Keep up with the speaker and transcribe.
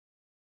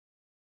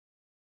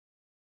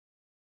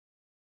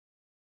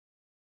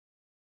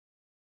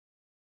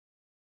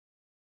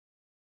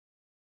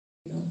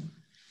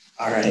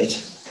All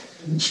right.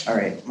 All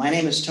right. My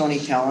name is Tony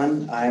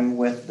Kellen. I'm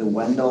with the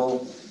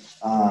Wendell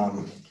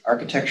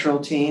architectural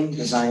team,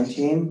 design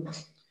team,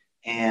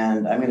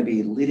 and I'm going to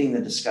be leading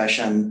the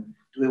discussion.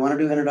 Do we want to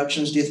do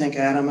introductions, do you think,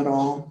 Adam, at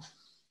all?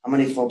 How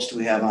many folks do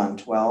we have on?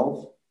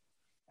 12?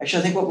 Actually,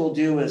 I think what we'll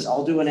do is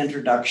I'll do an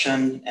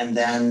introduction, and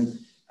then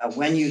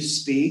when you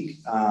speak,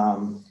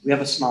 we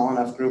have a small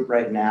enough group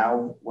right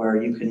now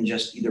where you can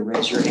just either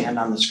raise your hand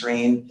on the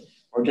screen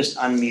or just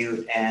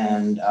unmute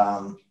and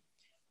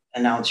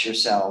announce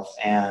yourself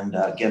and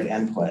give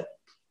input.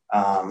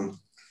 I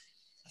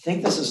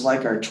think this is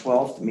like our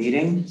 12th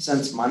meeting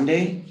since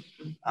Monday.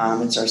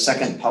 It's our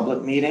second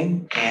public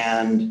meeting.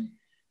 And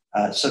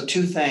so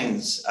two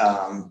things.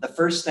 The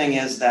first thing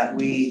is that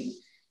we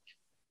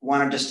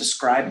want to just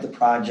describe the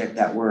project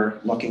that we're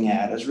looking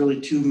at. There's really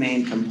two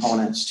main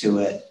components to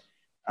it.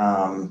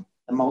 The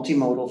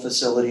multimodal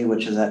facility,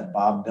 which is at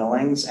Bob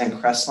Billings and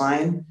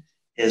Crestline,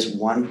 is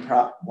one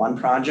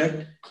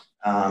project.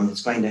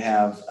 It's going to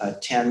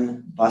have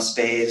 10 bus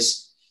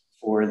bays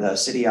for the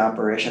city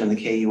operation and the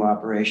KU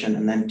operation,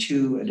 and then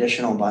 2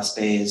 additional bus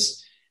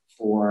bays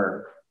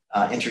for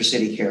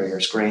intercity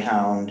carriers,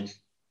 Greyhound,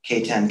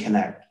 K10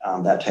 Connect,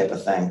 that type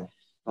of thing.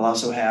 We'll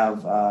also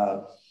have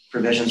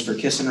provisions for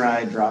kiss and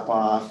ride, drop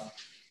off,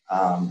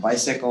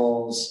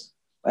 bicycles,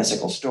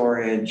 bicycle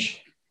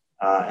storage,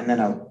 and then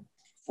a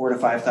 4,000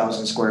 to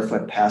 5,000 square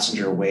foot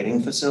passenger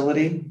waiting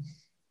facility.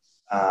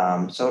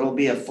 So it'll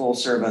be a full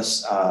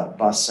service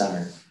bus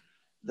center.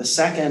 The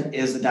second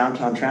is the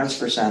Downtown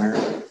Transfer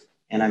Center.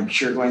 And I'm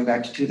sure going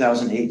back to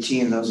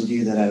 2018, those of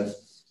you that have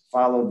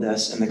followed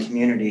this in the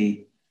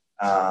community,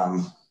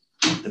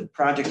 the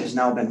project has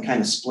now been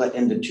kind of split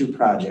into 2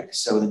 projects.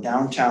 So the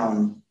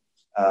downtown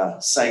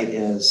site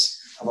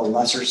is of a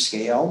lesser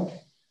scale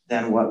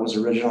than what was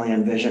originally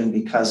envisioned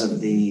because of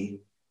the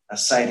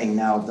siting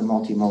now of the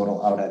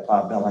multimodal out at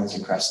Bob Billings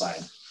and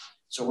Crestline.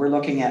 So we're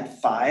looking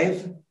at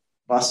 5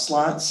 bus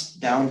slots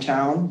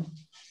downtown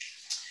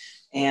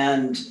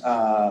and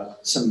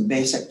some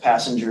basic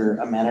passenger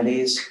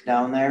amenities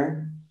down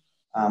there.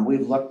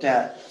 We've looked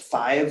at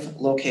 5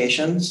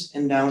 locations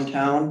in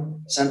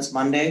downtown since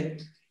Monday.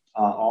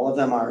 All of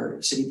them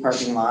are city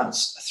parking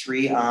lots,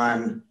 3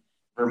 on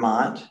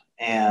Vermont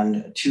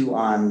and 2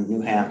 on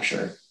New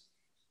Hampshire.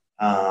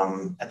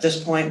 At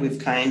this point, we've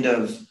kind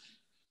of,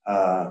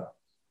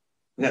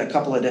 we've got a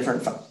couple of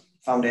different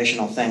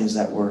foundational things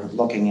that we're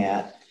looking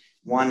at.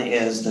 One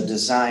is the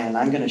design.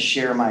 I'm going to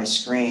share my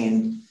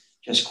screen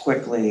just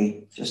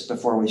quickly, just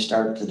before we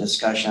start the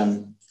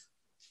discussion.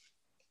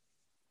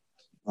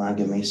 Want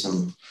to give me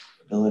some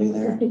ability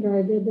there? I think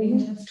I did.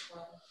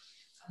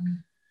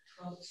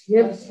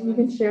 Yep, you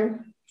can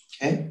share.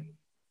 Okay.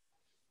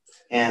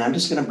 And I'm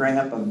just going to bring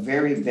up a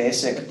very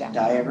basic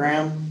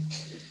diagram.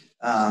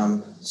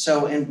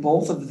 So in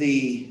both of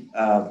the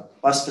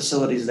bus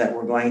facilities that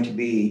we're going to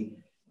be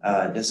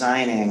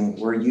designing,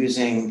 we're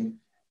using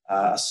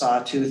a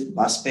sawtooth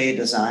bus bay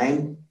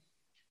design.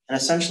 And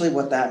essentially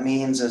what that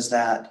means is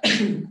that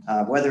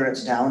whether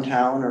it's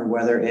downtown or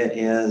whether it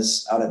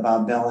is out at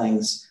Bob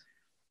Billings,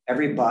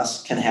 every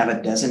bus can have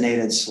a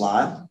designated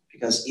slot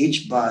because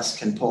each bus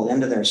can pull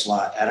into their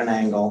slot at an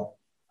angle,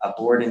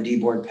 board and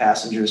deboard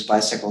passengers,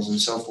 bicycles, and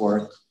so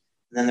forth. And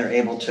then they're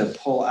able to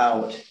pull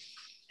out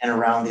and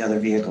around the other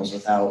vehicles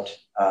without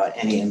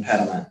any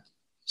impediment.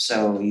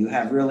 So you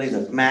have really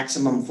the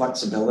maximum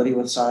flexibility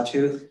with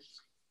sawtooth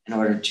in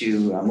order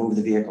to move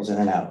the vehicles in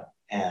and out.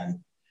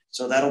 And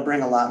so that'll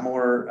bring a lot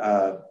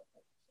more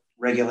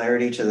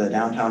regularity to the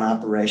downtown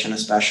operation,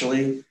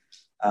 especially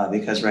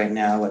because right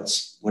now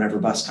it's whatever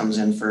bus comes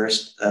in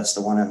first, that's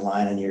the one in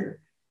line and you're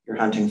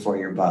hunting for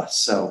your bus.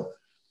 So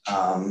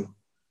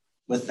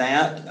with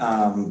that,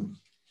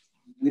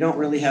 we don't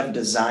really have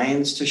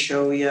designs to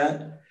show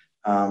yet.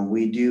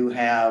 We do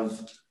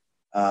have,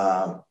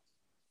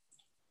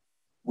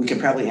 we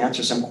could probably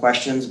answer some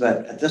questions,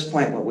 but at this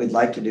point, what we'd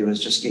like to do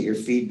is just get your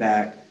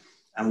feedback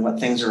on what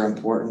things are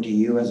important to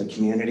you as a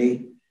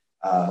community,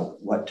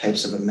 what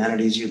types of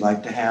amenities you'd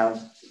like to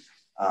have.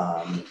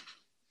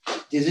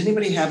 Does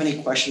anybody have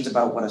any questions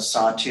about what a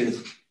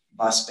sawtooth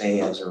bus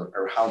bay is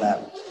or how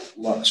that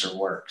looks or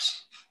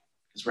works?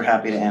 Because we're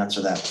happy to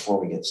answer that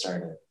before we get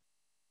started.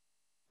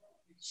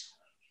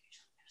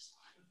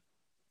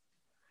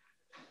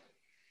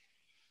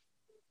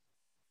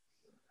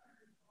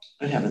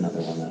 I have another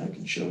one that I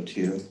can show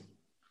too.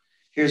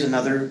 Here's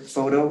another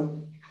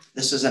photo.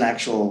 This is an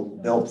actual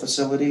built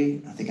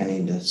facility. I think I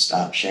need to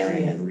stop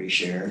sharing and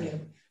reshare. Yeah.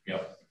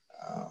 Yep.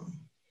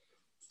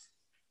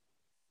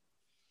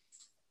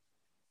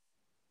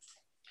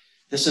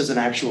 This is an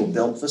actual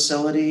built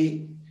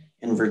facility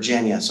in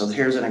Virginia. So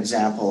here's an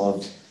example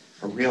of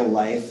a real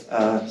life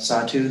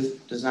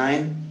sawtooth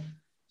design.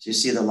 So you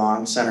see the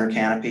long center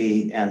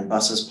canopy and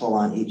buses pull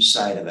on each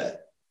side of it.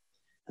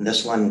 And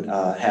this one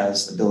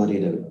has the ability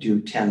to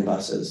do 10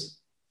 buses.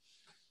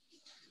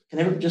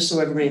 Just so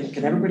everybody,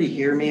 can everybody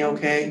hear me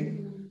okay?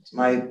 Is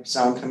my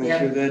sound coming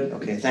through good?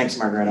 Okay, thanks,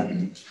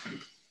 Margareta.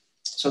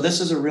 So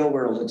this is a real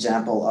world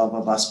example of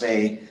a bus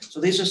bay.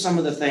 So these are some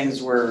of the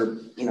things we're,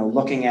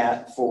 looking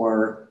at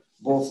for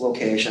both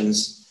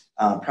locations.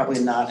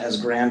 Probably not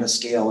as grand a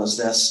scale as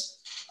this,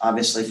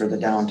 obviously for the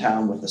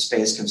downtown with the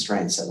space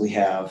constraints that we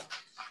have.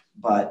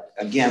 But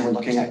again, we're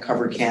looking at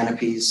covered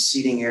canopies,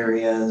 seating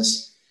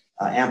areas,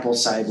 ample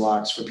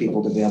sidewalks for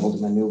people to be able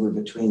to maneuver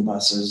between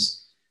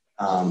buses.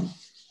 And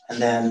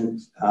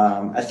then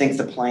I think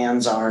the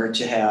plans are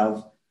to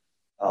have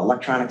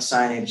electronic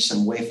signage,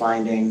 some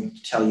wayfinding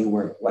to tell you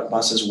what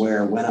bus is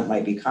where, when it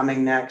might be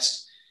coming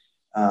next,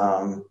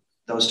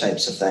 those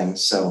types of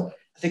things. So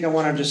I think I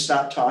want to just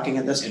stop talking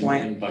at this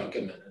point. And bike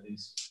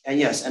amenities. And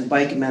yes, and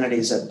bike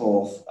amenities at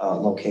both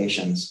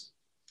locations.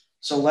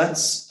 So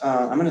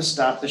I'm going to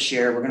stop the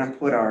share. We're going to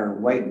put our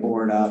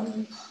whiteboard up.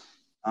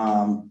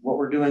 What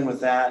we're doing with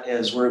that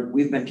is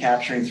we've been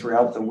capturing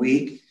throughout the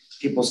week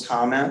people's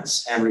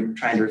comments and we're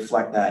trying to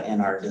reflect that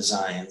in our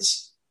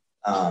designs.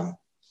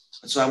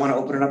 So I want to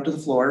open it up to the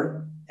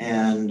floor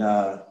and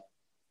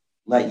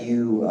let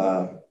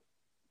you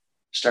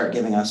start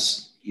giving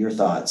us your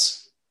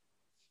thoughts.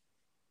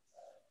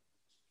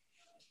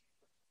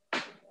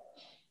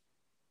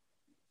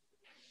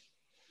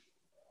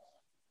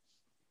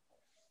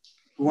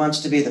 Who wants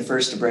to be the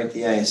first to break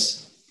the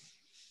ice?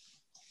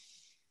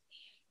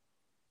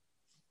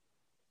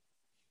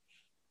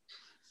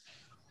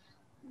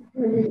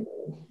 Well,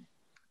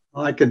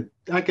 I could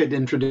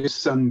introduce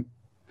some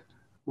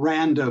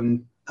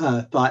random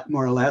thought,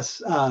 more or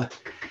less.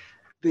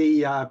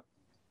 The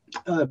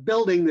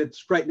building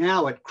that's right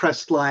now at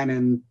Crestline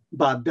and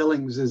Bob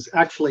Billings is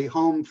actually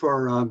home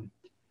for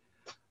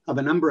of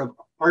a number of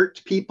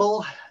art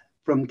people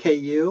from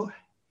KU,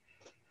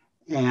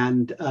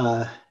 and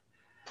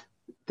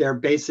they're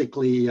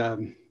basically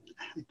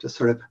just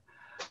sort of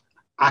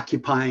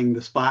occupying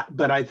the spot.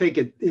 But I think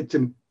it's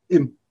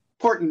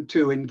important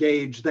to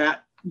engage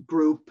that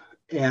group,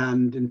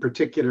 and in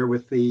particular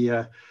with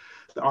the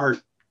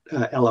art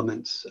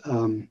elements.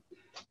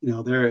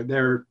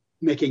 They're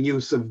making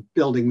use of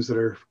buildings that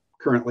are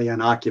currently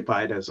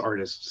unoccupied, as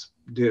artists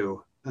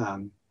do.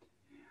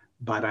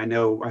 But I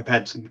know I've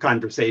had some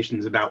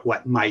conversations about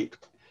what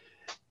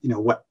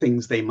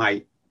things they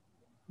might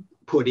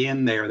put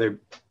in there. They're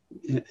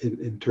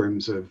in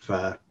terms of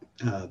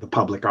the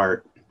public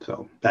art.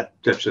 So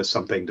that's just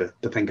something to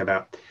think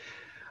about.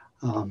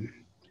 And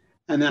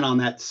then on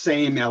that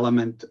same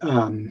element,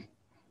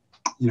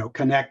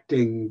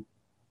 connecting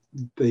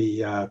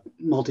the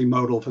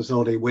multimodal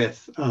facility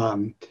with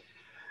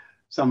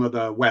some of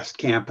the West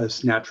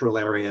Campus natural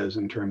areas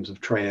in terms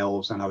of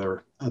trails and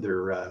other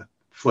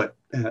foot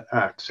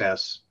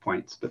access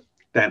points. But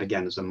that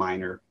again is a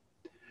minor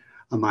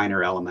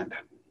element.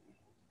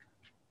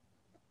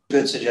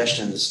 Good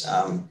suggestions.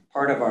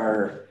 Part of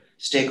our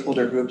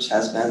stakeholder groups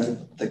has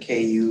been the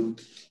KU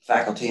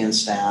faculty and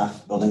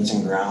staff, buildings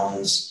and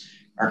grounds,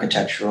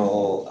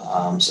 architectural,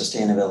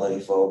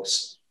 sustainability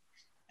folks.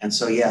 And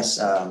so, yes,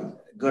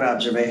 good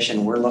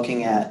observation. We're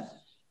looking at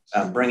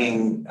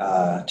bringing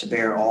to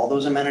bear all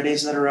those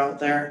amenities that are out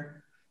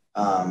there.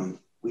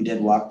 We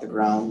did walk the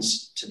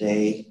grounds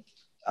today,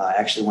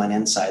 actually went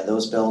inside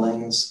those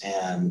buildings.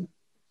 And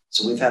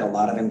so we've had a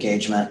lot of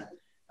engagement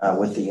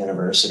with the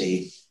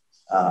university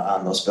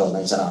on those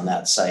buildings and on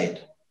that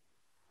site.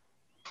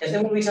 And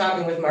then we'll be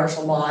talking with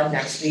Marshall Maud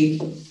next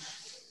week,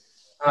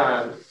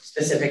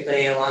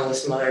 specifically along with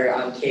some other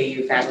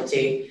KU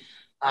faculty.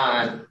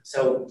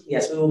 So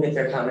yes, we will get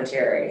their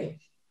commentary.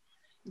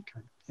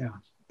 Okay. Yeah.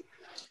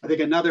 I think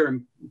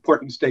another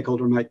important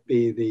stakeholder might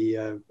be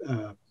the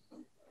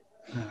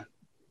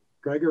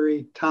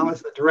Gregory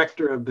Thomas, the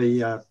director of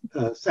the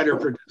Center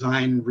for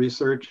Design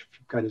Research, I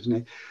forgot his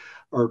name,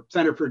 or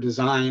Center for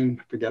Design,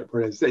 I forget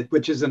what it is,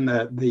 which is in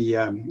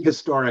the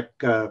historic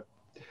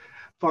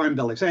farm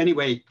building. So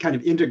anyway, kind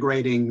of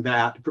integrating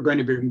that. If we're going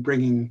to be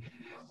bringing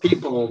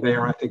people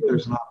there, I think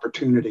there's an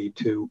opportunity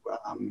to.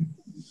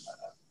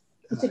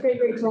 It's a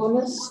Gregory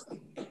Thomas.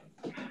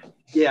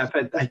 Yeah,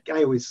 but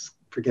I always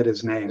forget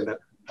his name, but.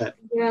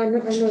 Yeah, I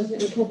know. Is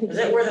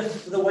it where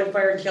the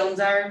wood-fired kilns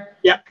are?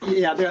 Yeah,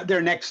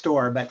 they're next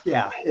door, but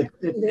yeah,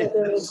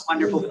 it's a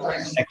wonderful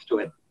place next to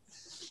it.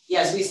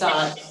 Yes, we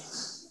saw it.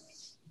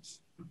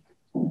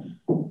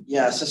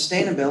 Yeah,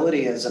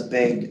 sustainability is a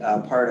big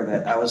part of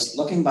it. I was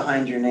looking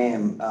behind your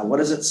name. What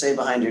does it say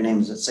behind your name?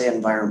 Does it say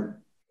environment?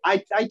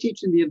 I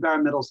teach in the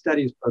environmental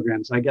studies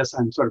program, so I guess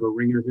I'm sort of a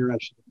ringer here. I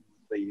should have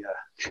the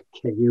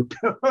KU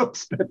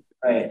folks, but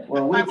right.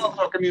 Well, I'm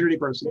also a community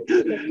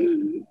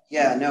person.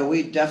 Yeah, no,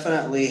 we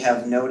definitely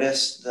have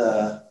noticed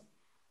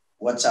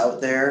what's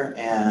out there,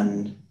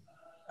 and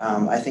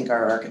I think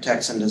our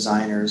architects and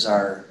designers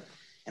and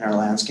our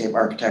landscape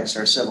architects,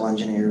 our civil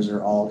engineers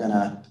are all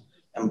gonna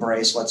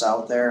embrace what's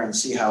out there and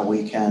see how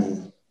we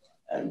can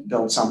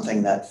build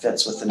something that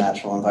fits with the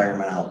natural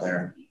environment out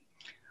there.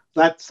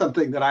 That's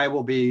something that I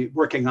will be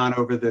working on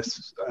over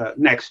this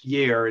next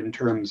year in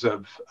terms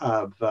of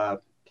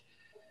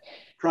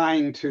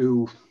trying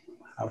to,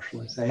 how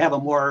shall I say, have a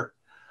more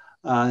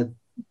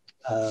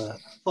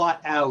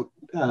thought out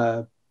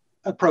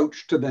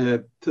approach to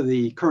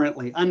the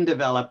currently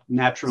undeveloped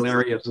natural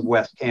areas of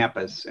West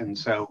Campus. And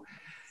so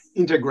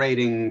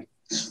integrating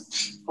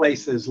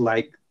places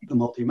like the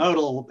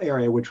multimodal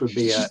area, which would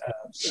be a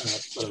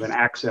sort of an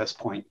access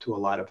point to a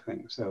lot of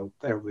things. So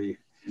there will be,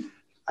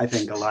 I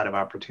think, a lot of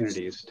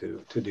opportunities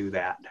to do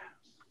that.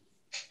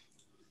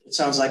 It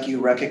sounds like you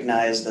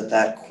recognize that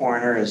that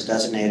corner is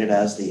designated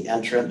as the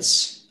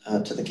entrance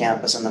to the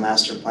campus in the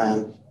master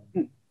plan.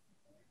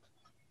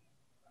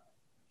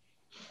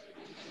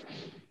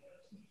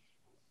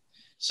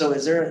 So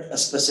is there a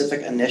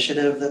specific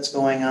initiative that's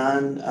going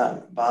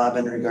on, Bob,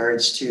 in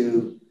regards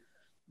to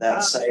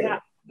that site?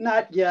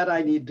 Not yet.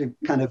 I need to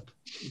kind of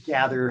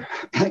gather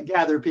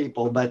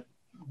people, but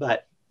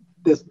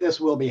this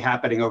will be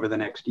happening over the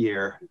next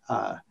year.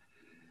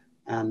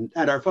 And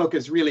our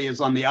focus really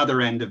is on the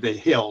other end of the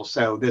hill.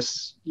 So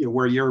this,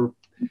 where you're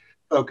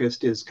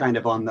focused is kind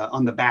of on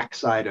the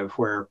backside of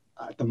where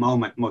at the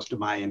moment most of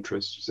my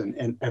interests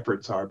and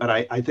efforts are. But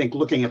I think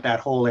looking at that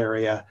whole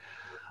area,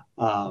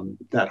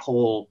 that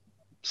whole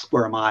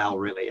square mile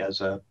really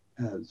as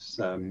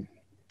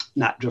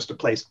not just a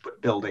place to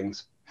put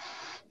buildings.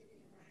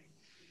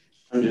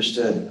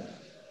 Understood.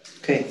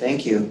 Okay,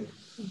 thank you.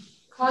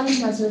 Connie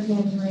has her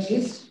hand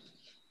raised.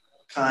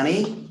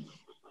 Connie,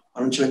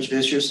 why don't you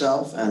introduce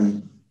yourself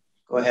and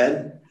go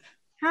ahead?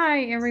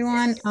 Hi,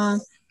 everyone. Can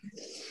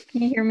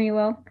you hear me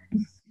well?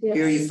 Yes.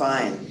 Hear you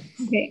fine.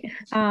 Okay.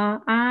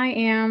 I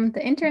am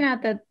the intern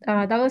at the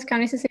Douglas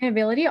County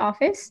Sustainability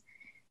Office,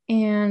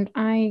 and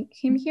I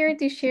came here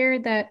to share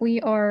that we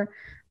are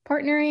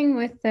partnering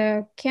with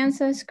the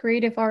Kansas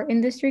Creative Art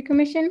Industry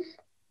Commission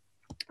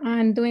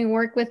and doing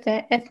work with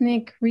the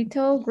ethnic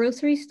retail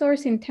grocery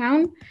stores in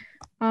town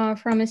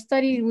from a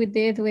study we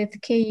did with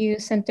KU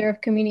Center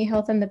of Community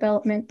Health and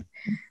Development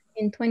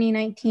in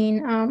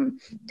 2019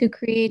 to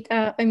create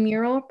a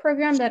mural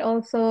program that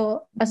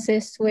also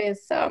assists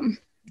with,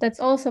 that's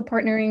also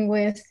partnering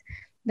with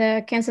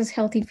the Kansas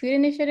Healthy Food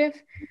Initiative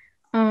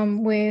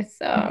with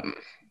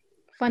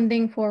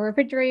funding for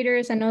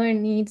refrigerators and other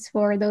needs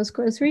for those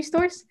grocery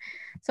stores.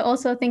 So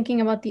also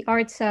thinking about the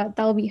arts that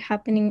will be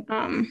happening.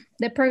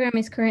 The program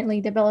is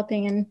currently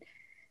developing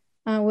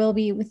and will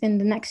be within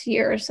the next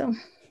year or so.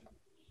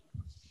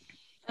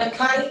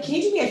 Connie, can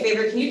you do me a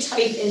favor? Can you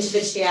type into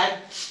the chat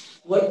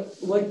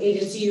what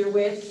agency you're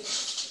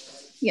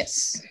with?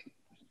 Yes.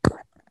 So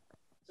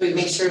we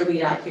make sure we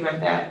document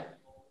that.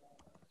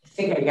 I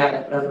think I got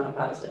it, but I'm not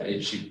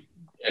positive. She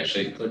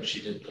actually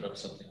she did put up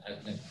something,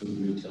 ethnic food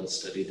retail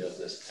study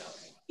Douglas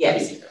County.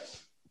 Yes.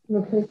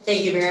 Okay.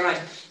 Thank you very much.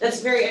 That's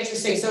very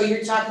interesting. So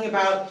you're talking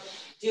about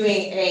doing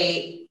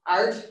a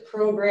art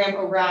program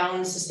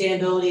around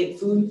sustainability,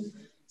 food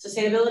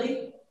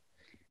sustainability?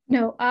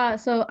 No,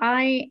 so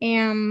I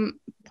am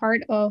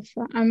part of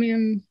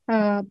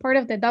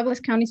the Douglas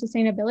County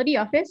Sustainability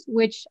Office,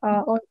 which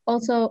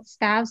also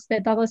staffs the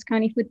Douglas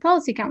County Food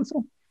Policy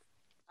Council.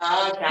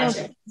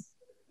 Gotcha.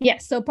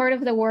 Yes, so part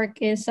of the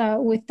work is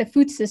with the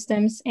food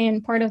systems,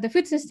 and part of the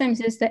food systems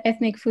is the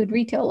ethnic food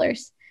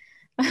retailers.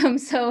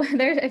 So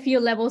there's a few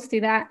levels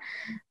to that.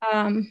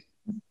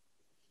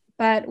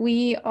 But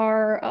we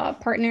are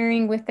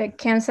partnering with the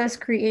Kansas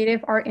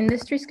Creative Art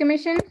Industries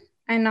Commission,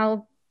 and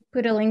I'll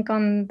put a link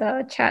on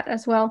the chat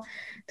as well,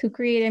 to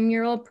create a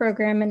mural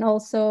program and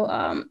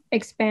also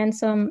expand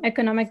some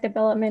economic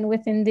development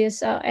within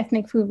these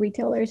ethnic food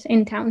retailers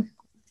in town.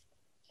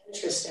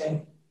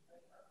 Interesting.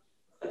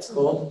 That's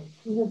cool.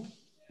 Mm-hmm.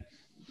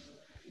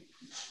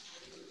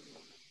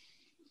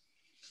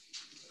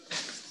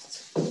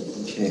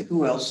 Okay,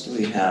 who else do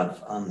we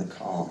have on the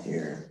call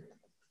here?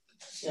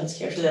 Yeah, let's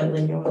capture that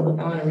link. I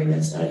want to read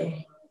that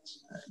study.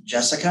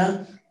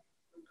 Jessica?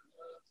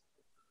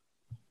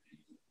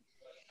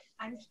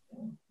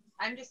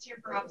 I'm just here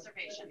for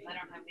observations. I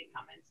don't have any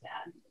comments to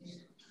add.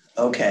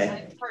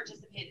 Okay. I've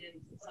participated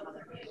in some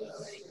other meetings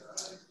already.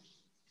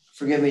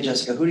 Forgive me,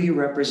 Jessica, who do you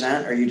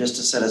represent? Are you just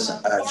a citizen?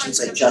 I should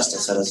say just a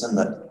citizen,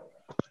 but.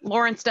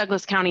 Lawrence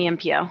Douglas County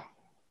MPO.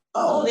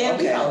 Oh, the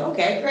MPO.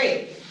 Okay,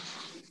 great.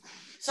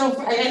 So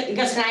I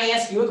guess, can I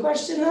ask you a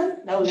question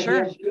then? That was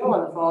Sure. You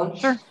on the phone.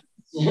 Sure.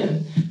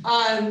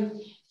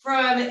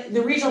 From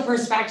the regional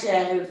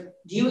perspective,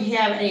 do you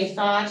have any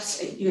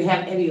thoughts? Have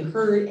you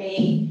heard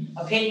any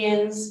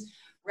opinions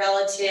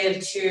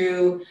relative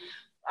to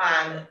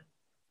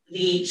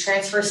the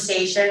transfer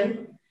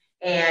station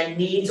and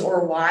needs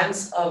or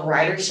wants of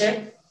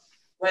ridership,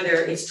 whether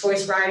it's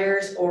choice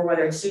riders or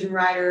whether it's student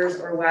riders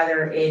or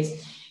whether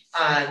it's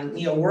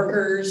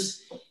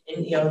workers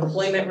and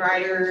employment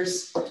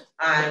riders?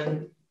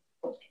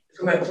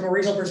 From a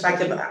regional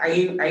perspective, are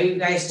you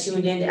guys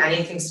tuned into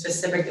anything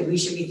specific that we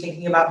should be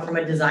thinking about from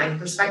a design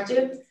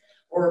perspective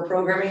or a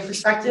programming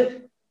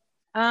perspective?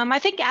 I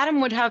think Adam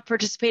would have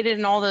participated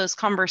in all those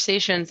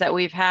conversations that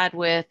we've had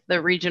with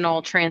the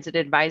Regional Transit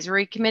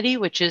Advisory Committee,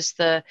 which is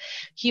the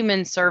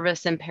human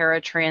service and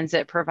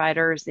paratransit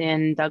providers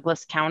in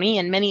Douglas County.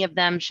 And many of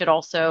them should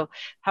also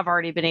have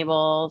already been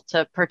able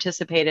to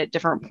participate at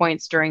different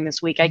points during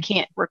this week. I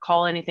can't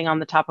recall anything on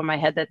the top of my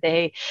head that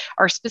they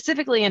are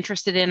specifically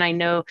interested in. I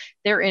know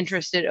they're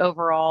interested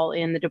overall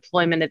in the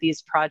deployment of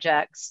these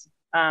projects,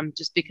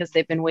 just because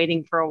they've been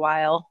waiting for a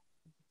while.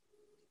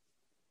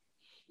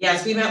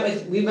 Yes, we met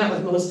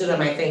with most of them,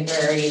 I think,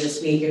 already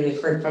this week, and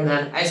we've heard from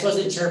them. I just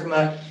wasn't sure from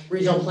a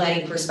regional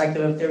planning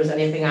perspective if there was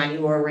anything on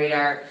your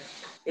radar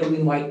that we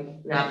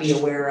might not be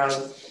aware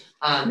of.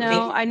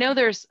 No, I know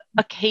there's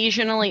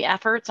occasionally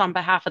efforts on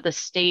behalf of the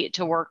state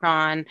to work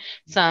on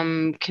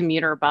some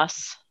commuter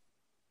bus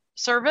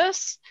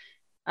service.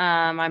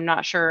 I'm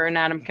not sure, and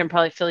Adam can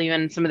probably fill you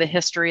in some of the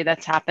history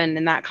that's happened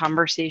in that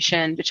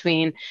conversation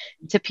between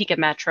Topeka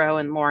Metro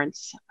and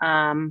Lawrence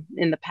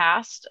in the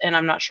past, and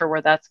I'm not sure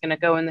where that's going to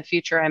go in the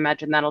future. I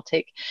imagine that'll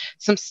take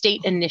some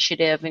state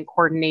initiative and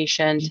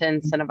coordination to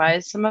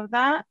incentivize some of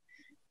that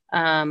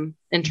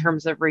in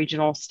terms of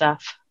regional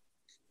stuff.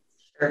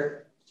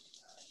 Sure.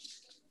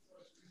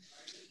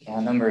 Yeah,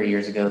 a number of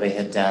years ago, they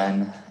had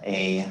done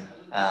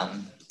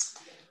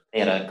they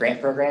had a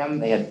grant program.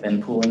 They had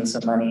been pooling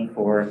some money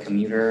for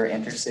commuter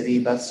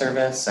intercity bus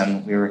service,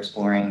 and we were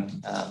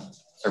exploring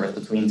service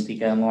between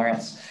Topeka and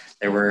Lawrence.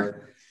 There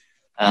were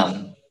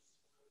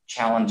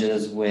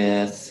challenges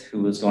with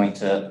who was going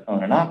to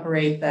own and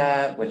operate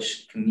that,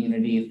 which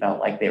community felt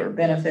like they were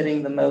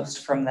benefiting the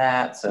most from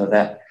that. So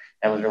that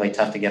was really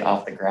tough to get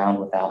off the ground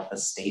without the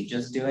state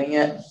just doing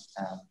it,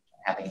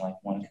 having like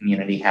one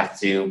community have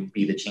to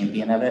be the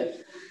champion of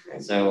it.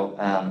 So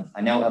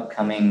I know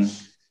upcoming,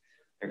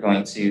 they're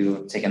going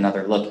to take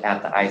another look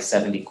at the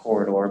I-70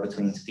 corridor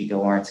between Topeka,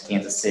 Lawrence,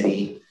 Kansas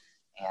City,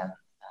 and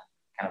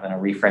kind of in a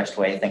refreshed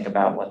way, think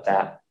about what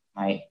that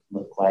might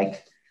look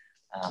like.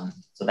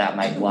 So that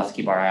might, we'll have to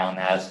keep our eye on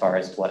that as far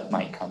as what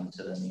might come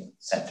to the new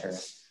center.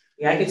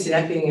 Yeah, I could see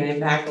that being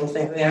an impactful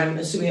thing. I mean, I'm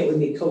assuming it would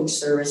be coach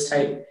service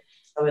type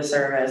of a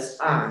service,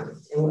 and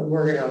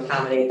we're going to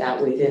accommodate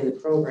that within the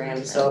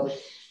program. So,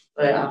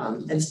 but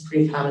it's a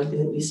pretty common thing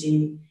that we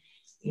see,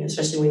 you know,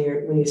 especially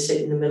when you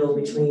sit in the middle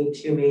between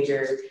two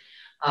major,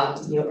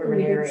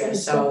 urban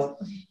areas. So,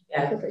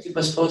 yeah, keep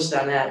us posted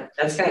on that.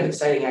 That's kind of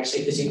exciting actually,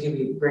 because you could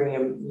be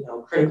bringing,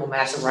 critical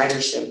mass of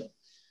ridership.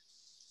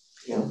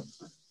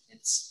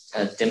 It's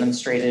a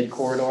demonstrated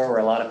corridor where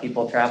a lot of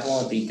people travel.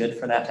 It'd be good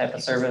for that type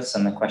of service.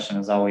 And the question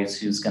is always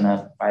who's going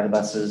to buy the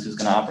buses, who's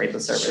going to operate the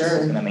service, Sure.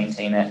 Who's going to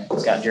maintain it,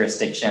 who's got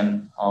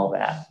jurisdiction, all of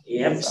that.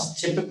 Yep, So.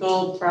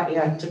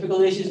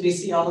 typical issues we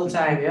see all the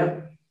time.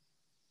 Yep.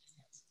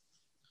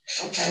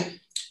 Okay.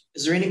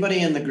 Is there anybody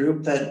in the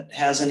group that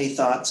has any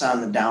thoughts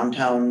on the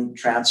downtown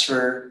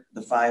transfer,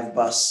 the 5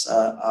 bus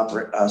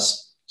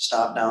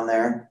stop down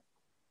there?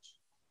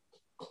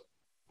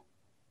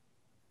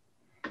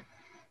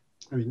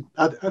 I mean,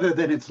 other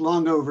than it's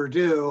long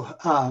overdue,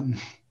 and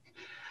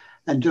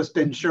just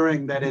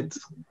ensuring that it's,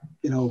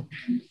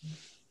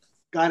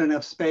 got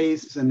enough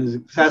space and is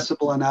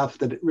accessible enough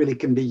that it really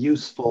can be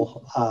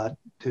useful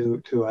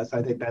to us.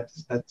 I think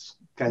that's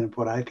kind of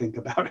what I think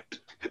about it.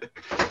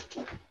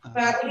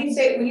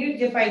 When you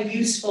define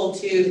useful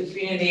to the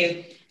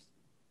community,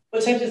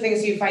 what types of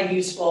things do you find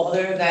useful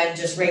other than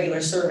just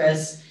regular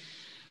service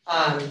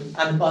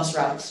on bus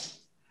routes?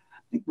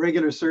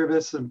 Regular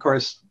service, of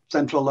course,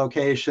 central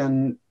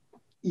location,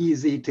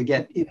 easy to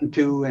get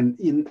into and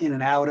in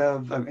and out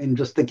of. I mean,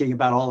 just thinking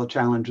about all the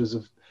challenges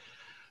of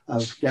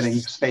getting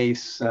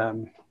space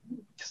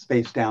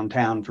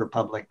downtown for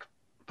public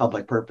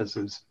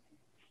purposes.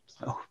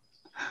 So,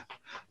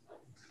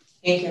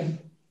 thank you.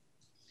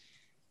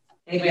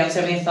 Anybody else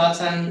have any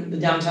thoughts on the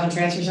downtown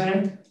transfer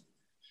center?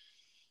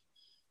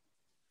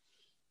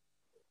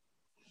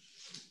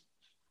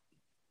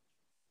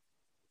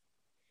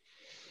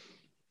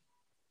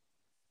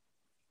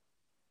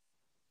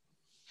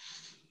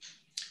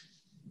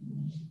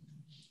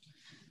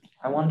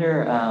 I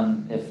wonder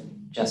if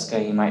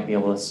Jessica, you might be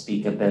able to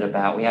speak a bit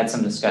about, we had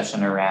some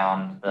discussion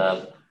around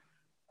the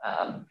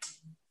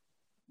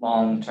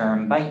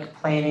long-term bike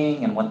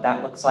planning and what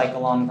that looks like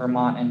along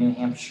Vermont and New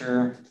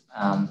Hampshire.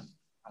 I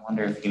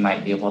wonder if you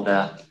might be able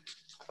to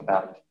talk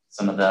about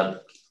some of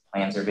the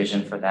plans or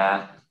vision for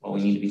that, what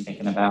we need to be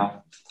thinking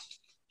about.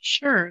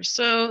 Sure.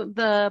 So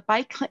the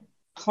bike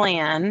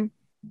plan,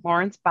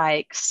 Lawrence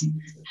Bikes,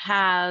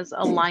 has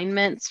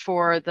alignments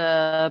for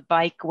the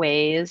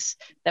bikeways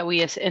that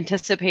we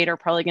anticipate are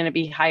probably going to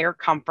be higher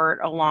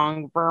comfort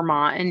along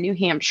Vermont and New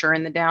Hampshire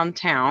in the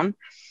downtown.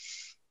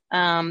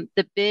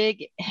 The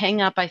big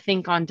hang up, I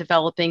think, on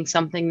developing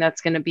something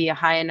that's going to be a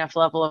high enough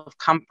level of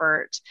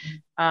comfort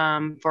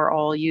for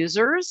all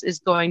users is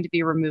going to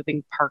be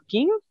removing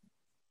parking.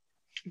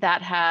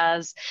 That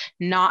has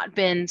not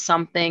been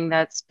something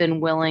that's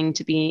been willing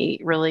to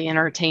be really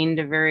entertained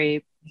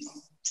very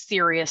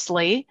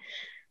seriously.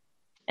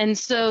 And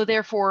so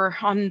therefore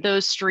on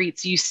those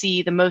streets,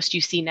 the most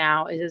you see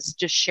now is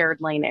just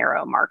shared lane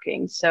arrow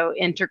markings. So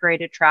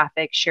integrated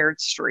traffic, shared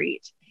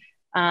street.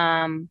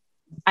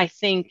 I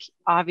think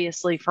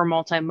obviously for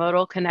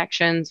multimodal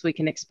connections, we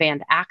can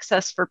expand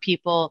access for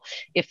people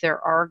if there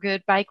are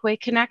good bikeway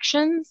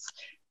connections.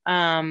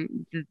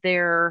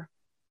 That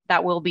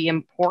will be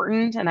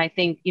important. And I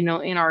think, in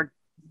our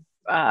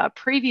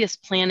previous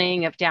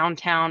planning of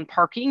downtown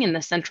parking in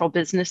the central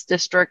business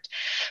district,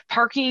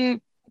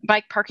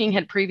 bike parking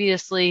had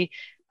previously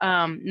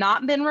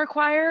not been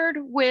required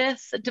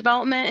with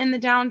development in the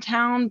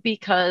downtown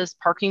because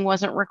parking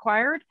wasn't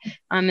required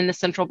in the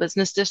central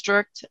business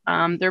district.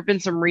 There have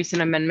been some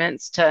recent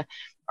amendments to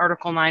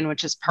Article 9,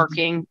 which is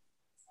parking.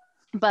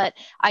 But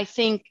I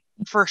think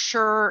for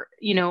sure,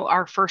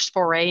 our first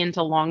foray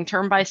into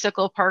long-term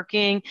bicycle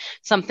parking,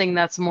 something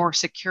that's more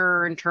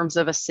secure in terms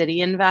of a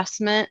city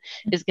investment,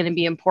 is going to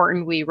be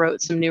important. We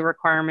wrote some new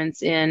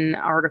requirements in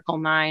Article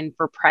 9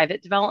 for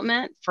private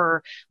development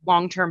for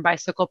long-term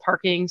bicycle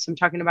parking. So I'm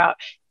talking about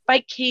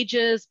bike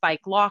cages,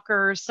 bike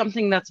lockers,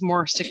 something that's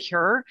more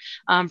secure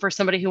for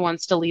somebody who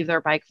wants to leave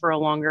their bike for a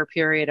longer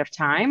period of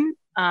time.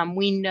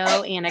 We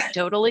know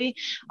anecdotally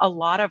a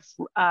lot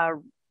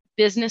of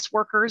business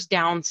workers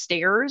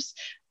downstairs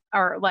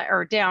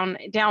or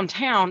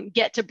downtown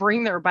get to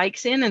bring their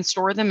bikes in and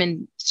store them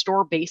in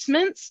store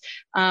basements,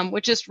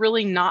 which is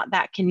really not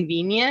that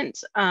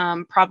convenient,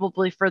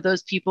 probably for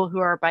those people who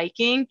are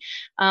biking.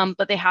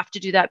 But they have to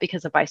do that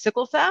because of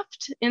bicycle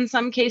theft. In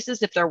some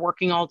cases, if they're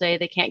working all day,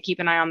 they can't keep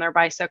an eye on their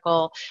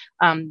bicycle.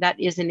 That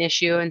is an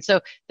issue. And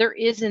so there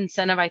is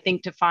incentive, I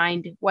think, to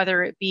find,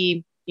 whether it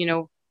be,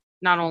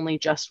 not only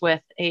just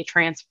with a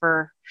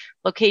transfer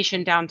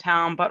location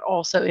downtown, but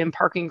also in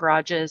parking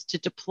garages, to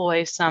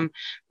deploy some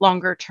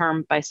longer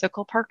term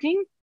bicycle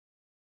parking.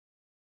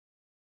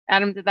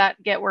 Adam, did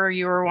that get where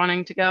you were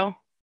wanting to go?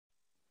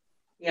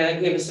 Yeah,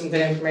 that gave us some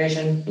good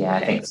information. Yeah,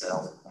 I think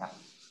so. Yeah.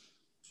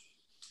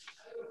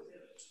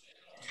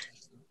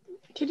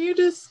 Can you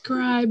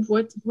describe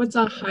what's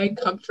a high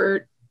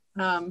comfort,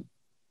 did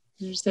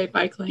you say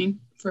bike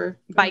lane? For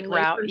bike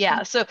route.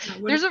 Yeah. So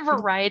there's a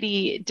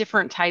variety,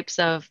 different types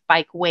of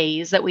bike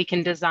ways that we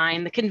can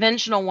design. The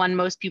conventional one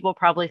most people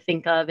probably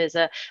think of is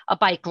a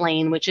bike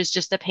lane, which is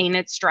just a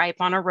painted stripe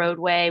on a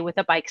roadway with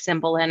a bike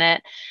symbol in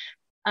it.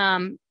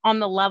 On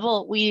the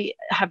level, we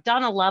have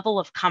done a level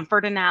of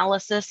comfort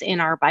analysis in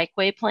our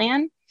bikeway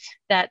plan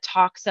that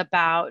talks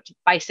about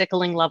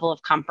bicycling level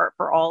of comfort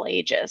for all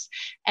ages.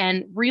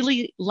 And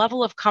really,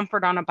 level of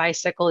comfort on a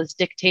bicycle is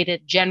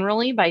dictated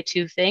generally by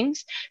two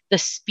things: the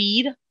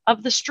speed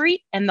of the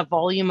street and the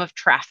volume of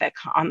traffic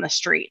on the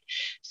street.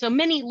 So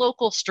many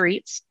local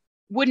streets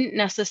wouldn't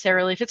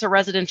necessarily, if it's a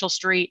residential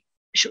street,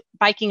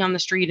 biking on the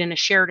street in a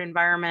shared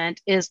environment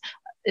is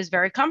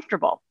very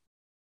comfortable.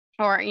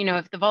 Or,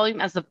 if the volume,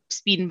 as the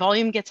speed and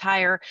volume gets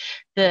higher,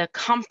 the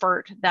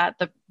comfort that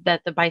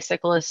the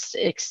bicyclist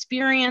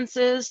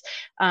experiences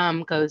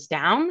goes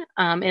down,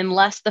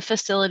 unless the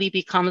facility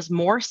becomes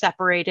more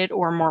separated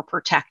or more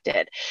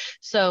protected.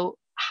 So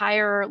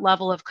higher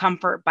level of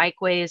comfort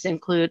bikeways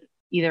include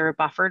either a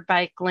buffered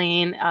bike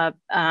lane,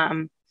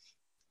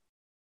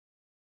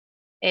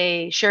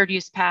 a shared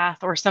use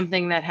path, or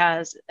something that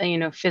has,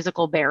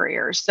 physical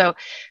barriers. So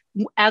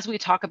as we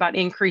talk about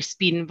increased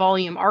speed and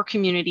volume, our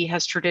community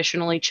has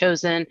traditionally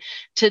chosen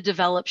to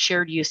develop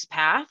shared use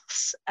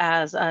paths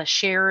as a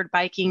shared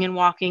biking and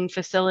walking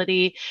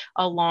facility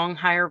along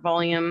higher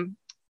volume,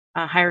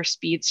 higher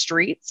speed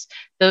streets.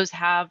 Those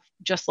have,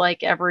 just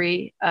like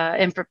every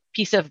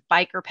piece of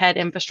bike or ped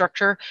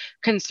infrastructure,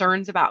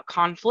 concerns about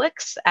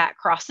conflicts at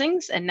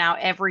crossings. And now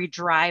every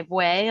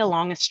driveway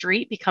along a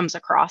street becomes a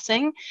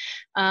crossing.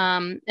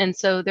 And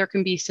so there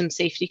can be some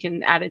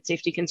added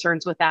safety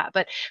concerns with that.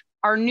 But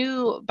our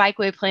new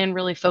bikeway plan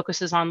really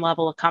focuses on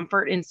level of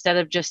comfort instead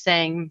of just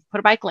saying, put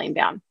a bike lane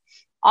down.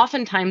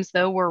 Oftentimes,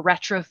 though, we're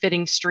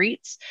retrofitting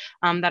streets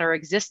that are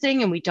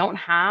existing, and we don't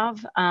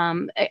have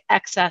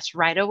excess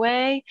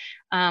right-of-way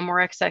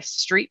or excess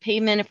street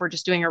pavement if we're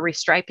just doing a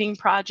restriping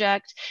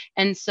project.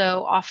 And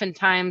so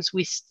oftentimes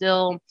we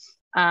still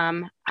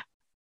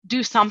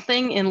do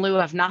something in lieu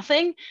of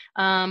nothing.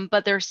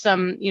 But there's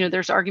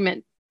there's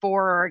argument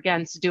for or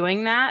against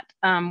doing that,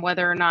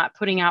 whether or not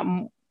putting out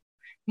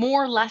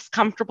more or less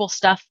comfortable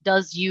stuff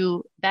does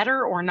you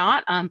better or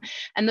not.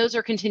 And those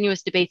are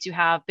continuous debates you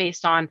have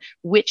based on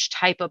which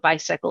type of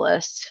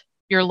bicyclist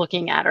you're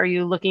looking at. Are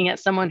you looking at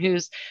someone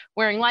who's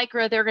wearing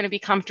Lycra? They're going to be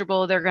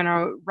comfortable. They're going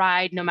to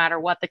ride no matter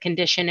what the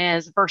condition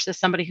is, versus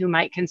somebody who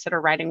might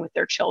consider riding with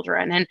their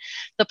children. And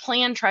the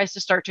plan tries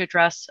to start to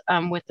address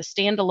with the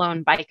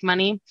standalone bike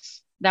money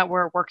that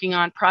we're working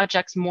on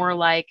projects more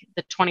like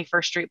the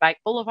 21st Street Bike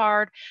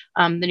Boulevard,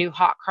 the new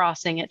hot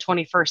crossing at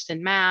 21st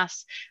and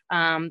Mass,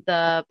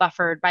 the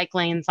buffered bike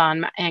lanes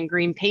and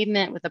green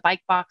pavement with a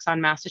bike box on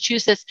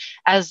Massachusetts,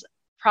 as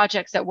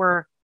projects that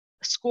were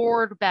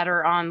scored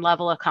better on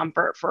level of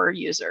comfort for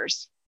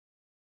users.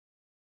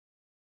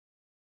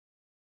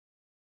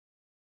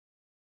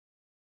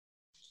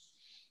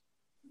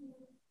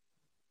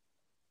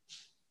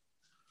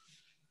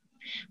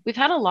 we've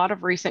had a lot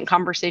of recent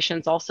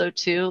conversations also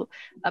too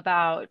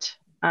about,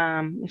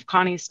 if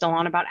Connie's still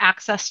on, about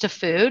access to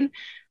food.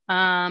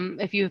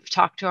 If you've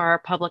talked to our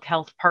public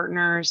health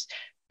partners,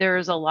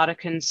 there's a lot of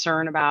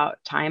concern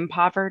about time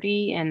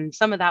poverty, and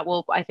some of that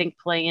will, I think,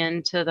 play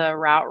into the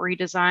route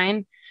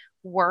redesign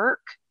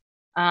work.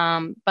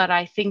 But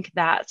I think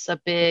that's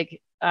a big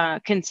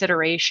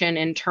consideration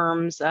in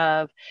terms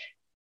of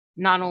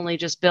not only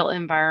just built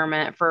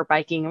environment for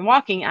biking and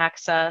walking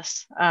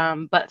access,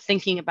 but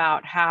thinking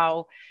about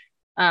how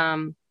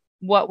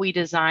what we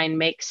design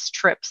makes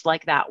trips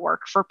like that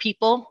work for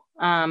people.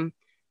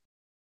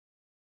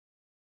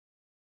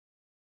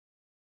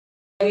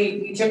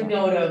 We took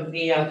note of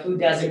the food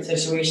desert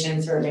situation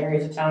in certain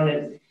areas of town,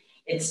 and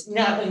it's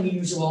not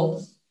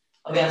unusual.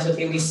 I'll be honest with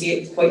you, we see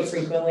it quite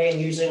frequently,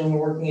 and usually when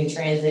we're working in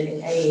transit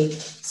in any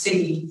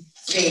city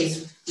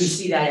space, we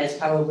see that as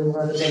probably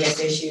one of the biggest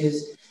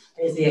issues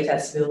is the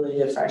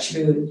accessibility of fresh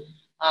food.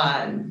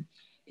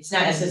 It's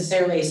not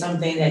necessarily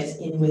something that's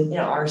within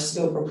our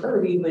scope or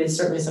purview, but it's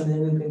certainly something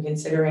that we've been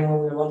considering when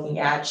we're looking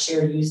at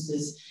shared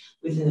uses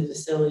within the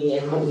facility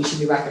and what we should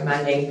be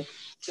recommending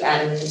to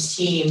Adam and his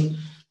team.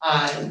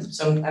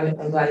 So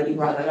I'm glad that you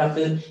brought that up.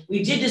 But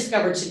we did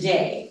discover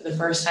today, for the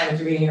first time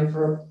after being here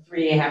for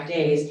 3.5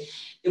 days,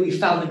 that we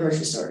found the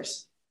grocery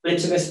stores. But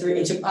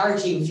it took our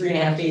team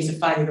 3.5 days to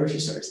find the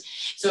grocery stores.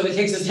 So if it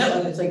takes us that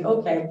long, it's like,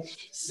 okay,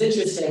 this is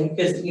interesting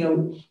because, you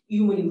know,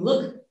 even when you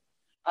look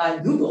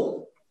on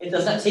Google, it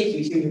does not take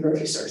you to your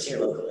grocery stores here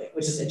locally,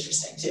 which is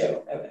interesting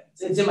too.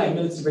 It's in my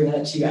notes to bring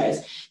that up to you guys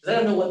because I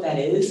don't know what that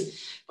is.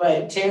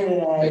 But Taryn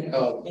and I,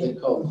 they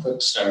call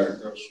Quick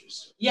Start grocery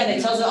store. Yeah,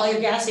 that tells you all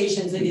your gas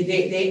stations that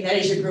that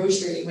is your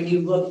grocery when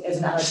you look as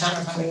an out of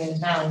towner coming into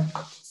town.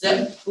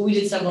 So but we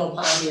did stumble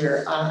upon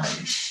your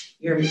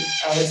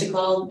what's it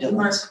called? The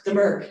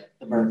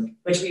Merc,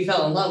 which we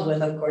fell in love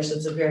with. Of course,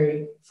 it's a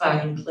very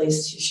fine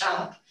place to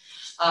shop.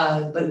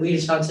 But we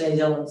just found today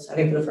Dillon's, I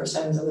think for the first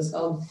time as it was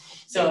called.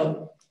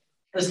 So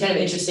it was kind of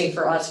interesting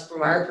for us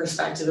from our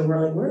perspective, and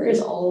we're like, where is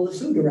all the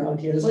food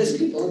around here? There's always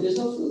people, there's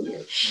no food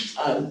here.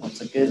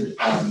 It's a good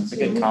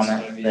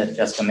comment that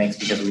Jessica makes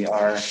because we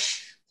are,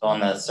 so on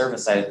the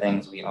service side of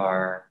things, we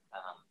are,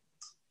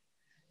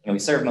 we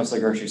serve mostly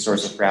grocery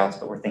stores with routes,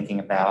 but we're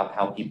thinking about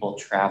how people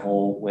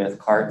travel with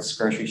carts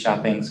grocery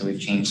shopping. So we've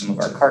changed some of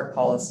our cart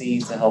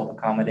policies to help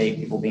accommodate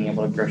people being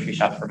able to grocery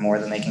shop for more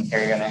than they can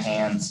carry on their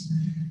hands.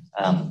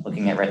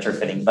 Looking at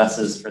retrofitting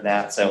buses for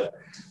that. So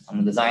on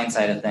the design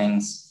side of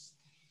things,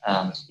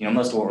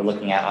 most of what we're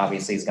looking at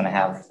obviously is going to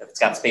have, if it's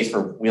got space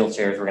for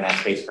wheelchairs, we're going to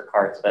have space for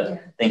carts,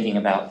 but thinking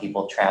about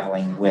people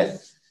traveling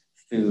with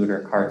food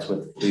or carts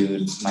with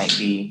food might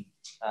be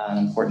an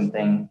important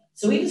thing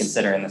to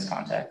consider in this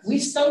context. We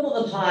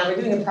stumbled upon, we're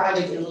doing a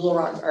project in Little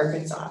Rock,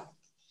 Arkansas.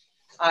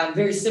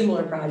 Very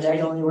similar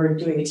project, only we're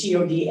doing a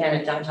TOD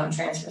and a downtown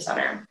transfer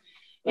center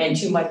and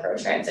 2 micro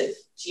transit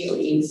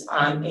TODs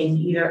in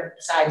either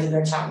sides of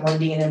their town, one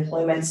being an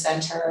employment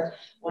center,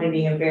 one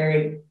being a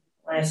very,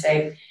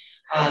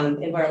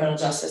 environmental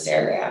justice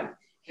area,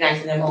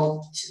 connecting them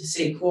all to the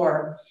city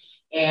core.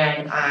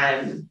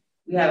 And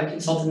we have a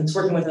consultant that's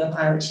working with them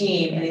on our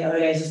team, and the other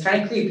guys is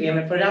kind of creepy. I'm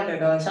gonna put it out there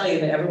though and tell you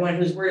that everyone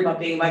who's worried about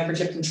being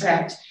microchipped and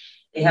tracked,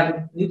 they have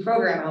a new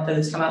program out there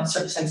that's come out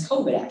since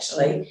COVID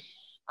actually,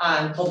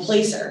 called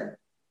Placer.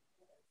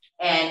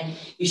 And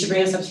you should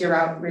bring this up to your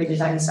route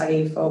redesign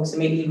study folks, and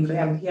maybe even for the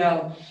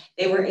MPO.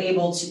 They were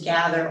able to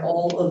gather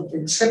all of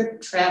the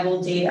trip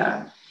travel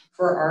data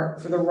for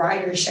the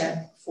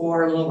ridership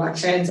for Little Rock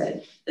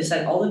Transit. That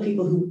said all the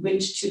people who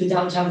went to the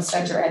downtown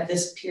center at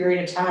this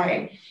period of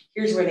time,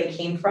 here's where they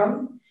came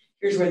from,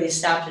 here's where they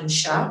stopped and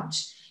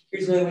shopped,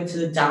 here's where they went to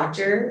the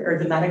doctor or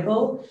the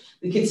medical.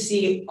 We could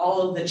see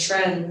all of the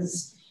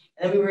trends,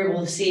 and then we were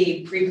able to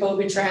see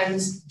pre-COVID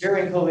trends,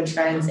 during COVID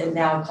trends, and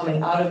now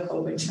coming out of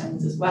COVID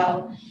trends as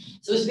well.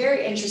 So it's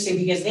very interesting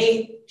because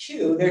they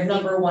too, their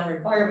number one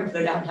requirement for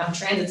their downtown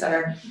transit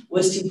center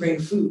was to bring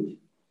food,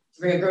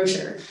 to bring a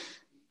grocer,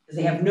 because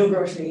they have no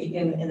grocery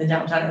in the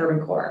downtown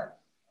urban core.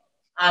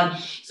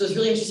 So it's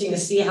really interesting to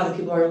see how the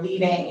people are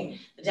leaving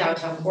the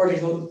downtown core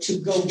to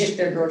go get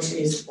their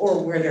groceries,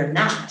 or where they're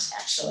not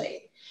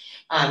actually.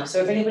 So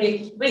if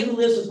anybody who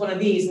lives with one of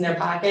these in their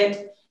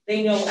pocket,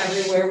 they know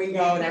everywhere we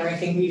go and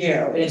everything we do.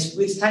 And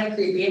it's kind of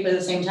creepy, but at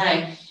the same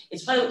time,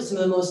 it's probably some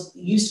of the most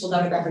useful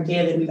demographic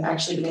data that we've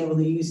actually been able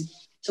to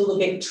use to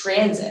look at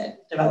transit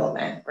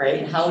development, right?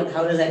 And how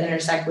does that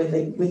intersect with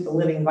the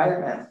living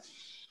environment?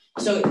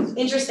 So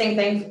interesting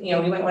thing,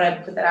 we might want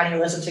to put that on your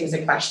list of things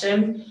to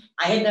question.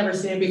 I had never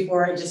seen it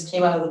before. It just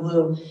came out of the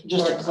blue.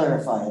 Just to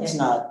clarify, it's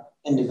not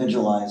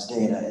individualized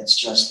data. It's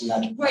just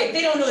not. Right.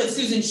 They don't know that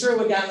Susan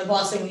Sherwood got on the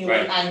bus and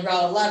went on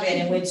Route 11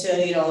 and went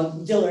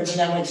to, Dillard's and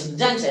then went to the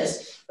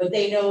dentist. But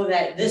they know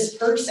that this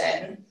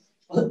person,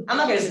 I'm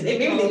not going to say,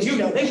 maybe they do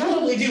know. They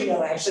probably do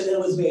know actually that it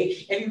was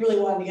me. If you really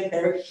wanted to get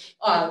there,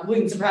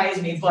 wouldn't surprise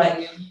me. But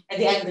at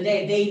the end of the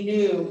day, they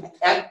knew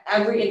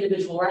every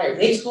individual rider.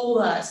 They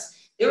told us,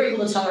 they were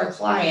able to tell our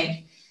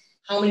client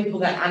how many people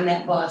got on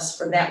that bus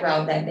for that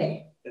route that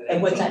day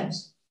and what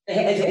times.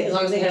 as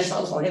long as they had a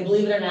cell phone. And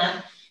believe it or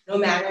not, no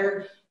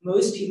matter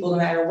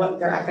what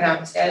their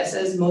economic status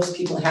is, most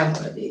people have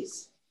one of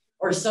these,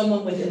 or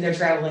someone within their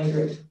traveling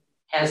group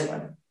has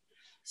one.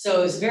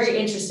 So it's very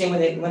interesting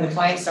when the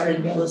client started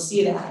to be able to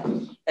see that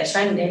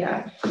trend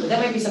data. But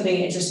that might be something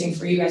interesting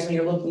for you guys when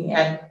you're looking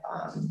at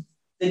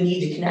the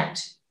need to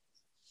connect,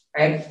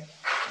 right?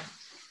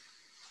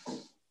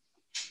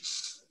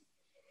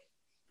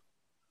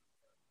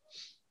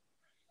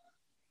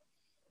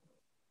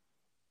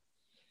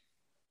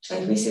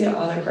 Can we see the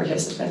other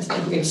participants?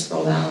 If we can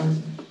scroll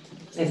down,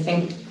 I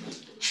think.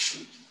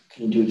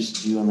 Can you do just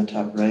view on the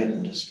top right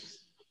and just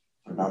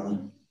put it on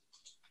the.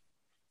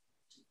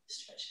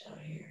 Stretch it out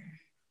here.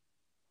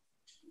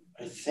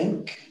 I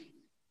think.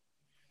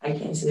 I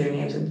can't see their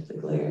names with the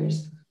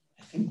glares.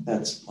 I think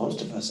that's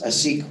most of us. I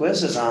see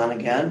Quiz is on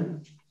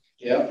again.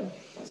 Yep.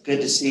 It's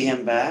good to see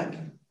him back.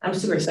 I'm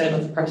super excited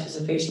about the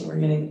participation we're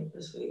getting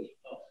this week.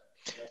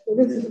 So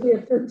we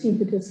have 13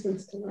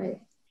 participants tonight.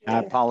 I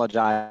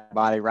apologize,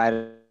 everybody. Right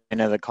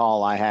into the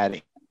call, I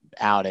had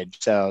outage,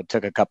 so it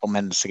took a couple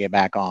minutes to get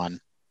back on.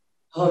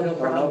 Oh, no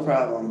problem. No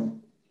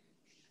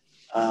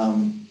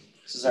problem.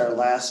 This is our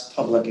last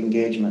public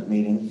engagement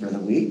meeting for the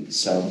week,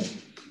 so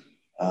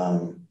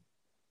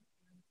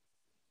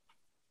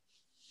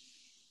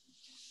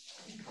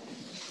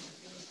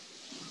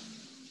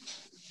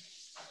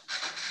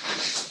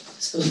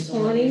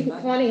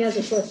Connie has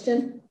a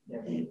question.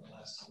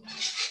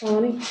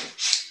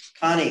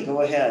 Connie,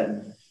 go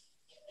ahead.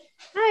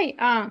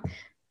 Hi.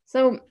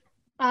 So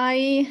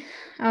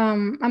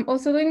I'm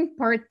also doing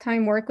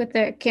part-time work with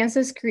the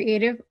Kansas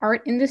Creative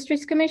Art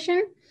Industries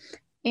Commission,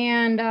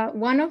 and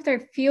one of their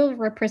field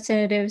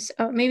representatives,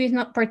 maybe it's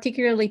not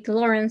particularly to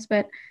Lawrence,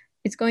 but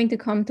it's going to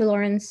come to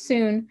Lawrence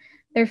soon.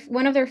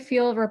 One of their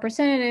field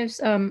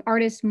representatives,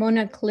 artist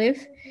Mona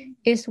Cliff,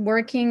 is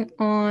working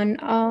on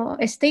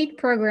a state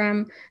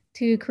program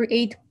to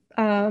create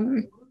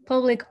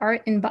public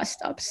art in bus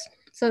stops.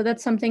 So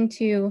that's something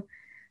to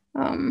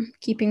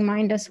keep in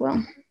mind as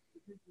well.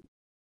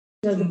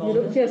 She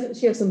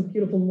has some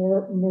beautiful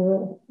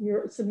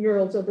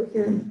murals over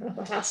here at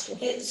the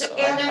hospital. So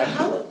Anna,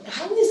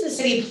 how is the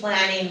city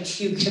planning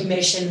to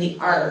commission the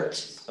art?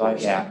 So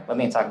let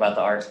me talk about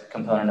the art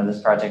component of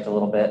this project a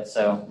little bit.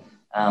 So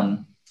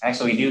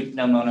actually we do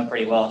know Mona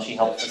pretty well. She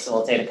helped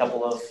facilitate a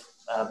couple of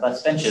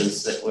bus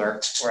benches that were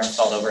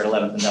installed over at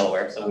 11th and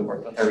Delaware. So we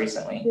worked with her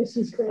recently. This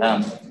is great.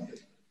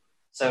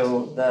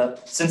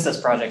 Since this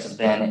project has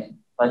been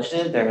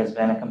budgeted, there has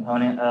been a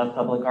component of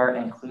public art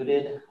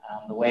included.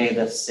 The way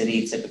the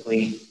city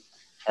typically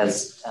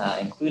has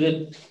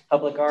included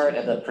public art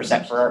at the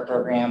Percent for Art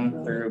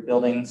program through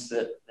buildings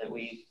that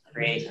we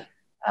create.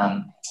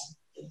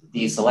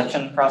 The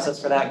selection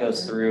process for that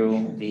goes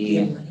through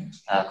the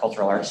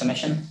Cultural Arts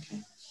Commission.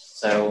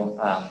 So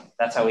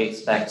that's how we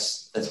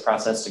expect this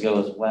process to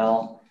go as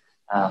well.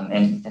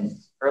 In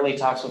early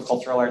talks with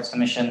Cultural Arts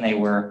Commission, they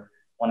were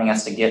wanting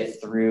us to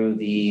get through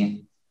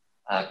the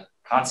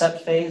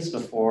concept phase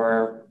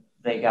before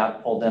they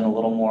got pulled in a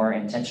little more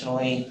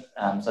intentionally,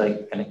 so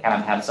they can kind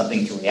of have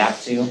something to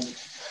react to.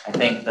 I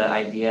think the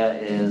idea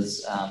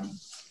is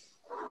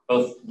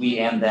both we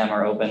and them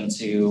are open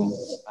to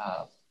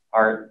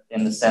art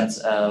in the sense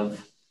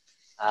of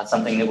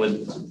something that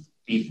would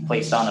be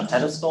placed on a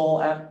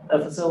pedestal at a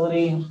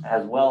facility,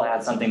 as well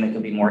as something that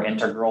could be more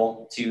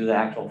integral to the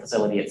actual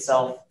facility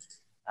itself.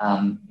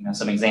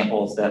 Some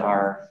examples that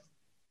our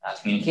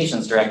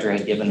communications director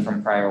had given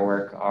from prior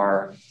work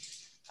are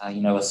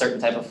a certain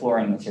type of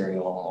flooring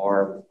material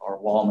or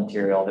wall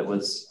material that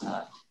was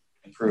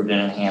improved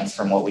and enhanced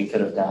from what we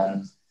could have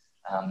done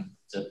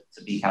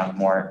to be kind of a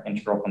more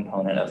integral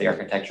component of the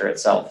architecture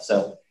itself.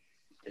 So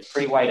it's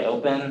pretty wide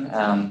open,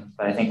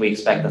 but I think we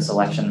expect the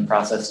selection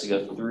process to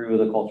go through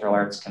the Cultural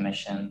Arts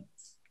Commission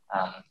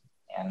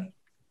and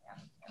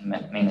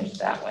manage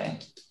that way.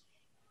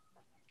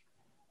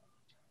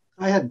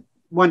 I had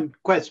one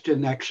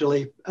question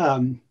actually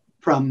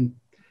from,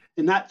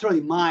 and not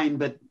really mine,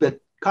 but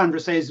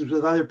conversations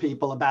with other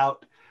people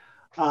about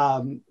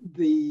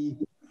the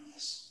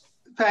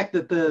fact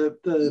that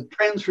the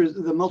transfers,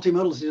 the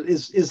multimodal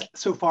is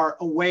so far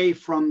away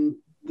from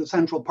the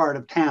central part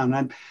of town.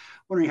 I'm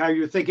wondering how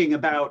you're thinking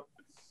about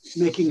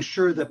making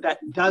sure that that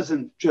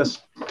doesn't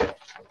just,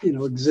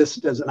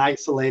 exist as an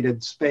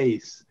isolated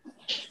space.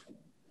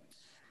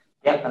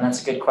 Yep, and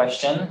that's a good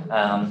question.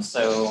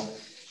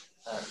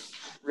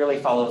 Really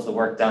follows the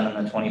work done in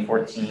the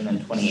 2014 and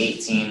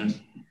 2018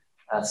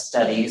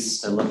 studies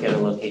to look at a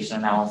location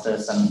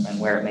analysis and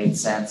where it made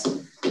sense.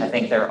 I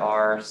think there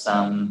are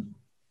some,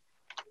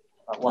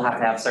 we'll have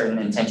to have certain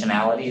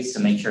intentionalities to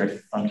make sure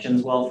it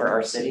functions well for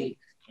our city.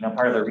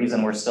 Part of the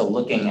reason we're still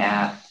looking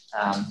at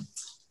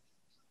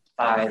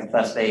 5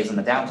 bus bays in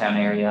the downtown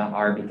area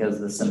are because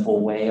the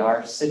simple way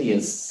our city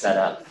is set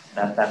up.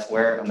 That's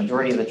where a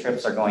majority of the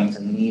trips are going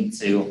to need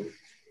to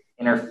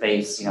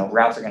interface.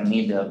 Routes are going to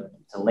need to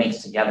link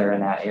together in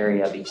that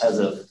area because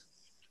of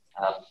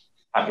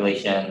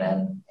population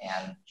and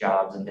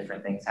jobs and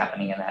different things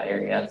happening in that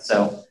area.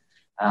 So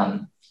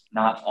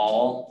Not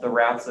all the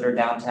routes that are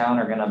downtown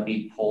are going to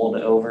be pulled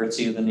over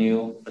to the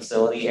new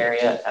facility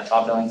area at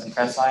Bob Billings and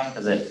Crestline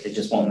because it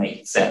just won't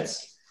make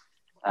sense.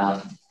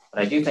 But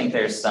I do think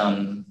there's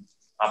some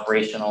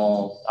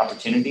operational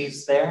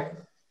opportunities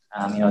there.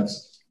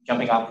 It's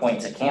jumping off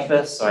point to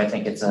campus, so I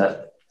think it's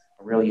a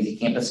real easy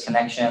campus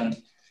connection.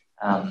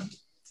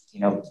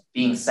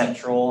 Being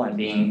central and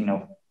being,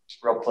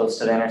 real close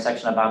to the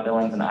intersection of Bob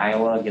Billings and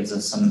Iowa gives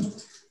us some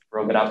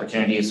real good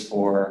opportunities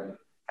for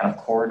kind of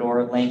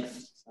corridor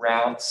length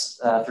routes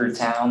through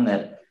town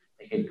that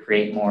they could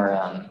create more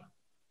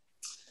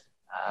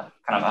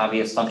kind of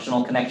obvious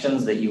functional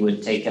connections that you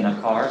would take in a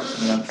car.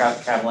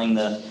 Traveling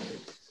the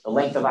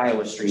length of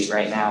Iowa Street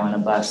right now in a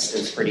bus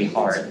is pretty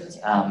hard,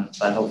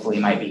 but hopefully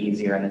it might be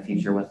easier in the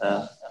future with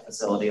a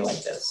facility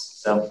like this.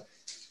 So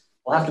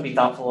we'll have to be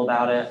thoughtful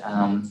about it,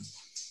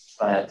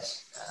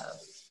 but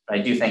I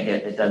do think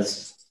it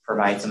does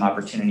provide some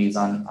opportunities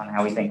on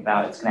how we think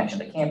about its connection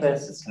to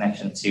campus, its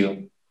connection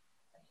to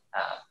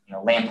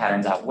land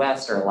patterns out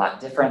west are a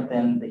lot different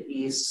than the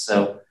east.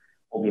 So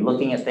we'll be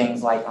looking at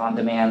things like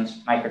on-demand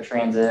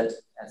microtransit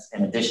as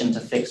in addition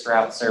to fixed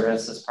route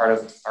service as part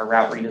of our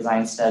route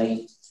redesign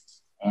study.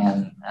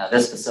 And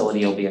this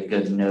facility will be a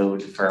good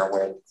node for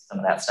where some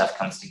of that stuff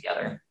comes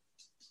together.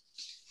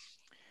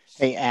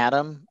 Hey,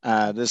 Adam,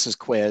 this is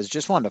Quiz.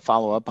 Just wanted to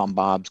follow up on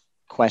Bob's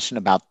question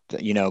about,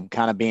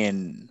 kind of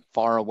being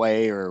far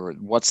away, or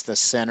what's the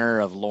center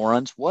of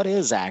Lawrence? What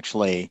is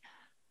actually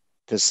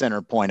the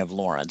center point of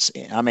Lawrence?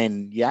 I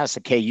mean, you ask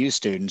the KU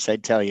students,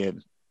 they'd tell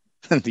you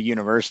the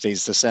university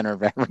is the center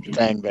of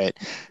everything, but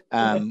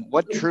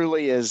what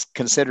truly is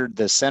considered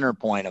the center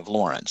point of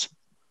Lawrence?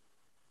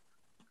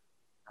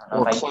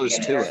 Or close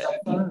to it.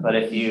 But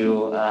if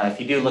you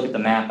do look at the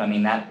map, I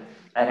mean, that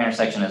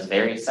intersection is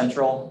very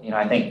central.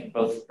 I think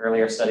both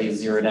earlier studies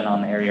zeroed in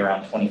on the area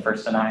around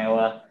 21st in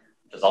Iowa,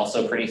 which is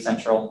also pretty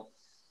central.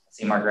 I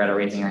see Margaretta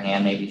raising her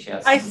hand. Maybe she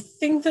has. I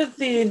think that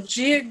the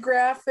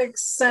geographic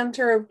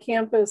center of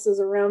campus is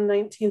around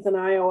 19th in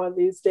Iowa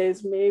these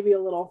days, maybe a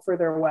little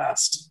further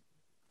west.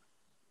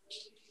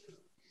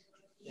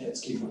 Yeah, it's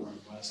keep going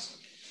west.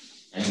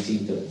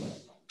 19th of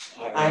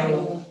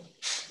Iowa.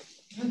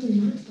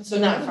 So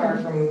not far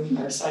from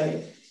our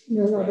site.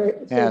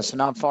 Yeah, so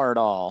not far at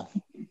all,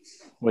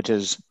 which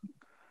is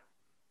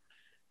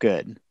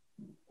good.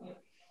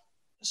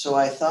 So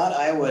I thought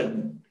I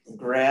would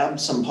grab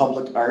some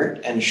public art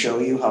and show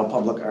you how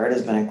public art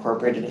has been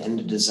incorporated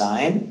into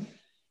design.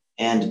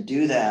 And to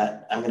do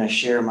that, I'm going to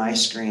share my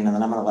screen, and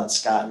then I'm going to let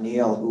Scott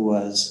Neal, who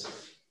was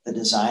the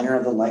designer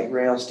of the light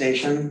rail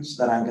stations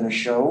that I'm going to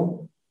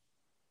show,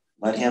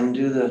 let him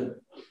do the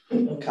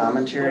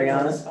commentary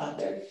on it.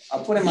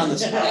 I'll put him on the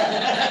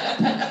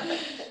spot.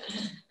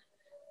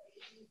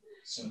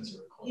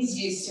 He's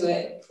used to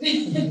it.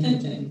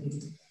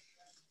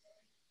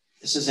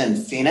 This is in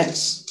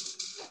Phoenix.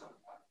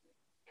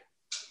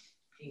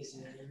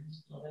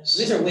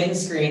 These are wind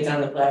screens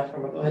on the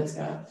platform. Go ahead,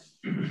 Scott.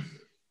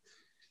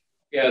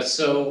 Yeah,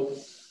 so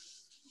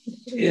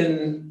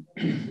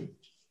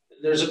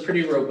there's a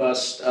pretty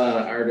robust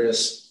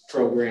artist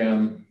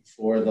program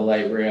for the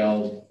light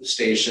rail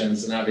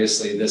stations, and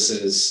obviously this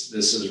is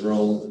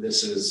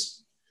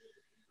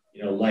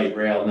light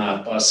rail,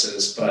 not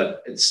buses,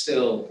 but I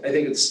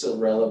think it's still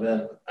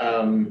relevant.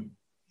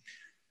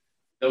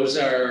 Those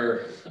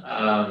are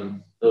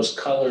those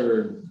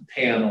colored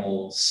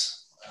panels.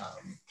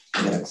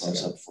 I got a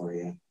close up for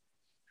you.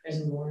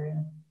 There's more.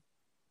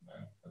 No,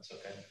 that's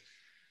okay.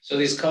 So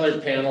these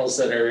colored panels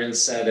that are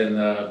inset in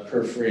the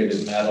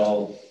perforated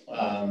metal.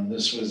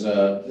 This was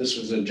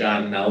a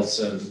John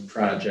Nelson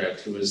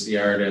project, who was the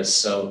artist.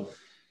 So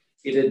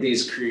he did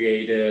these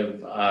creative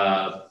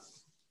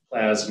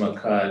plasma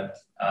cut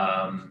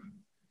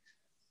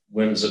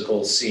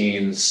whimsical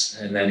scenes,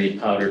 and then he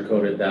powder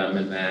coated them,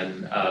 and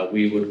then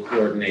we would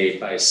coordinate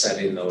by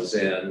setting those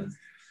in.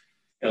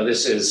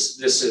 This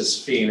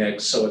is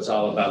Phoenix, so it's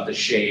all about the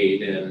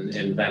shade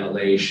and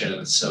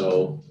ventilation.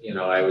 So,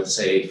 I would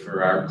say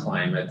for our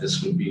climate,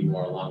 this would be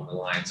more along the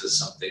lines of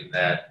something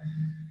that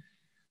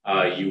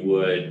you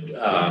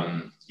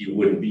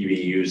wouldn't be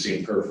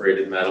using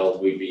perforated metal.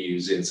 We'd be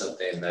using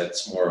something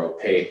that's more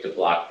opaque to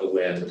block the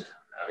wind.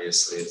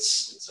 Obviously,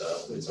 it's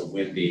a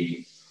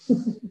windy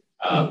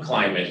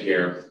climate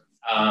here,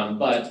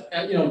 but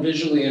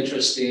visually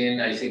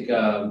interesting. I think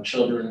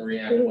children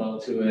react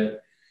well to it.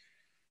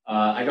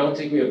 I don't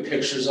think we have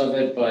pictures of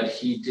it, but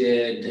he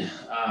did.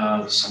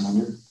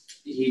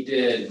 He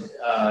did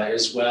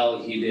as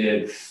well.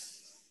 He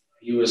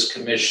was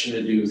commissioned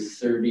to do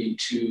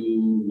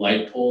 32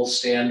 light pole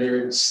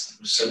standards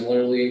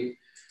similarly.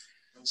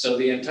 So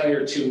the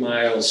entire 2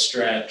 mile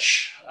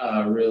stretch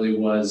really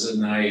was a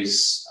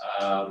nice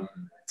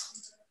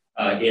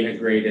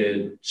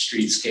integrated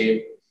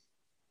streetscape.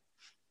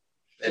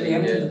 Do you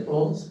have the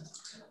poles?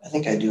 I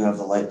think I do have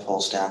the light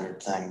pole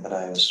standard thing, but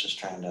I was just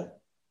trying to.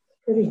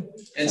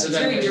 And so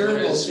that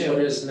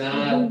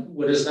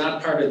what is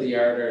not part of the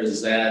art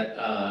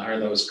are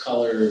those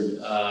colored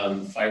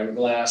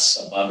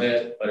fiberglass above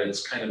it, but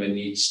it's kind of a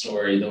neat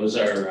story. Those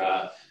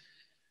are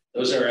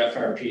those are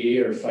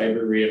FRP or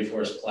fiber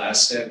reinforced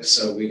plastic.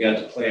 So we got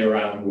to play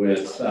around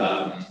with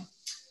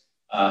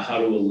how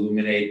to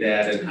illuminate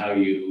that and how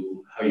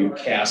you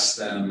cast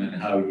them and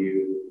how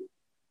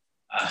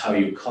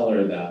you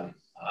color them.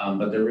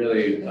 But they're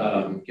really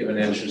give an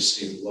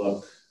interesting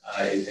look,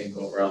 I think,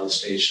 over all the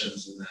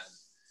stations.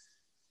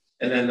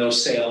 And then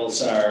those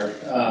sails are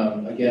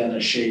again a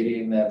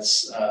shading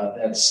that's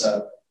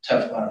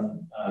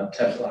Teflon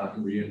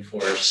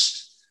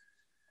reinforced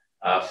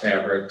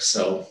fabric.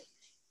 So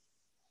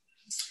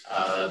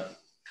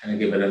kind of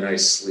give it a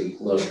nice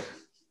sleek look.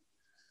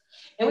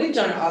 And we've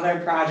done other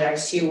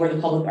projects too where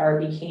the public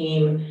art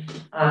became,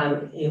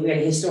 we had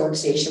a historic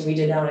station we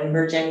did down in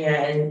Virginia,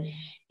 and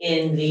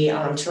in the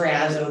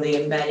terrazzo,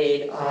 they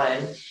embedded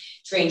on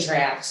train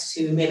tracks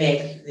to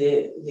mimic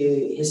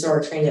the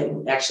historic train that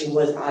actually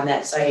was on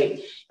that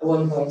site at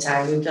one point in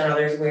time. We've done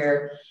others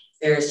where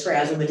there's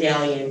terrazzo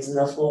medallions in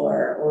the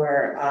floor,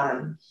 or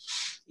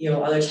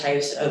other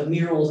types of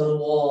murals on the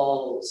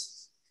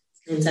walls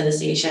inside the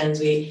stations.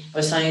 I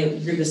was telling the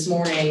group this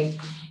morning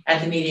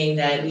at the meeting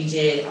that we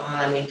did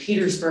in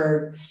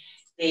Petersburg.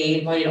 They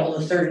invited all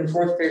the 3rd and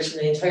 4th graders from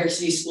the entire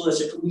city school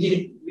district. We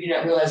did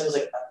not realize it was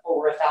like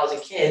over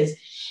 1,000 kids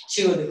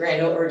to the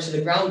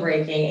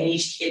groundbreaking, and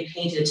each kid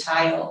painted a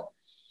tile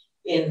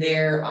in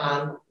their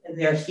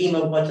theme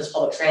of what does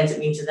public transit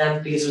mean to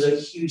them, because there was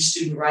a huge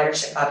student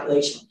ridership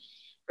population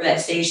for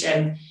that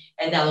station,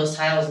 and now those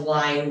tiles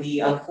line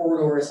the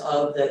corridors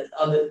of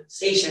the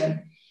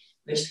station.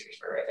 There's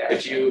Petersburg right there.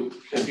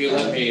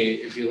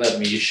 If you let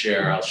me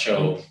share, I'll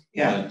show.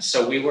 Yeah.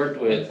 So we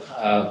worked with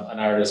an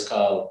artist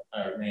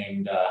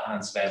named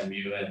Hans van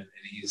Meeuwen, and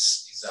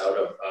he's out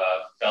of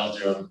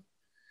Belgium,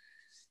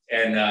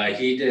 and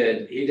he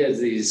did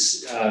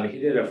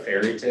a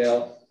fairy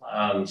tale.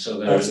 So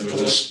there was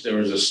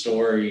a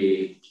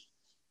story.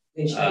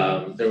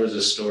 There was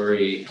a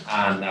story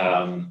on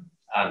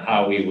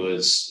how he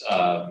was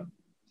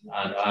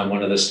on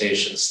one of the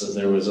stations. So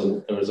there was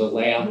a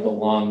lamp, a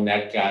long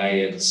neck guy,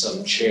 and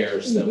some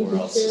chairs that were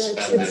all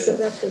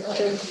suspended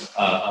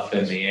up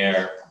in the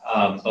air.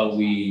 But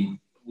we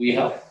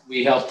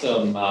helped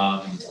them.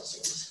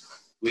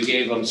 We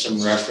gave him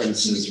some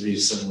references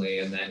recently,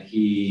 and then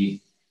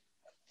he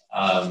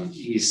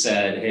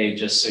said, "Hey,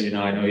 just so you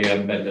know, I know you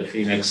haven't been to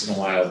Phoenix in a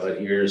while, but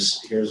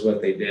here's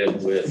what they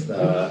did with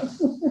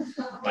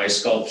my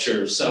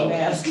sculpture." So,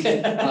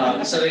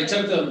 so they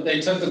took the,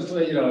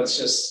 it's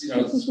just,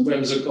 it's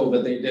whimsical,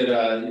 but they did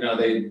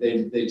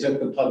they took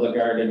the public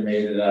art and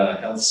made it a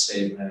health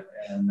statement,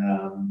 and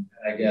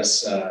I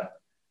guess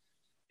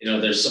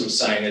there's some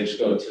signage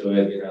go to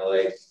it,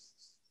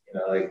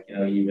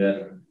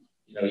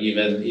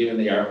 even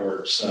the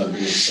artworks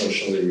being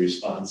socially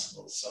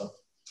responsible. So.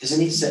 Isn't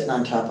he sitting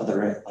on top of the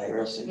light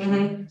rail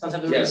station?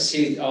 Mm-hmm. Yes,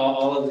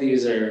 all of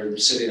these are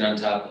sitting on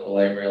top of the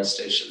light rail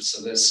station.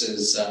 So this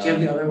is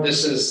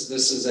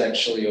this is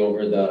actually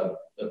over the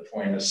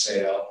point of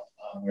sale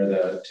where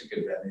the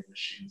ticket vending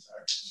machines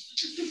are.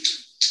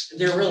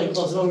 They're really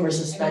close. When we're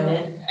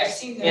suspended. I've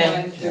seen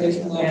them when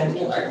there's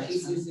multiple art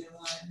pieces in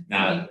one.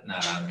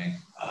 Not on me.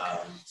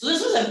 So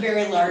this was a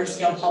very large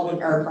scale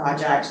public art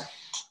project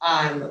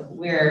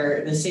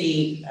where the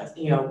city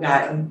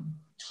got a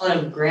ton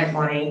of grant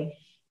money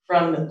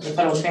from the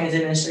Federal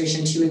Transit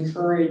Administration to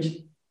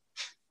encourage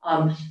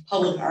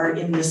public art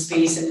in the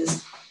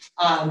spaces.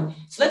 So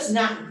that's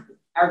not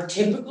our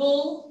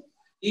typical.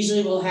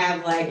 Usually we'll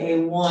have like a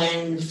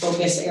one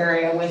focus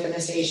area within a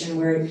station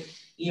where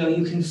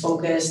you can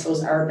focus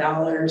those art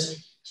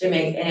dollars to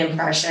make an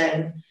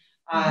impression.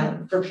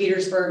 For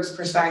Petersburg's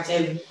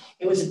perspective,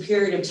 it was a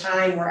period of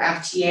time where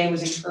FTA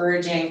was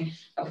encouraging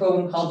a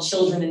program called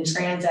Children in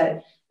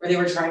Transit, where they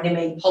were trying to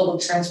make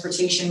public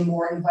transportation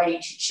more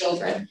inviting to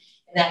children.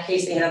 In that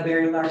case, they had a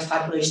very large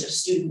population of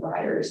student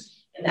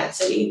riders in that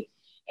city.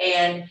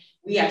 And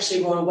we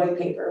actually wrote a white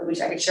paper,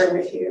 which I could share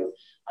with you,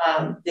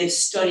 that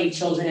studied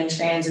children in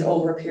transit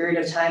over a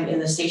period of time in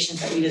the stations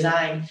that we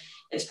designed.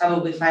 It's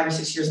probably 5 or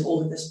 6 years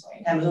old at this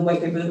point. That was a white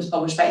paper that was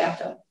published by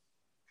APTA.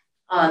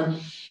 And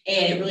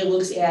it really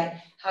looks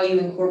at how you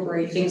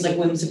incorporate things like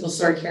whimsical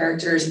story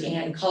characters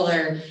and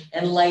color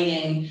and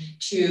lighting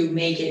to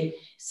make it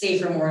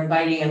safer, more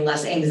inviting, and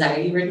less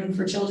anxiety ridden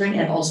for children,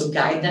 and also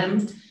guide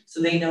them.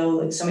 So they know,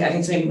 like I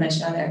think somebody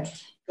mentioned on there,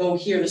 go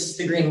here, this is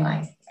the green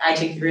line. I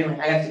take the green line,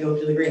 I have to go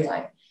to the green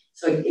line.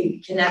 So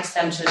it connects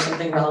them to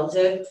something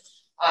relative.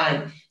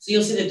 So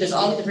you'll see that there's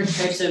all different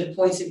types of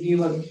points of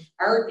view of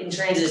art in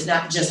transit is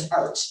not just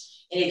art.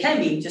 And it can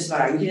be just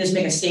about art. You can just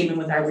make a statement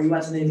with art where you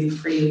want something to be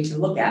pretty to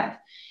look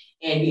at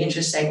and be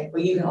interesting,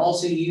 but you can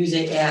also use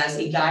it as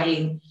a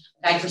guide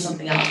for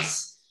something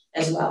else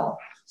as well.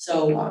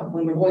 So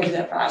when we're going through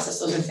that process,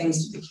 those are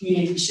things the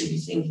community should be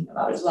thinking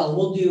about as well.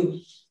 We'll do,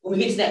 when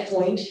we get to that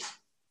point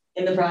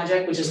in the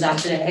project, which is not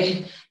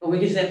today, but when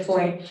we get to that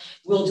point,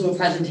 we'll do a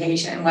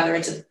presentation, whether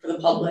it's for the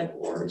public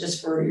or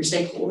just for your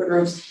stakeholder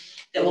groups,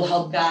 that will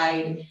help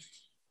guide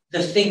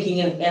the thinking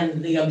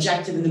and the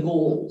objective and the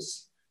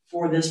goals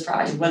for this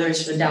project, whether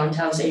it's for the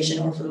downtown station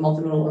or for the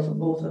multimodal or for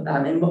both of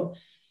them.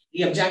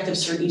 the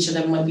objectives for each of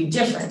them might be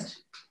different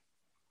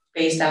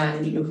based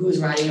on who's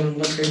riding them,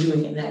 what they're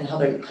doing, and then how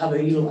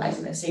they're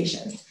utilizing that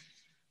station.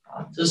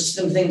 Those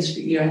are some things for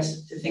you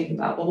guys to think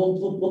about, but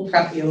we'll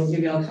prep you. We'll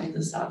give you all kinds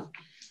of stuff.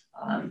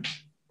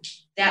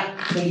 That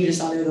what you just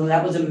saw there, though,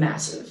 that was a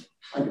massive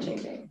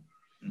undertaking.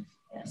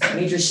 Yes,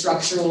 major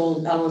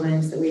structural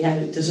elements that we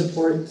had to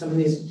support some of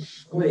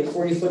these,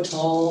 40-foot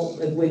tall,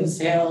 like wind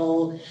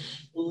sail,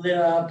 lit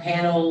up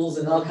panels,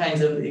 and all kinds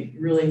of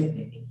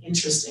really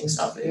interesting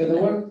stuff. Yeah,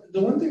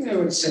 the one thing I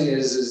would say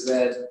is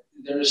that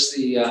there's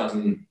the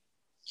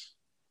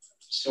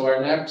so our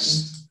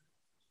next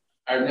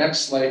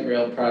light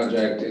rail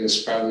project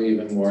is probably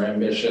even more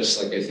ambitious.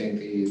 Like I think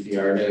the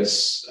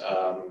artists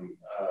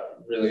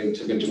really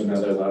took it to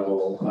another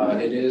level.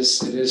 It is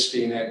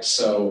Phoenix,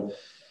 so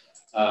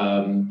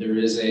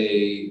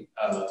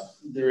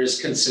there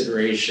is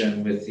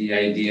consideration with the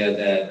idea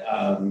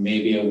that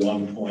maybe at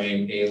one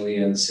point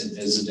aliens had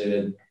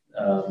visited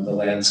the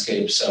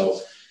landscape.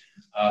 So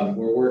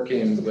we're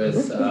working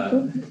with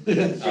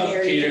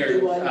Peter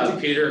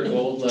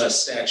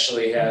Goldlust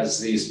actually has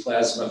these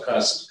plasma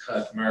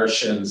cut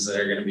Martians that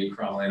are going to be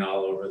crawling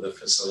all over the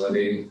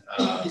facility.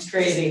 It's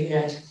crazy,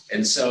 yeah.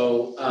 And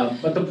so,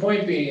 but the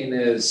point being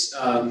is,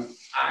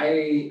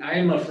 I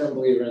am a firm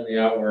believer in the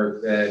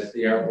artwork, that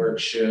the artwork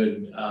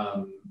should,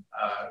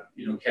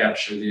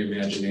 capture the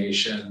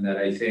imagination, that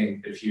I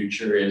think the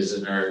future is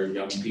in our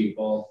young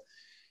people.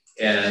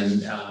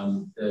 And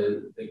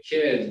the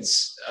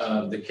kids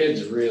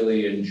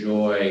really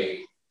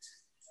enjoy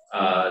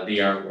the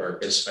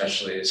artwork,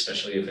 especially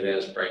if it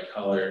has bright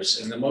colors.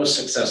 And the most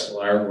successful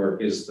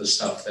artwork is the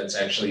stuff that's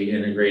actually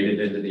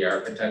integrated into the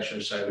architecture.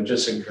 So I would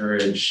just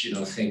encourage,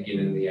 thinking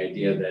in the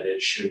idea that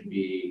it should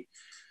be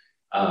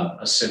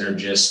a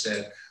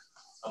synergistic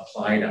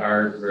applied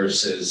art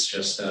versus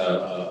just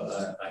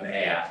an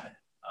ad.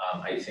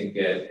 I think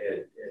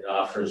it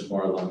offers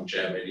more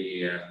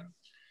longevity,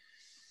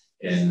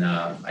 and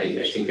I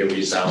think it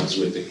resounds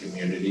with the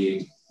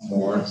community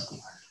more.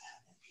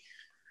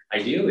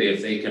 Ideally,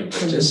 if they can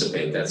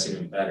participate, that's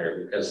even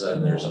better, because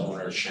then there's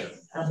ownership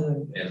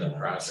in the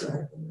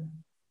project.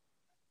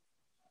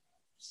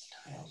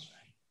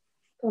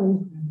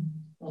 Well,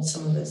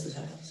 some of this is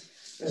tiles.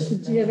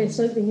 Do you have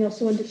something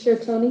else you wanted to share,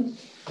 Tony?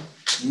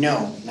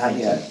 No, not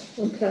yet.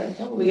 Okay.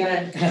 Oh, we got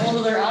a whole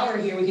other hour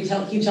here. We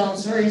can keep telling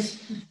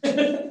stories.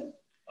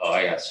 Oh,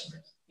 I got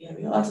stories. Yeah,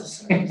 we got lots of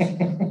stories.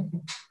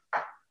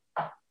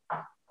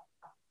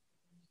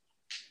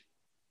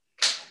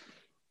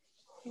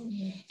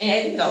 And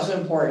I think it's also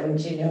important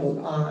to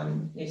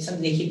know, it's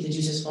something to keep the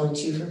juices flowing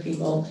too for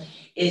people,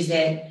 is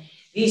that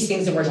these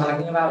things that we're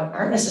talking about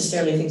aren't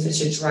necessarily things that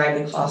should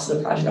drive the cost of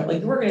the project up.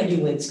 Like, we're going to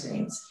do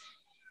windscreens.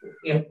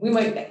 We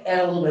might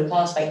add a little bit of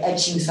cost by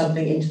etching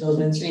something into those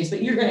windscreens,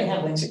 but you're going to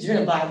have windscreens. You're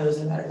going to buy those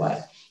no matter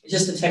what. It's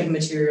just the type of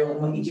material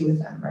and what you do with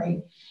them,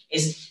 right?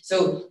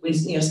 So when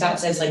Scott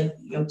says, like,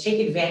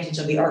 take advantage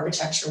of the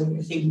architecture when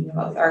you're thinking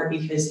about the art,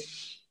 because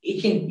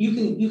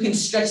you can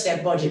stretch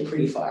that budget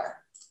pretty far.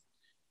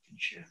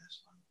 Share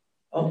this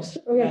one.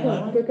 Oh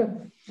yeah, go.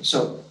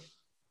 So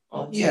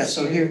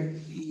so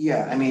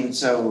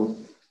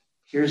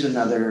here's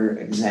another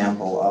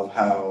example of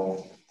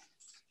how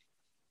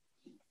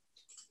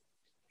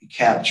you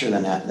capture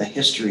the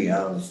history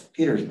of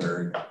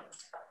Petersburg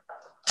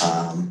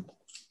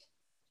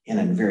in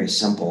a very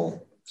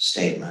simple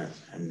statement,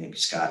 and maybe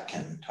Scott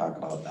can talk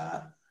about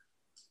that.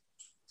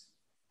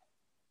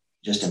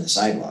 Just in the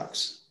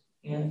sidewalks.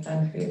 Yeah,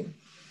 concrete.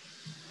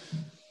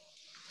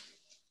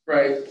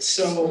 Right.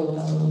 So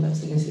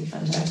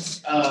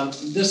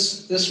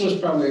this was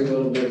probably a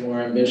little bit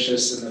more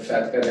ambitious in the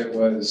fact that it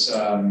was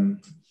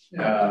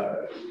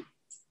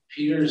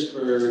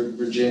Petersburg,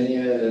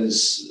 Virginia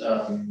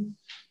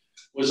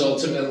was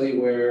ultimately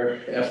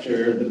where,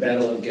 after the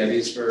Battle of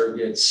Gettysburg,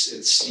 it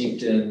was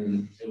steeped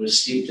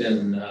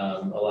in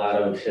a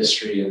lot of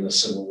history in the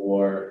Civil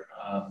War.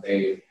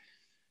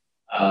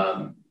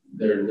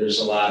 There's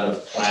a lot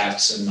of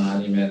plaques and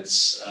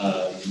monuments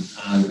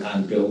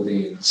on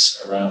buildings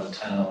around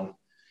town.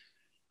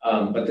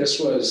 But this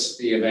was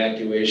the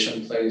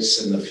evacuation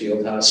place in the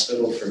field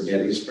hospital for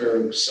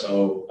Gettysburg.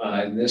 So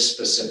in this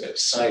specific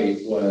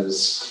site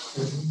was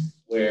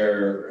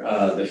where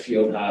the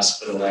field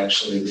hospital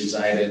actually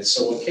resided.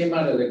 So what came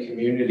out of the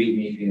community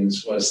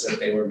meetings was that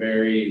they were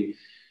very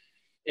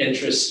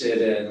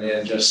interested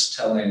in just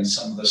telling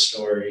some of the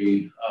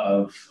story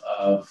of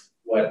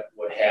what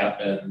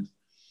happened.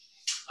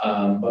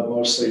 But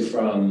mostly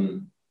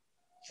from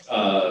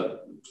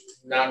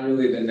not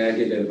really the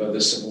negative of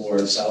the Civil War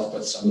itself,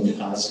 but some of the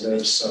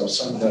positives. So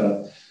some of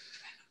the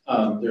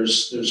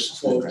there's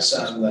quotes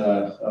on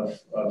of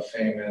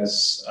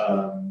famous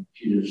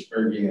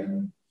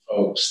Petersburgian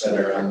folks that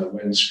are on the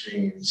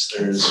windscreens.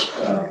 There's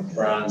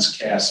bronze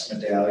cast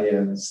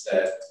medallions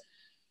that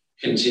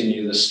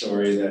continue the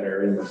story that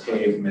are in the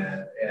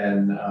pavement.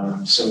 And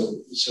so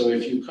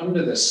if you come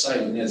to this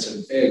site, and it's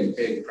a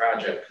big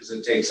project because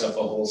it takes up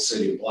a whole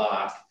city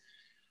block,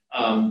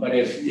 But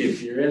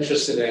if you're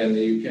interested in,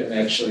 you can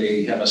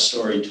actually have a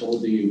story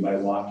told to you by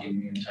walking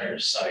the entire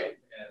site.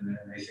 And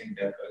I think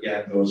that,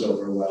 again, goes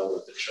over well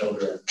with the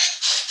children.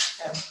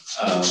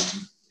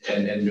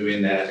 And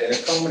doing that. And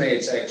it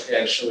culminates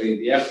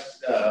actually,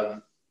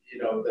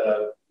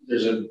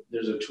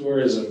 there's a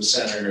tourism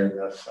center in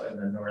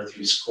the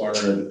northeast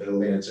corner of the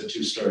building. It's a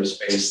 2-story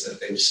space that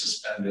they've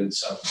suspended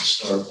some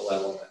historical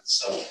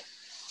elements. So it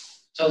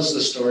tells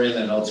the story and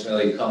then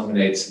ultimately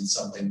culminates in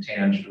something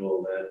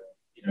tangible that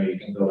you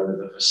can go into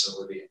the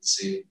facility and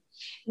see.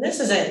 This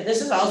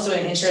is also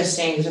an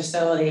interesting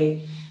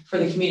facility for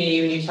the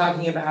community when you're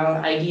talking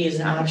about ideas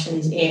and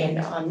options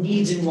and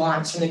needs and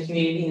wants from the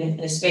community in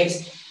a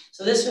space.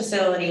 So this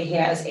facility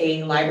has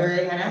a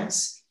library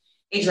annex,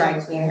 a dry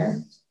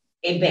cleaner,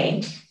 a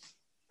bank,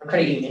 a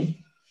credit union,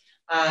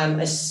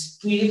 a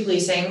community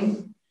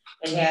policing.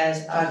 It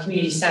has a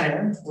community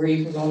center where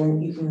you can go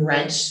and you can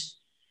rent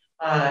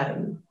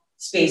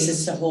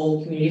spaces to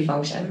hold community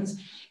functions.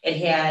 It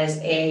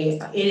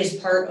is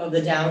part of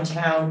the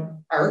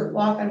downtown art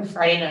walk on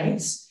Friday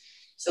nights.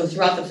 So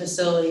throughout the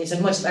facilities,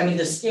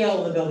 the scale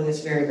of the building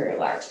is very, very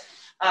large.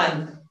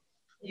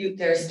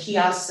 There's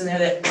kiosks in there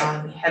that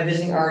have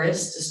visiting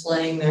artists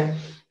displaying their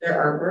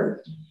artwork.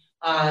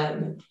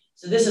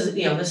 So this is a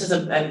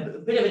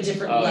bit of a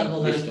different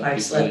level than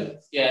Five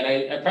Slip. Yeah,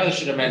 and I probably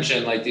should have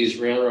mentioned, like, these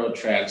railroad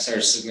tracks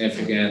are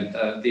significant.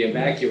 The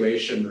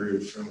evacuation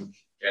route from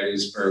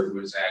Gettysburg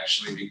was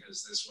actually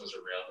because this was a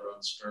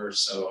railroad spur,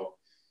 so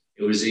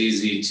it was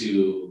easy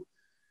to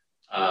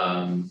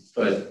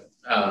put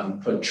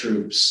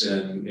troops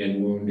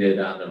and wounded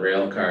on the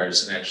rail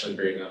cars and actually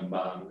bring them.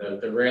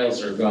 The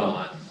rails are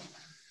gone,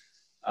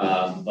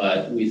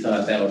 but we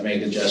thought that would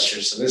make a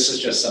gesture. So this is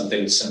just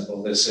something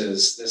simple. This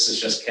is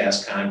just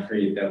cast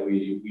concrete that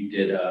we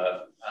did.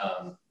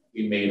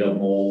 We made a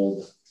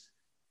mold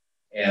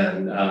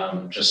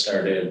and just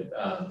started.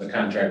 The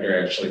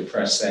contractor actually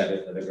pressed that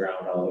into the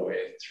ground all the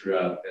way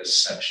throughout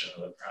this section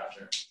of the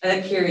project. And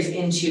it carries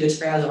into the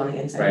trails on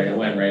the inside. Right, it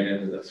went right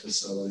into the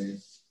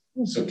facility.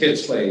 So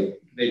kids they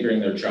bring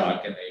their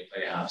chalk and they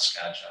play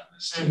hopscotch on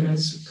this too. Mm-hmm.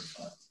 It's super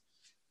fun.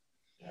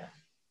 Yeah.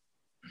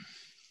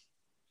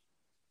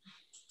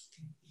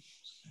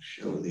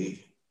 Show the.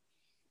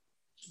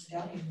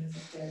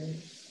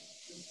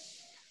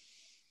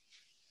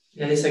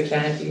 Yeah, these are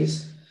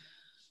canopies.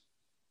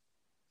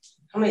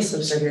 How many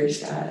slips are here,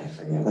 Scott? I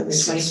forget. Like 24?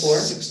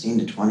 16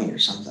 to 20 or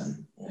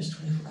something. There's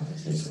 24.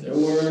 There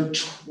were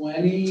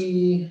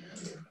 20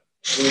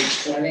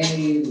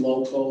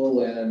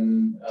 local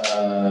and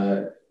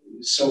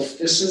so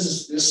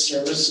this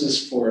service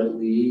is for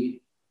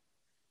Lee.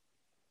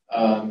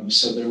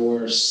 So there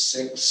were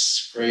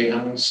 6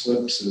 Greyhound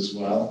slips as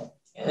well.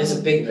 Yeah, there's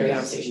a big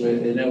Greyhound station.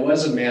 And it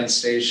was a manned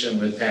station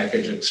with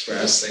Package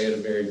Express. They had a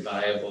very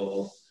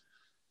viable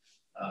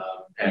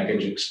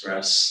Package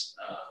Express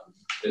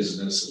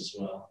business as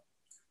well.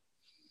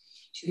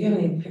 Do you have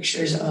any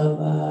pictures of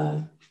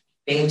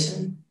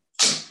Binghamton?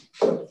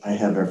 I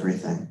have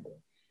everything.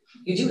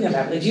 You do have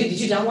everything. Did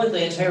you download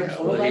the entire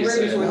photo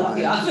library before we left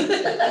the office?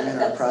 I'm in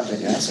our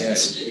project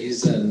assets. Yeah,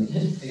 he's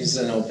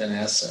an open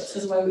asset.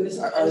 This is why we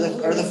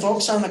Are the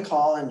folks on the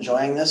call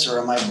enjoying this, or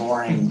am I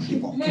boring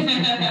people?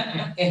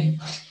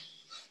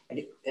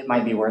 It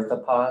might be worth a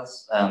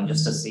pause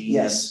just to see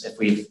if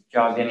we've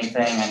jogged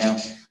anything.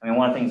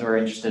 One of the things we're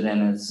interested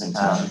in is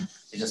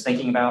just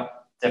thinking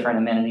about different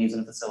amenities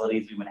and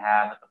facilities we would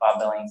have at the Bob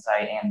Billings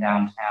site and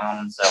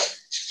downtown. So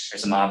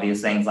there's some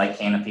obvious things like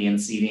canopy and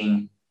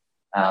seating,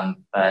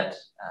 but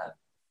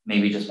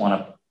maybe just want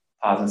to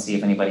pause and see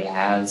if anybody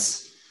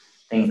has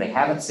things they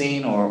haven't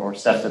seen or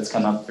stuff that's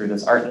come up through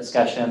this art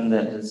discussion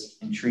that has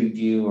intrigued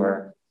you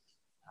or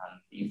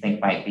you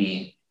think might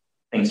be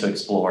things to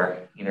explore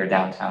either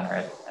downtown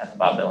or at the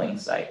Bob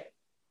Billings site.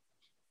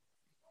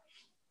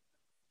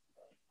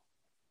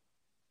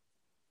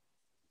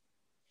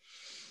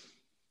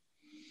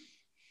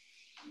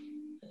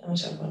 I'm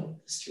talking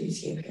about the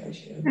streetscape here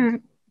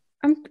too.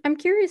 I'm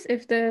curious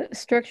if the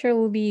structure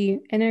will be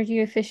energy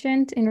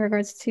efficient in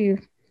regards to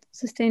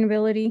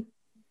sustainability.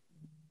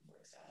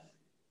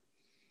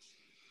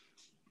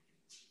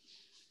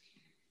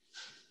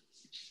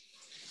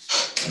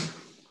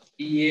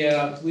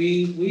 Yeah,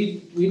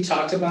 we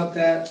talked about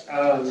that.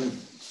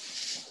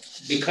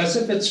 Because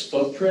of its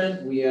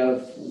footprint, we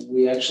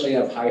actually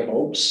have high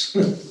hopes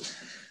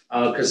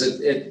because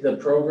the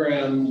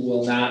program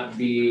will not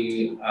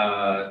be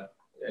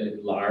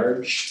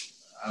large.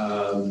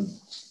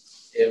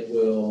 There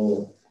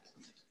will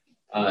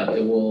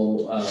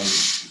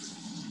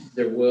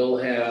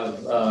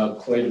have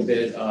quite a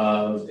bit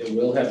of.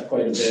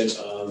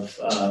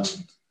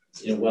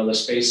 While the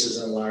space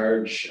isn't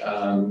large,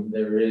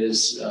 there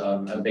is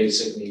a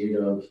basic need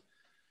of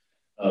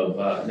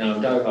now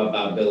I'm talking about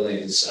Bob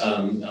Billings,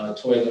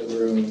 toilet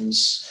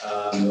rooms,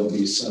 there'll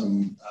be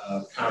some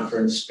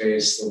conference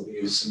space, there'll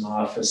be some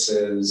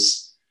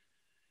offices,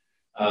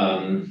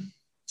 and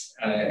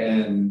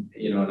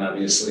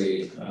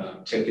obviously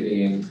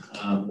ticketing,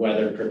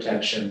 weather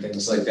protection,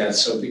 things like that.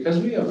 So because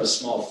we have a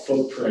small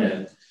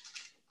footprint,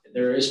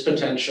 There is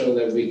potential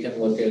that we can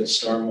look at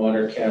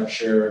stormwater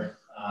capture,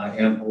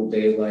 ample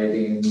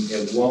daylighting.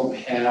 It won't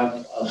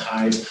have a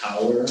high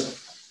power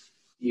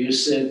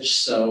usage.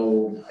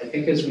 So I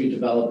think as we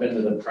develop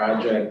into the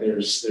project,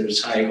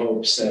 there's high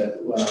hopes that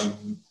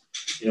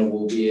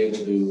we'll be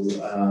able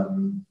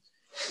to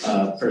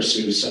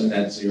pursue some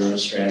net zero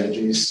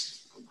strategies.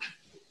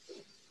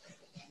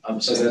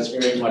 So that's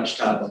very much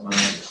top of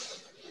mind.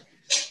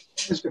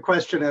 Just a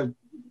question of a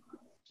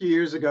few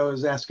years ago I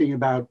was asking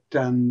about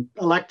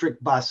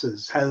electric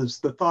buses. Has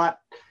the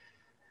thought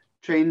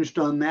changed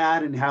on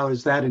that, and how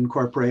is that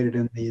incorporated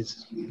in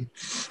these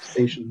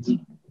stations?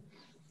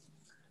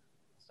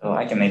 So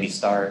I can maybe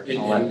start.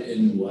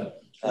 In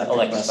what?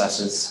 Electric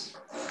buses.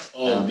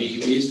 Oh,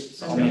 BEVs?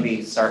 So I'll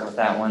maybe start with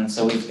that one.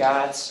 So we've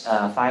got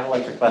 5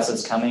 electric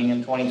buses coming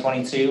in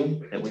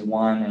 2022 that we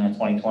won in a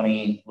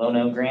 2020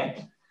 Low-No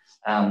grant.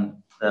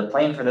 The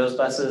plan for those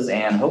buses,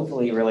 and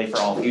hopefully really for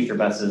all future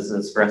buses,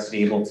 is for us to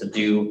be able to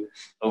do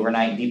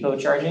overnight depot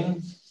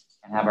charging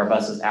and have our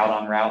buses out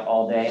on route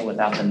all day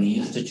without the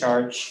need to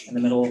charge in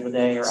the middle of the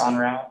day or on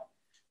route.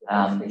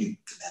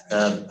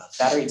 The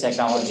battery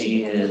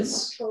technology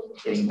is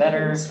getting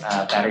better.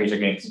 Batteries are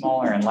getting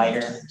smaller and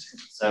lighter.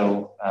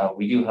 So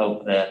we do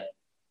hope that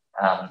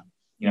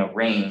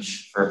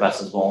range for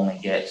buses will only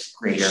get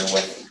greater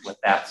with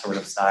that sort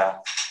of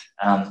style.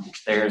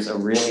 There's a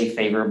really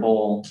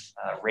favorable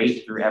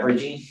rate through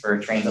Evergy for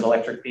transit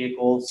electric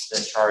vehicles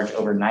that charge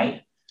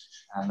overnight.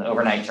 The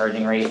overnight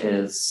charging rate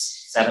is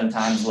 7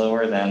 times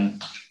lower than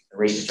the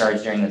rate to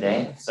charge during the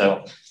day.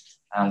 So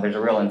there's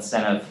a real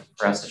incentive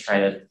for us to try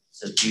to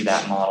do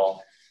that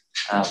model.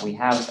 We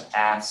have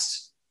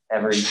asked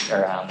our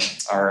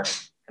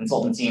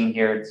consultant team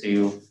here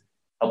to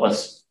help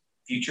us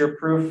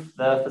future-proof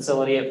the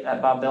facility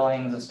at Bob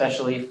Billings,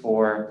 especially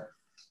for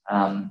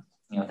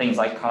things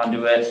like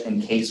conduit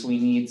in case we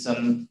need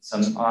some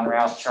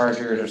on-route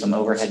chargers or some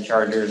overhead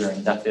chargers or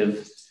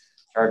inductive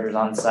chargers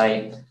on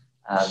site.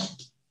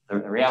 The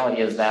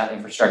reality is that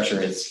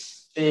infrastructure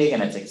is big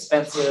and it's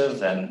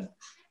expensive, and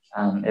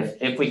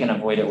if we can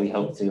avoid it, we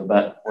hope to,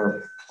 but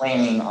we're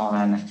planning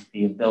on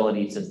the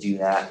ability to do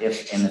that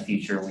if in the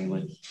future we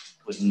would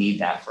need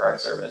that for our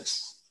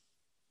service.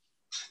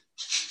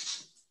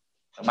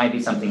 It might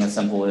be something as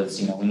simple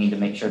as, we need to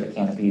make sure the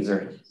canopies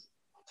are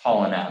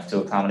tall enough to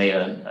accommodate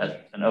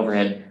an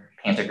overhead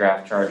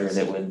pantograph charger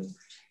that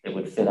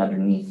would fit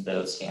underneath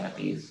those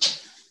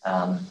canopies.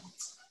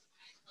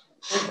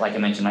 Like I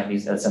mentioned, might be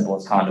as simple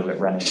as conduit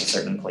running to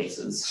certain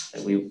places so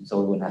we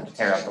wouldn't have to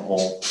tear up the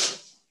whole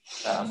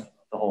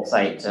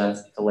site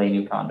to lay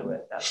new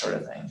conduit, that sort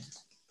of thing.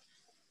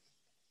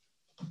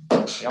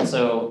 We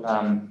also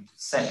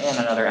sent in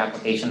another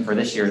application for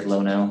this year's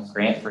Low-No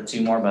grant for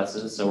 2 more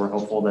buses, so we're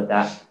hopeful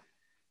that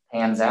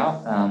pans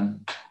out.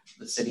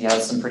 The city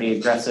has some pretty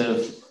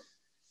aggressive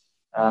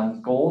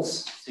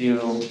goals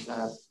to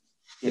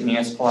get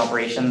municipal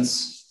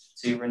operations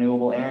to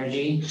renewable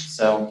energy.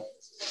 So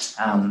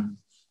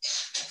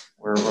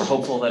we're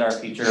hopeful that our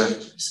future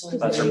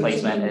bus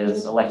replacement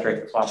is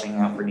electric swapping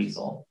out for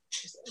diesel.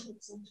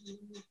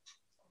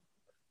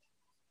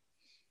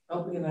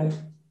 Oh, we have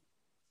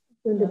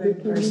another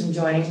person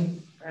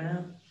joining,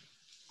 Brenna.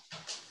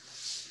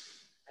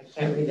 I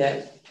can't read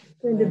that.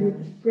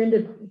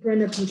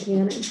 Brenda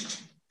Buchanan.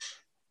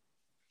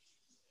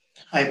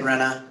 Hi,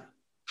 Brenna.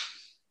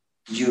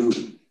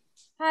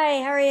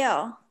 Hi, how are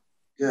you?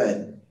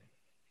 Good.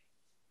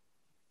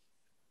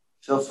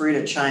 Feel free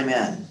to chime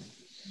in.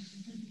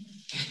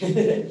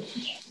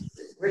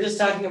 We're just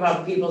talking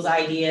about people's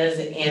ideas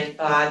and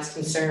thoughts,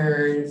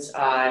 concerns,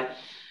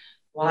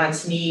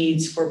 wants,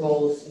 needs for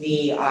both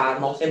the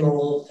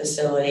multimodal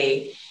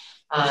facility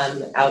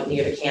out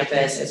near the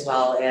campus, as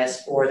well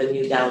as for the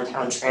new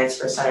downtown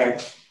transfer center.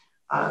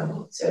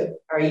 So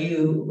are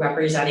you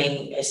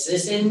representing a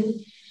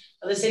citizen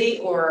of the city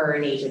or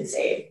an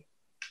agency?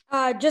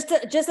 Just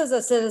as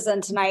a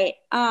citizen tonight.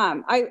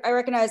 I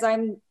recognize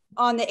I'm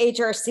on the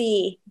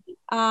HRC,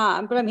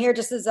 but I'm here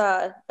just as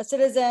a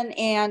citizen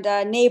and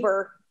a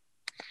neighbor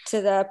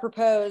to the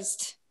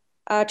proposed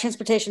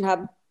transportation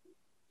hub.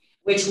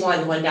 Which one?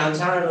 The one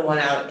downtown or the one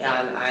out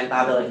on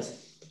Bob Billings?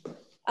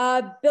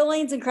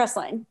 Billings and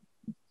Crestline.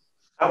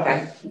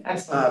 Okay,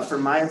 excellent. For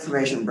my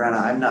information, Brenna,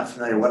 I'm not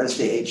familiar. What is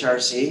the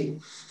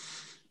HRC?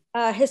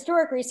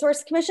 Historic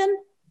Resource Commission.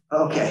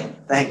 Okay,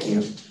 thank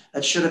you.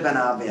 That should have been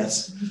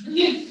obvious.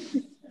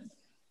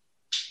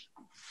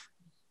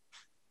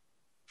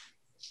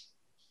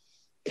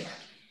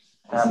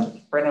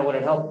 Brenna, would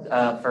it help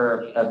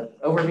for an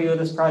overview of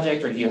this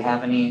project, or do you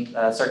have any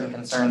certain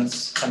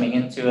concerns coming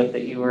into it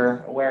that you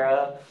were aware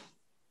of?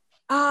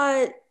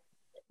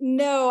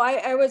 No,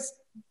 I was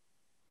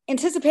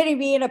anticipating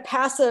being a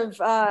passive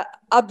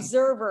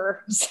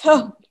observer,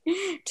 so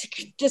to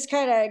just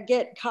kind of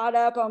get caught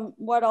up on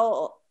what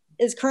all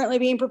is currently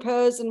being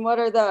proposed and what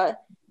are the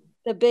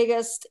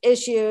biggest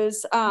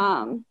issues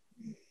and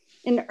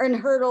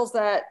hurdles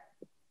that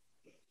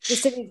the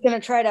city is going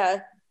to try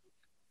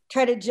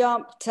to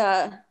jump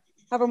to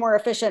have a more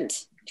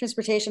efficient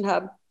transportation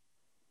hub.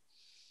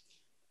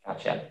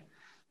 Gotcha.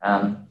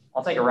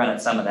 I'll take a run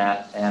at some of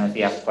that, and if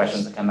you have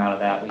questions that come out of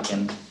that, we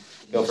can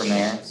go from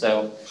there.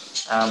 So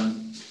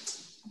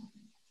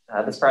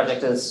this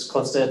project is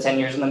close to 10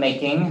 years in the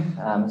making.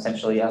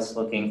 Essentially us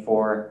looking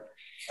for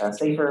a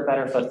safer,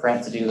 better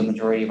footprint to do the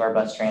majority of our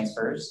bus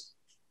transfers.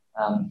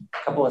 A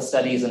couple of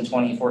studies in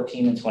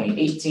 2014 and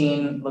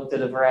 2018 looked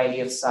at a variety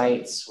of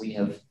sites. We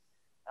have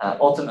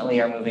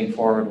ultimately are moving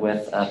forward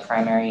with a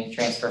primary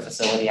transfer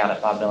facility out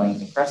at Bob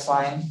Billings and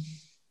Crestline.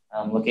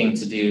 Looking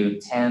to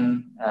do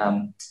 10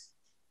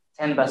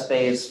 bus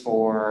bays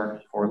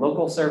for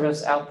local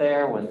service out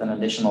there, with an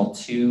additional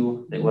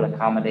 2 that would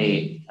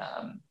accommodate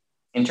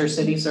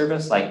intercity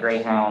service like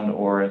Greyhound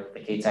or the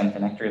K-10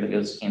 connector that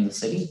goes to Kansas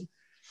City.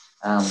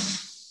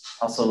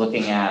 Also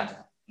looking at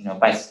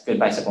good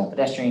bicycle and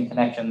pedestrian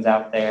connections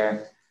out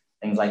there,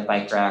 things like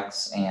bike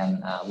racks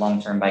and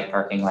long-term bike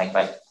parking like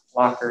bike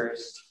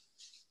lockers.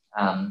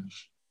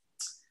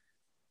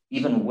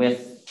 Even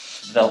with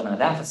development of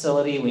that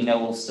facility, we know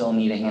we'll still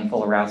need a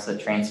handful of routes that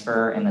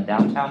transfer in the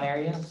downtown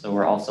area. So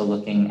we're also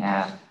looking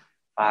at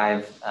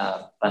 5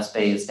 bus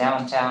bays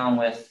downtown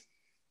with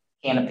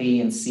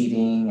canopy and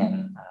seating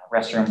and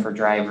restroom for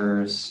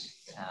drivers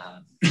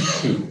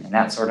and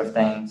that sort of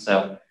thing.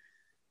 So,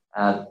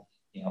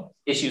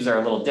 issues are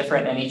a little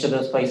different in each of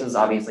those places.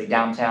 Obviously,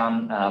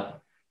 downtown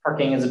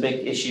parking is a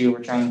big issue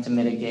we're trying to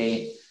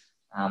mitigate.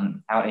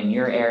 Out in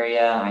your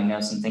area, I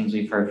know some things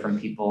we've heard from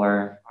people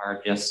are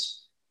just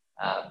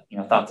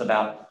thoughts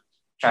about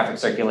traffic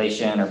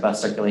circulation or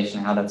bus circulation,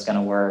 how that's going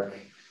to work,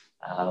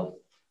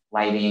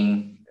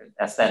 lighting,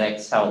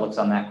 aesthetics, how it looks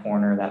on that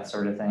corner, that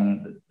sort of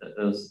thing.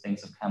 Those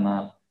things have come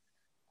up.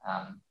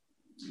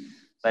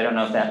 So I don't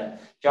know if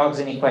that jogs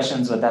any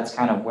questions, but that's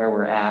kind of where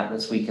we're at.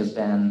 This week has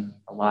been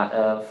a lot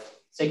of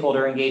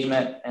stakeholder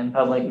engagement and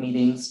public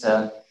meetings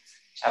to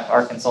have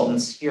our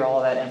consultants hear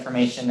all that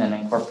information and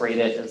incorporate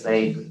it as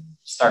they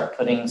start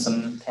putting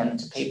some pen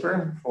to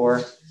paper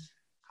for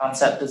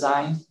concept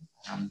design.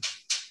 And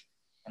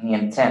the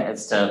intent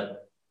is to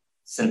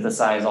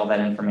synthesize all that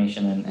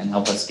information and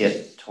help us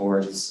get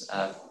towards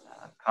a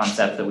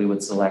concept that we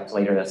would select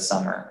later this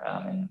summer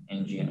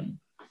in June.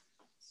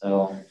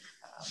 So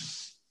I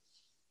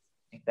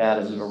think that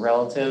is a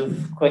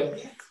relative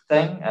quick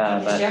thing,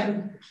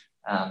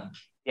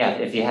 yeah,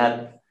 if you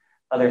had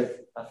other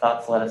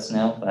thoughts, let us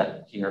know,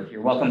 but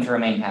you're welcome to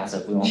remain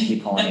passive. We won't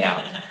keep calling you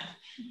out.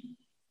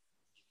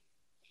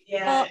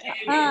 Yeah.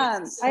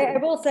 I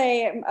will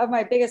say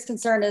my biggest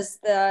concern is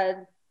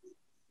the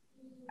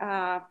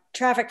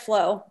traffic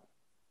flow.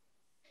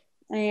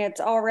 I mean,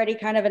 it's already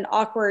kind of an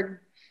awkward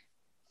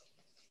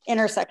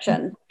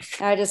intersection.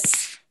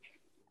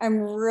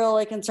 I'm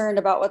really concerned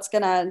about what's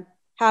going to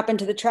happen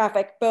to the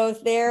traffic,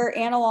 both there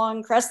and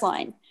along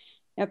Crestline.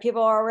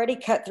 People are already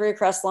cut through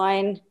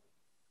Crestline,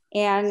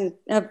 and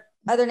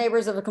other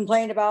neighbors have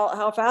complained about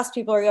how fast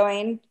people are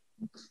going.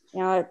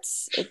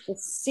 It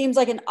seems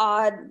like an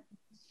odd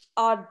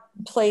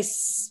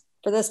place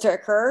for this to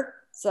occur.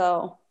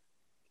 So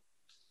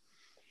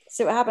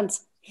see what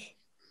happens.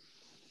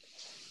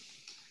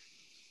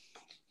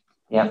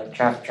 Yeah,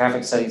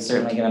 traffic study is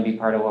certainly going to be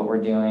part of what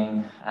we're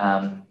doing.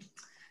 So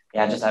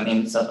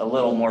a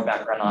little more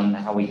background on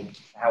how we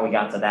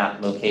got to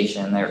that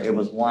location. It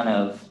was one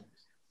of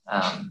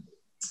I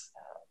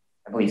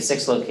believe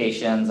 6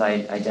 locations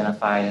I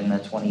identified in the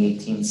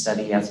 2018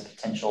 study as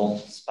potential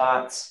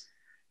spots.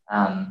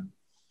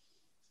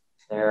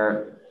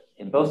 There,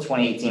 in both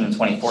 2018 and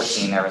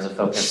 2014, there was a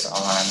focus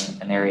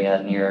on an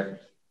area near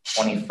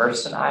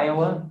 21st in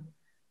Iowa.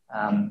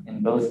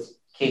 In both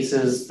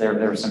cases, there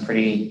were some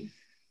pretty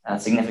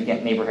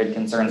significant neighborhood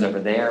concerns over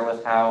there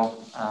with how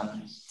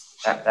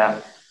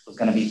that was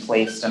going to be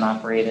placed and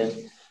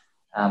operated.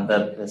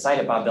 The site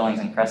at Bob Billings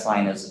and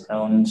Crestline is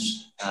owned,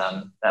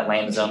 that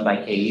land is owned by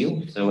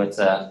KU. So it's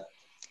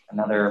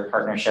another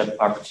partnership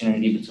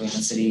opportunity between the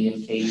city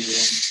and KU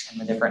and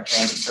the different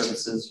transit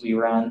services we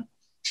run.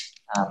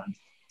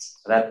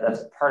 So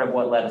that's part of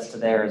what led us to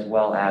there, as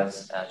well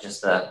as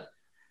just the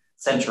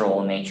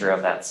central nature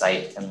of that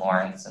site in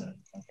Lawrence and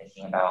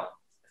thinking about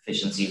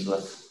efficiencies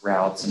with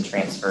routes and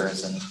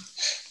transfers and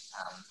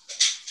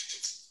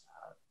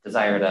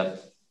desire to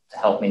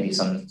help maybe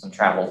some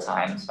travel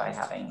times by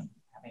having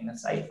the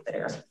site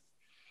there.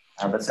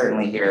 But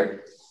certainly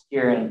hear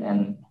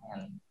and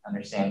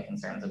understand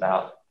concerns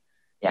about,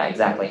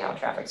 exactly how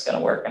traffic's going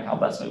to work and how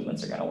bus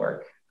movements are going to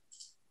work.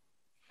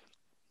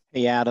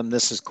 Hey, Adam,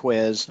 this is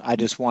Quiz. I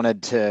just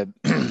wanted to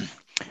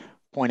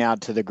point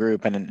out to the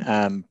group,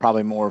 and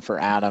probably more for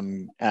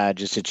Adam,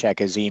 just to check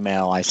his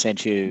email. I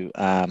sent you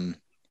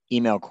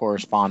email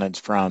correspondence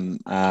from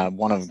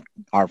one of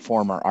our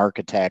former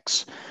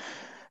architects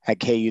at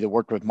KU that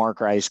worked with Mark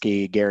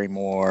Reisky, Gary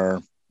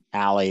Moore,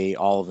 Allie,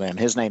 all of them.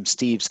 His name's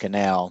Steve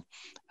Scannell.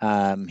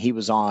 He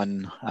was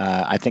on,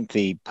 I think,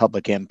 the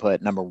public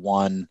input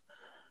 #1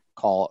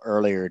 call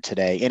earlier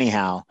today.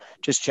 Anyhow,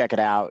 just check it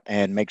out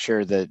and make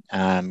sure that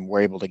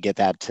we're able to get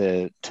that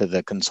to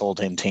the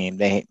consulting team.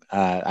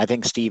 I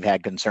think Steve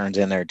had concerns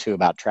in there too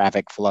about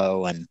traffic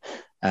flow, and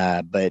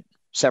but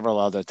several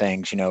other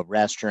things, you know,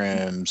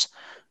 restrooms,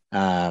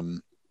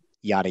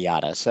 yada,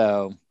 yada.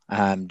 So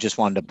just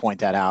wanted to point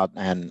that out,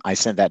 and I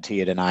sent that to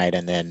you tonight,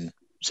 and then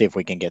see if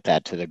we can get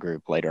that to the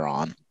group later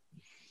on.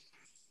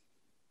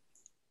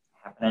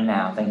 Happening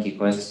now. Thank you,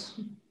 Quiz.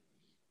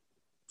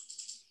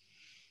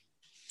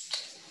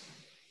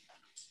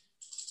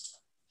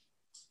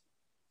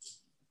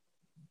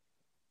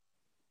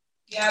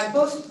 Yeah,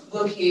 both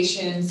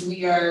locations,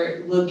 we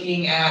are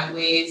looking at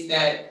ways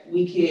that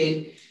we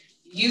could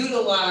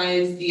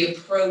utilize the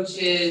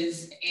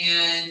approaches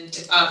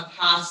and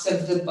paths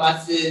of the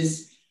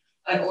buses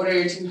in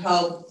order to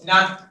help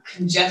not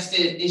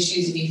congested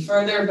issues any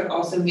further, but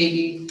also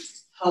maybe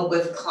help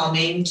with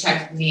calming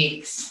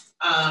techniques.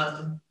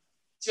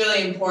 It's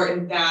really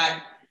important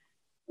that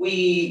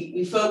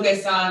we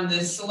focus on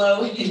the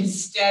slow and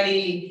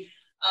steady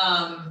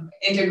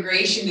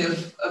integration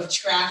of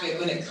traffic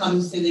when it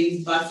comes to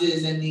these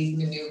buses and these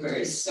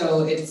maneuvers.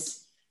 So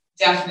it's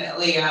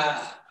definitely a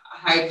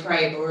high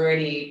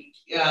priority.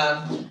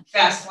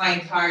 Fast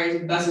flying cars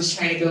and buses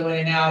trying to go in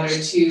and out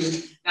are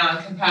two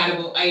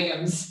non-compatible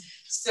items.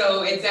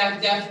 So it's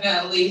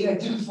definitely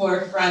at the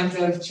forefront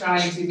of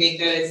trying to make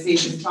that as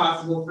safe as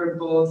possible for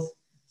both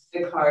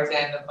the cars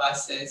and the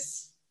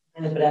buses.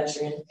 And the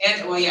pedestrian.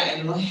 And well, yeah,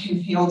 in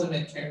the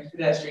ultimate term,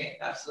 pedestrian,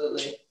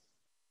 absolutely.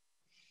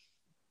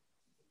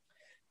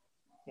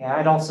 Yeah,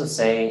 I'd also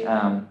say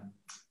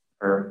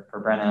for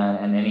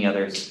Brenna and any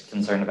others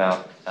concerned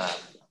about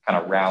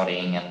kind of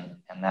routing and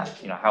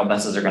that, you know, how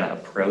buses are going to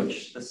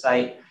approach the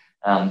site,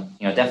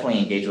 you know, definitely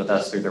engage with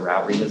us through the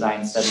route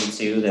redesign study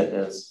too that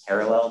is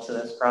parallel to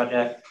this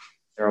project.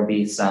 There will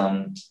be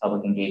some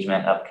public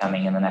engagement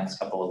upcoming in the next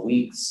couple of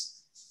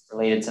weeks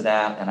related to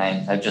that. And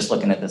I'm just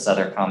looking at this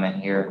other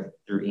comment here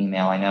through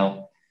email. I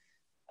know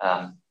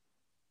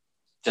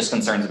just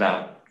concerns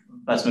about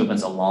bus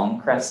movements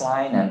along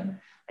Crestline, and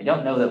I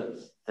don't know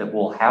that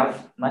we'll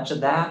have much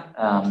of that.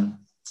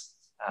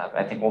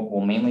 I think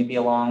we'll mainly be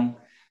along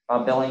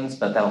Bob Billings,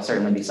 but that'll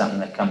certainly be something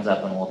that comes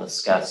up and we'll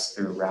discuss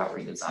through route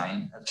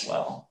redesign as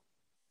well.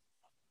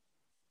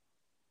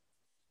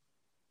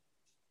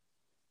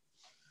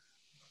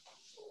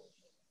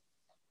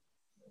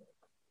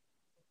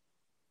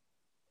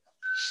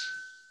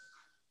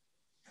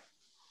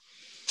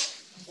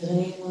 Has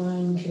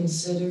anyone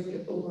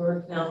considered or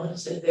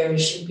acknowledged that there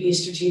should be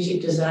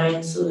strategic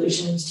design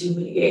solutions to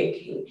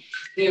mitigate?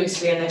 Can you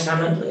expand that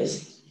comment,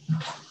 please?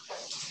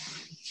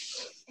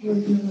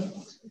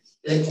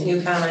 The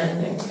new comment in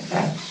there.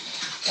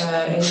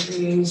 Okay.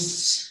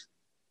 Increased,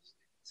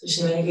 so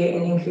should mitigate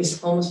an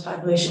increased homeless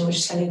population,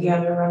 which tend to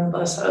gather around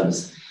bus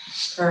hubs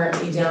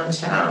currently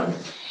downtown.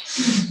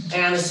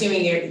 And I'm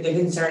assuming the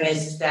concern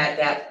is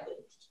that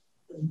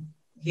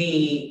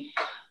the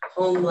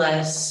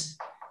homeless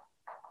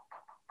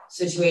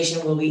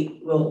situation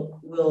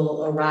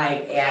will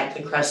arrive at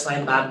the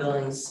Crestline Bob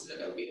Billings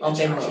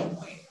open room.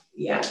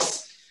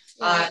 Yes.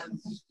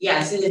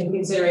 Yes, in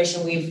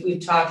consideration,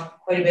 we've talked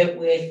quite a bit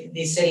with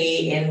the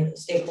city and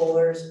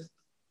stakeholders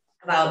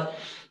about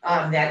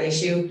that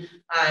issue.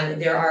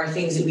 There are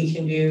things that we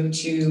can do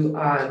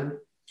to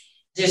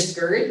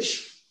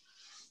discourage,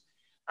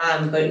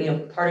 but you know,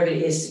 part of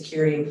it is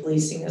security and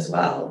policing as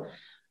well.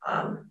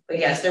 But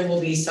yes, there will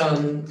be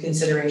some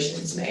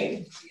considerations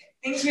made.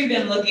 Things we've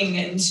been looking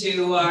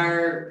into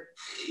are,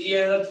 you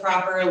know, the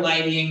proper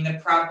lighting, the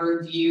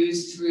proper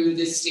views through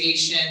the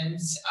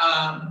stations,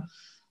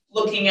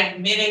 looking at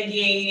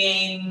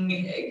mitigating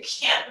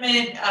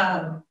encampment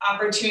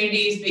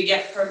opportunities, but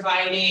yet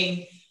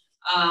providing,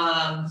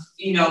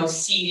 you know,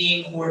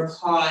 seating or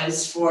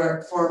pause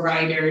for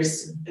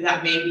riders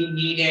that may be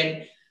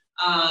needed.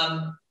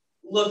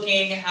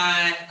 Looking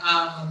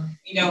at,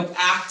 you know,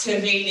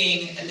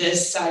 activating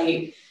this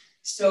site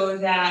so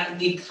that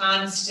the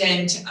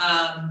constant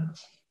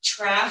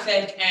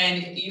traffic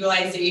and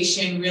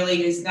utilization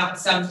really is not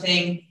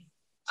something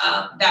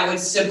that would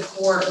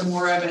support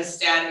more of a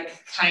static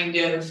kind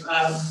of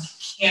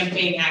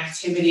camping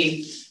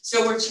activity.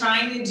 So we're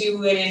trying to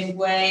do it in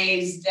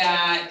ways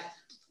that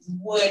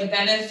would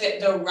benefit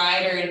the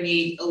rider and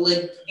the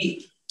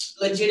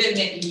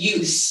legitimate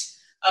use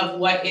of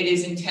what it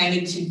is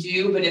intended to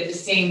do, but at the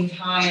same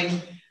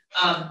time,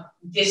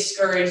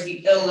 discourage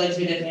the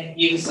illegitimate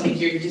use like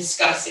you're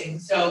discussing.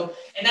 So,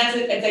 and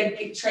it's a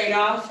big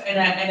trade-off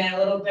and a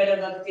little bit of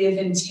a give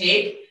and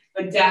take,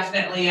 but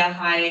definitely a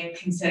high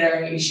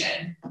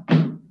consideration.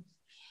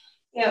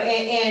 You know,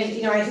 and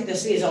you know, I think the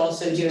city is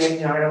also doing,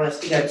 you know, I don't want to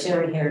speak out too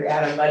much here,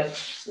 Adam, but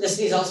the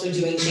city is also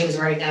doing things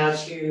right now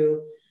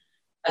to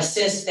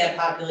assist that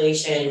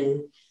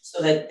population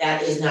so that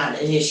that is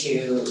not an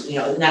issue, you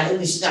know, not at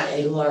least not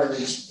a large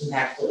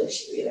impactful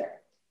issue either,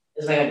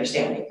 is my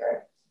understanding,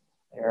 correct?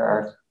 There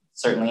are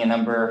certainly a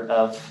number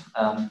of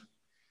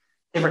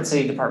different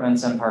city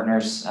departments and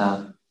partners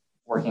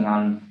working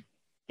on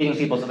getting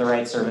people to the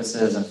right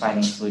services and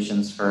finding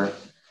solutions for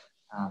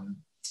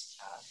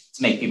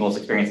to make people's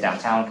experience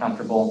downtown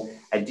comfortable.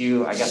 I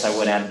guess I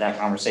would add to that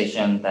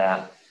conversation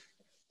that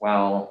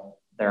while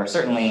there are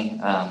certainly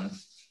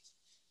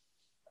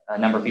a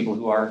number of people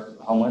who are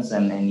homeless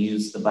and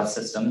use the bus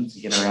system to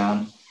get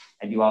around.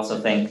 I do also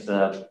think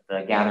the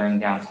gathering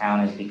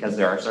downtown is because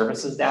there are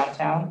services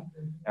downtown,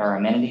 there are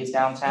amenities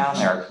downtown,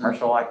 there are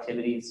commercial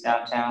activities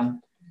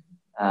downtown.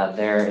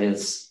 There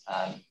is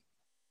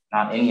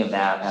not any of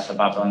that at the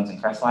Bob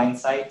Billington Crestline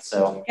site.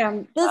 So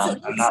this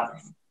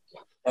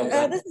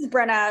is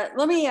Brenna.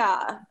 Let me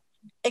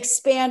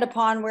expand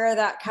upon where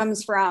that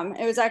comes from.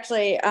 It was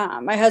actually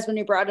my husband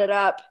who brought it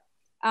up.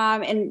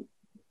 And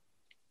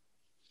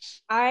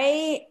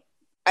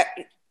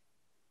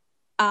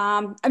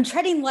I'm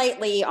treading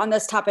lightly on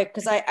this topic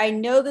because I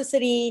know the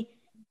city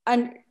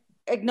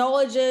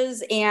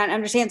acknowledges and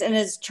understands and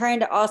is trying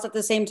to also at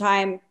the same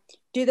time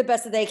do the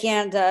best that they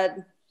can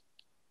to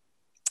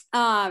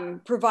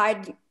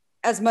provide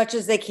as much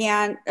as they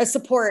can, as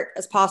support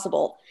as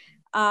possible.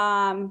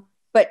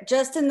 But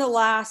just in the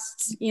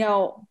last,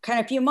 kind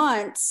of few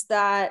months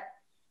that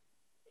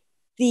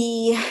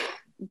the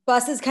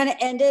buses kind of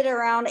ended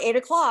around 8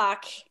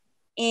 o'clock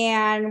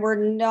and we're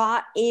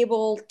not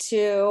able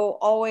to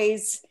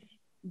always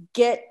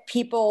get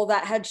people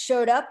that had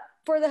showed up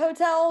for the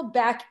hotel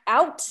back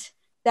out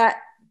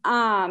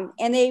and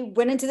they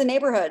went into the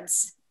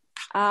neighborhoods.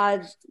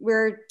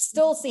 We're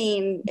still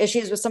seeing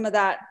issues with some of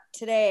that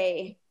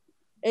today.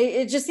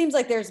 It just seems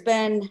like there's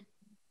been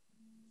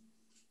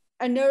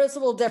a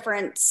noticeable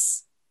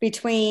difference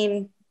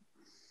between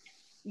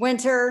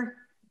winter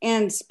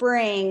and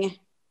spring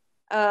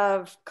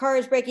of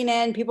cars breaking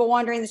in, people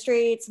wandering the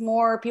streets,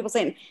 more people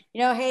saying,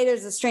 hey,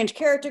 there's a strange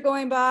character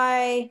going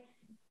by.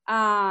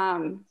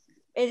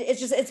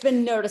 It's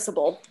been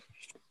noticeable,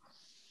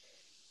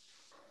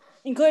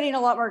 including a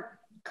lot more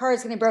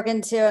cars getting broken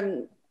into.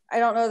 And I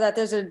don't know that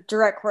there's a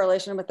direct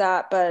correlation with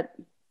that, but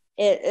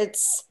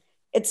it's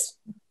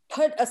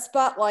put a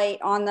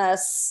spotlight on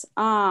this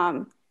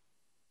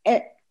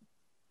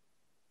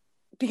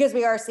because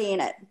we are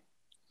seeing it.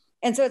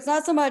 And so it's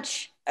not so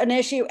much an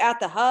issue at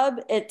the hub,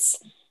 it's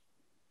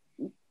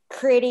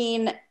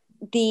creating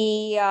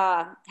the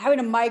having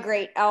to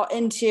migrate out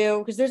into,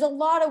 because there's a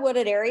lot of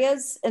wooded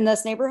areas in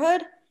this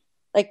neighborhood.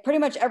 Like pretty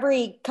much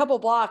every couple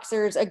blocks,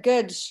 there's a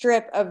good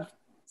strip of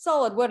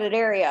solid wooded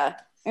area.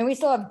 And we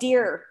still have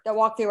deer that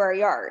walk through our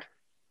yard.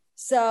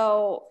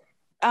 So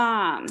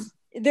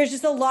there's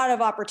just a lot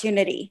of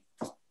opportunity.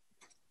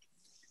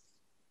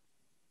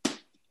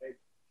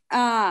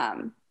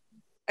 I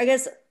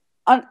guess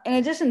in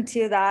addition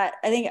to that,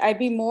 I think I'd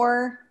be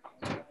more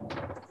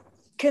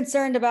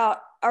concerned about,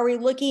 are we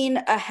looking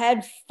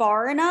ahead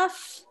far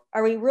enough?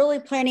 Are we really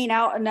planning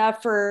out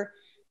enough for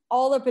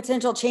all the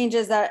potential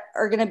changes that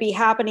are going to be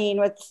happening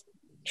with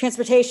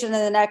transportation in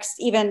the next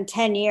even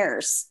 10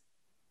 years?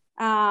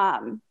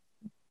 I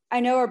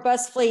know our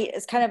bus fleet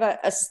is kind of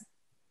it's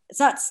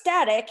not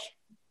static,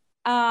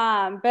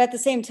 but at the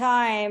same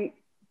time,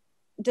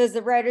 does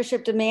the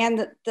ridership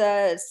demand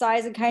the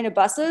size and kind of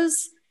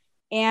buses?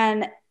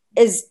 And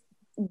is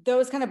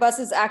those kind of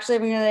buses actually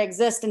going to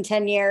exist in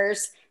 10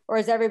 years? Or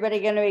is everybody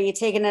going to be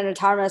taking an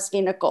autonomous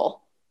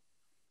vehicle?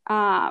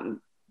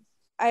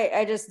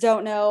 I just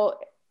don't know.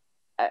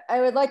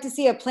 I would like to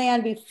see a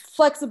plan be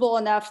flexible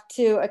enough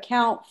to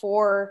account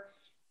for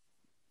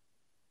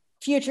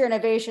future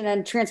innovation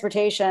and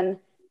transportation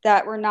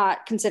that we're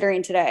not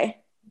considering today.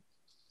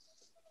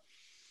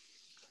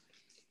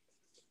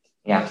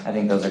 Yeah, I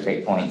think those are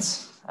great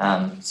points.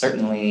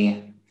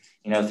 Certainly,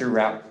 through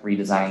route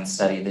redesign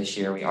study this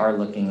year, we're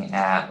going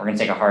to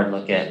take a hard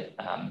look at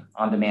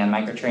on-demand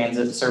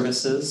microtransit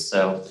services.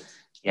 So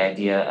the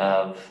idea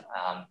of,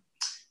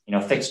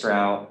 fixed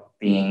route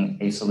being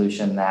a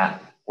solution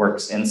that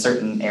works in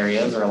certain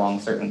areas or along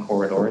certain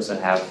corridors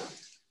that have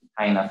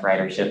high enough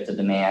ridership to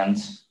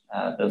demand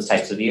those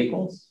types of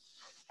vehicles.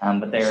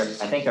 But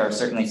I think there are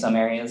certainly some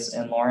areas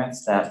in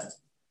Lawrence that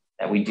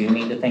we do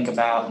need to think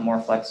about a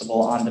more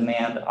flexible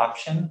on-demand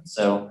option.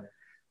 So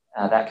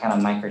that kind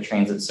of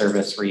microtransit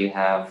service where you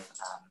have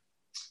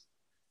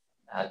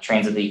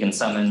transit that you can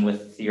summon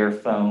with your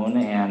phone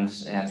and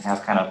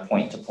have kind of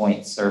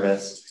point-to-point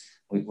service.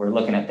 We're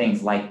looking at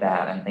things like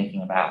that and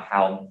thinking about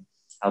how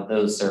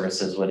those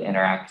services would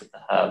interact with the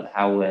hub.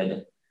 How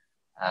would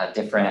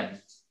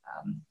different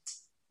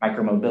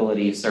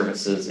micromobility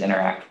services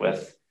interact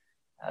with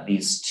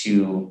these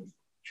two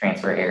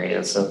transfer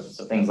areas? So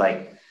things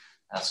like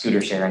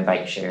scooter share and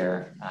bike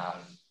share.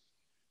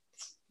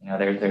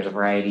 There's a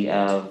variety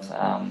of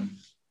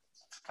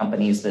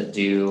companies that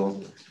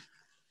do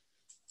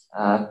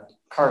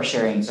car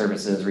sharing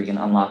services where you can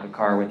unlock a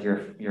car with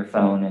your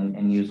phone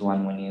and use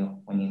one when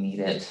you need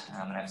it.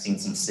 And I've seen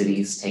some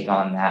cities take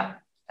on that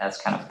as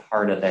kind of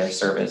part of their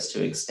service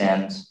to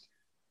extend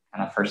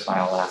kind of first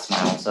mile, last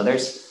mile. So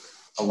there's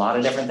a lot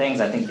of different things.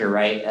 I think you're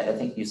right. I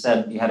think you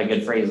had a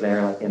good phrase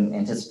there, like in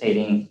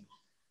anticipating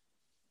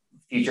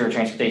future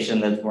transportation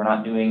that we're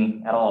not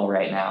doing at all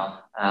right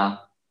now.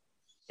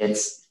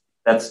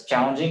 That's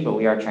challenging, but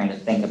we are trying to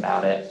think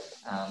about it.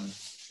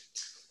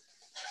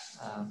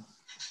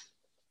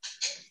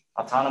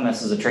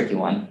 Autonomous is a tricky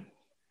one.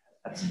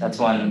 That's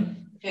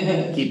one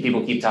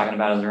people keep talking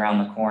about is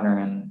around the corner,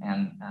 and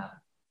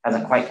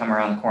hasn't quite come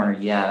around the corner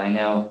yet. I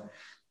know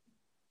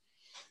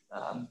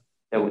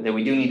that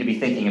we do need to be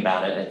thinking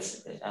about it.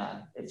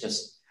 It's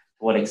just to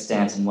what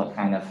extent and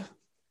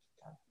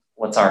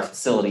what's our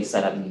facility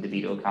setup need to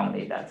be to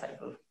accommodate that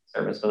type of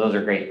service. But those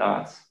are great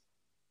thoughts.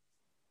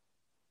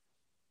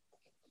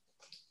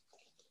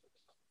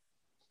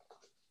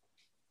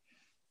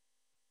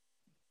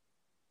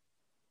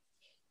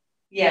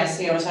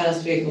 Yes,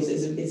 autonomous vehicles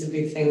is a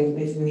big thing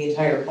within the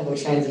entire public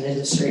transit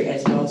industry,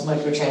 as well as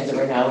microtransit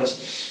right now,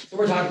 which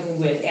we're talking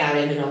with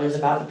Adam and others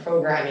about the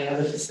programming of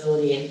the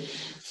facility and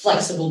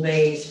flexible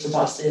bays for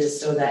buses,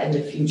 so that in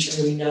the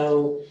future we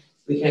know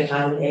we can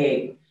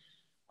accommodate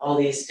all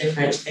these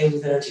different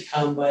things that are to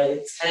come. But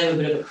it's kind of a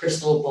bit of a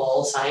crystal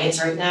ball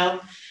science right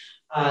now.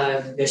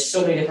 There's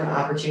so many different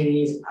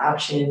opportunities,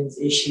 options,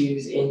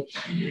 issues, and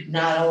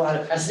not a lot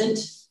of precedent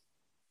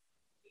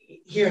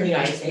here in the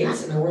United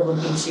States. And we're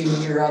looking to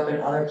Europe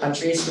and other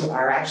countries who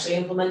are actually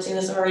implementing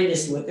this already to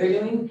see what they're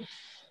doing,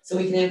 so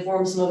we can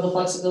inform some of the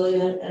flexibility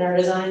in our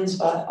designs.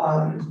 But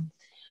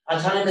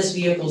autonomous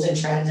vehicles in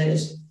transit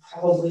is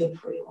probably a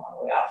pretty long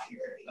way off here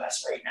in the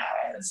US right now,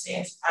 as it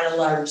stands on a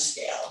large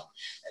scale,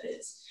 that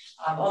is.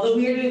 Although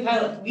we are doing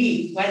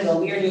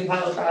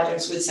pilot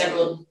projects with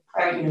several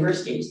private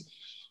universities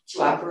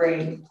to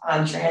operate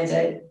on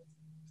transit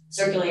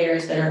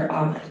circulators that are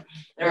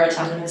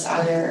autonomous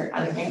on their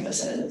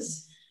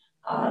campuses.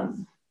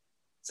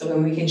 So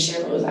then we can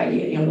share those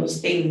ideas,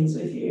 those things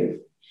with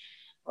you.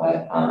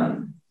 But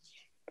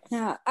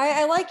yeah,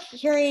 I like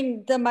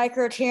hearing the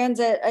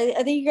microtransit.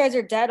 I think you guys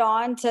are dead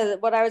on to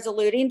what I was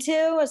alluding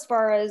to as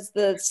far as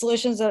the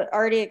solutions that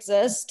already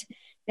exist.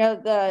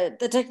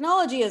 The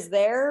technology is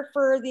there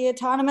for the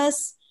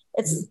autonomous.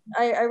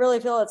 I really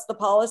feel it's the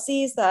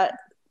policies that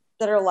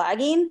are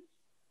lagging.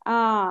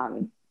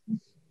 And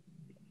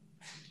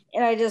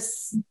I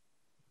just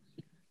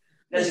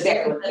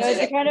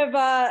kind of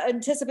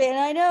anticipate, and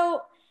I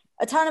know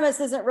autonomous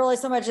isn't really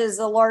so much as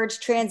a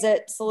large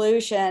transit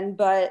solution,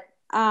 but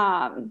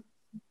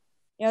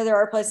there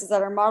are places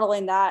that are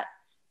modeling that.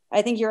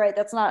 I think you're right,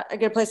 that's not a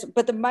good place.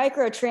 But the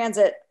micro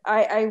transit,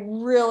 I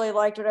really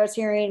liked what I was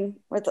hearing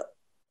with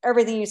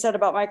everything you said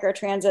about micro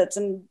transits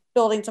and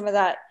building some of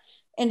that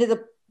into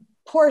the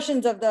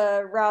portions of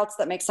the routes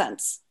that make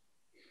sense.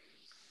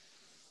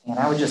 And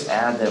I would just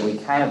add that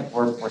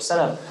we're set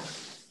up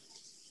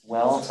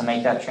well to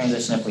make that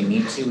transition if we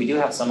need to. We do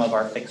have some of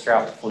our fixed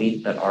route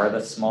fleet that are the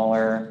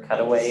smaller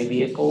cutaway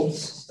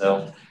vehicles.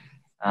 So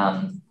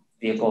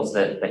vehicles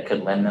that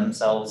could lend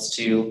themselves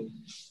to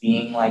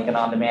being like an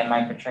on-demand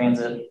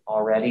microtransit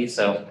already.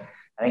 So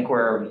I think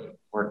we're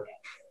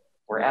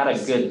at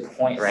a good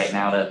point right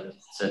now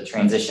to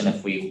transition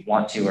if we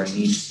want to or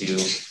need to,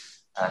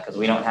 because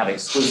we don't have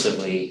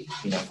exclusively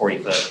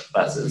 40-foot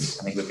buses.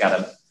 I think we've got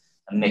a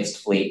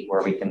mixed fleet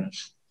where we can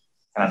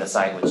kind of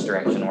decide which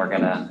direction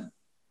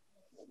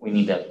we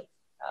need to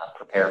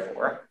prepare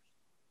for.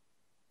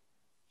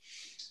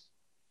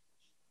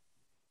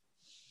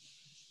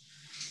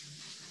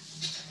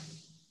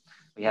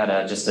 We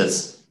had just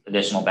as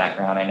additional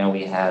background, I know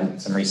we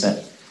had some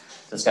recent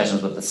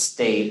discussions with the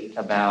state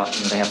about,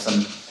 they have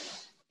some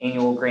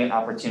annual grant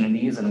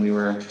opportunities, and we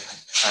were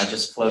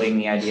just floating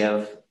the idea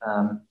of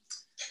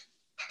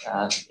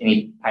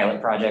any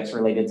pilot projects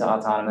related to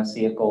autonomous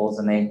vehicles,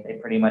 and they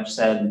pretty much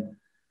said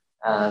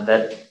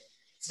that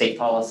state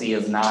policy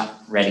is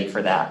not ready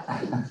for that.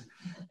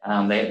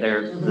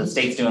 The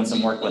state's doing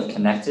some work with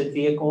connected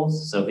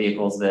vehicles, so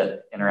vehicles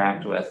that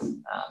interact with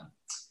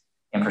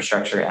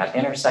infrastructure at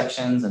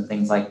intersections and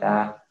things like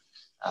that,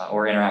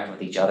 or interact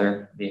with each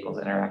other, vehicles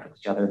that interact with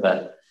each other.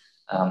 But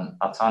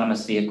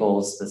autonomous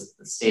vehicles,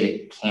 the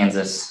state of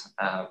Kansas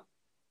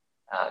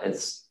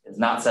is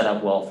not set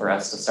up well for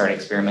us to start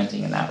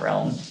experimenting in that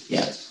realm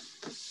yet.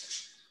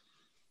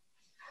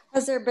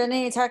 Has there been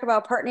any talk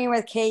about partnering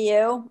with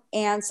KU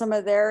and some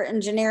of their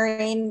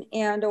engineering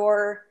and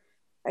or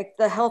like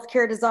the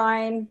healthcare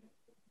design?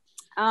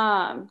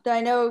 That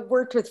I know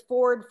worked with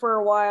Ford for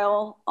a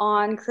while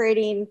on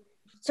creating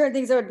certain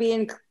things that would be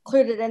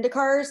included into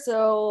cars.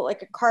 So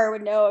like a car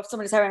would know if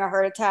somebody's having a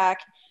heart attack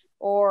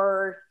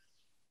or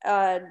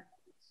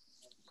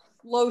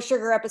low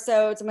sugar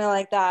episode, something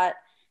like that.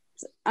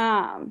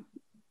 I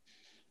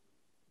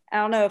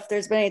don't know if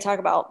there's been any talk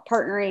about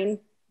partnering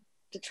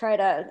to try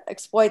to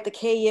exploit the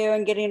KU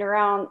and getting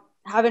around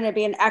having it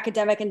be an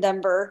academic in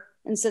Denver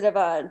instead of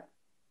a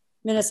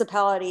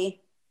municipality.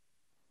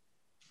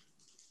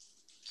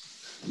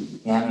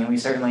 Yeah, I mean, we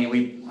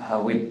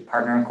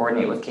partner and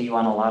coordinate with KU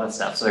on a lot of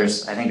stuff. So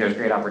I think there's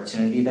great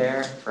opportunity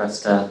there for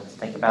us to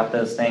think about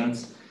those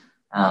things.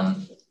 I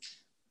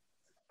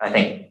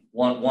think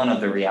one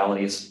of the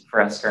realities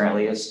for us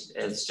currently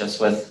is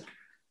just with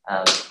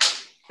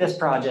this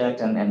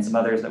project and some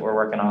others that we're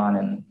working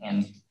on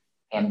and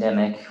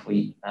pandemic,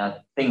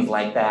 things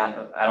like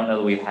that. I don't know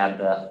that we've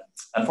had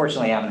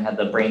unfortunately haven't had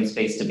the brain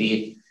space to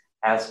be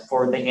as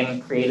forward-thinking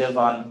and creative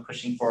on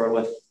pushing forward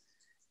with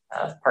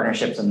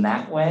partnerships in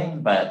that way.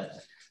 But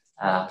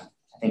I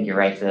think you're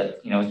right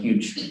that, a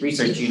huge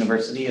research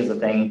university is a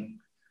thing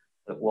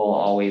that we'll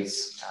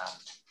always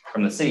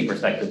from the city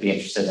perspective, be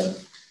interested in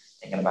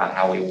thinking about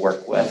how we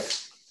work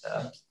with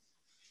to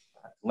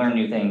learn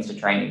new things, to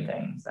try new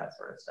things, that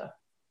sort of stuff.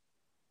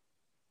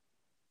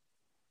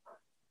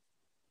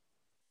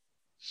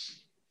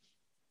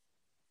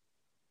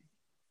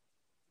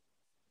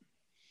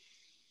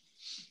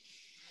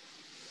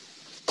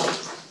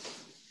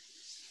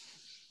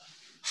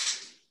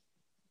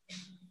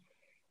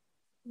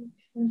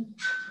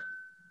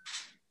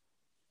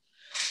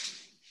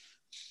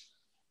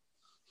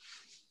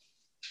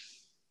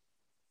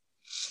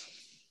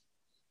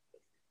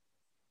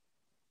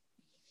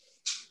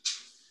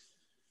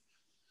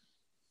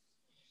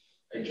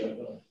 Hey,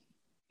 Joe.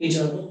 You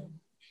juggle.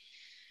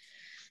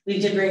 We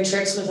did bring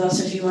tricks with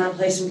us if you want to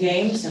play some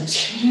games. I'm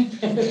just kidding.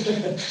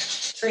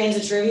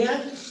 Transit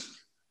trivia.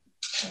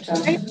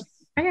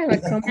 I have a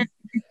comment.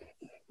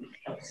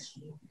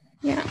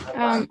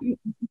 Yeah,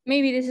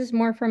 maybe this is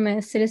more from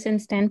a citizen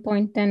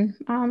standpoint than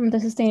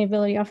the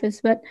sustainability office,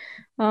 but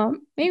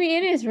maybe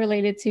it is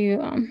related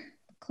to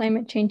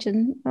climate change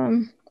and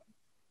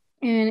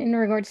in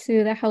regards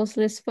to the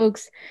houseless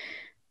folks.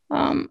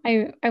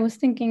 I was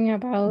thinking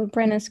about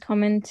Brenna's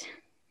comment,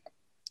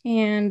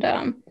 and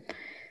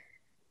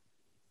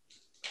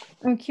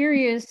I'm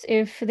curious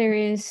if there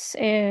is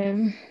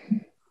a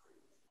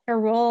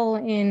role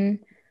in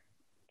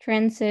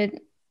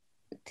transit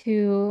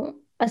to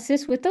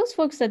assist with those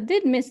folks that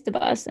did miss the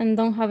bus and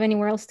don't have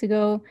anywhere else to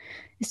go,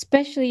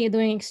 especially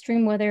during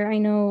extreme weather. I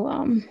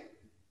know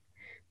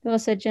there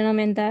was a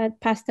gentleman that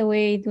passed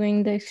away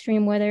during the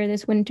extreme weather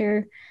this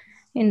winter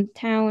in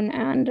town,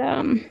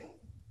 and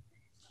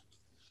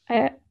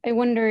I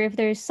wonder if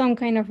there's some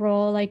kind of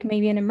role, like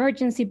maybe an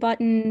emergency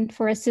button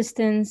for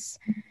assistance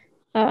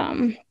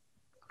in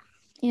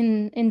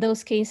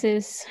those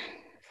cases,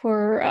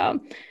 for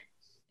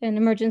an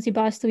emergency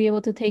bus to be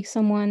able to take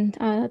someone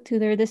to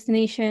their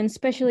destination,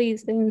 especially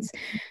since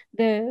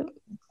the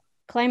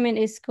climate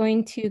is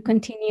going to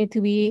continue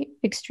to be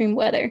extreme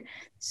weather.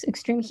 It's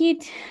extreme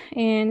heat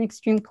and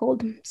extreme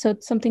cold. So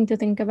it's something to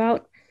think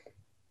about.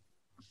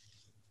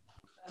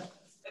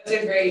 That's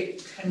a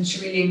great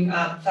contributing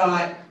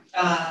thought.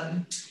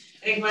 I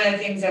think one of the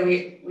things that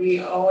we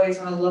always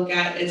want to look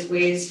at is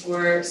ways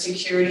for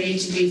security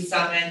to be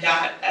summoned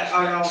at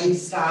all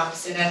these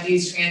stops and at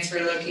these transfer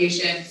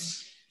locations.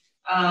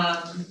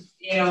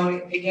 You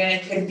know, again,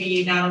 it could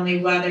be not only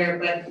weather,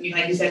 but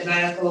like you said,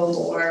 medical,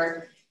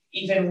 or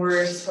even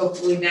worse,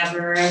 hopefully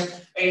never,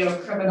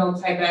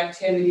 criminal type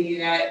activity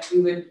that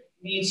we would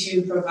need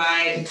to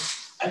provide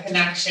a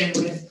connection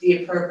with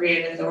the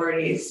appropriate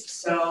authorities.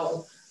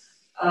 So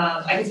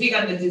I can speak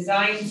on the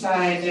design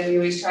side that we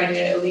always try to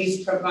at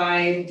least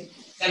provide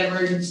that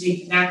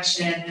emergency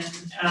connection.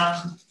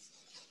 And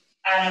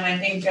Adam, I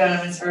think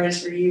as far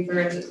as for you,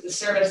 for the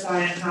service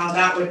side and how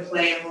that would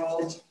play a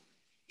role,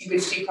 you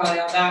could speak probably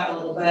on that a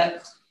little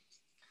bit.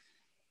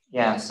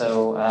 Yeah,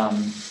 so a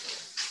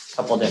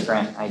couple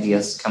different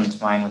ideas come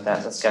to mind with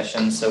that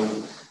discussion.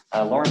 So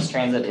Lawrence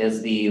Transit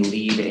is the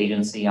lead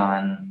agency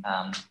on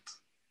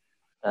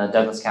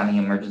Douglas County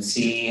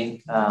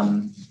Emergency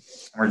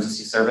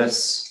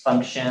Service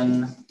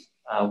Function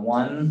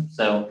 1.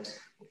 So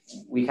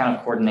we kind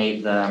of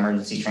coordinate the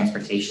emergency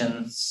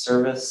transportation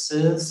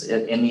services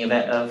in the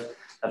event of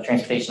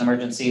transportation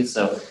emergencies.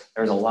 So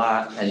there's a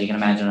lot, as you can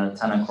imagine, a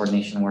ton of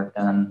coordination work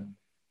done,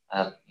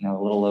 a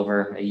little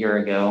over a year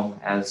ago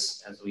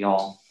as we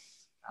all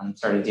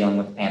started dealing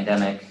with the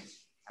pandemic.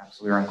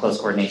 So we were in close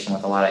coordination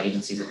with a lot of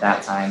agencies at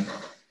that time.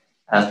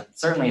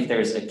 Certainly if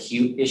there's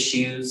acute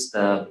issues,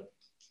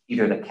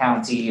 either the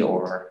county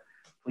or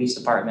police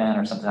department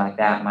or something like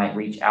that might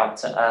reach out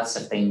to us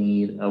if they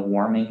need a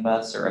warming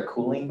bus or a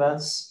cooling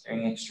bus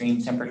during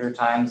extreme temperature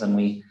times, and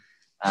we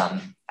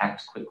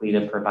act quickly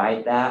to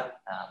provide that.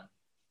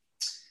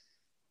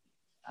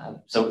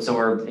 So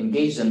we're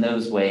engaged in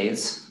those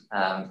ways.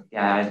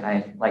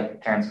 I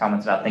like Karen's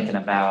comments about thinking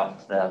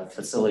about the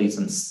facilities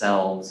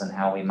themselves and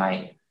how we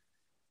might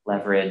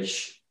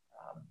leverage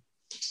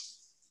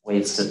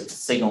ways to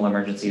signal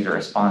emergencies or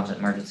respond to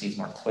emergencies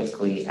more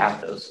quickly at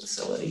those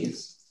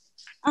facilities.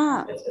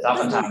 It's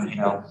oftentimes,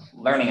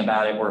 learning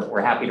about it,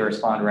 we're happy to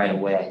respond right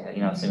away,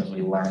 as soon as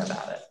we learn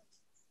about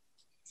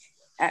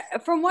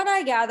it. From what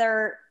I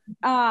gather,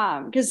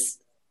 because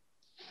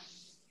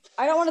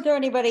I don't want to throw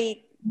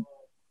anybody,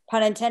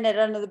 pun intended,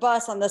 under the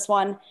bus on this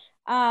one,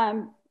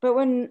 but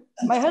when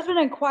my husband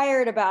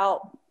inquired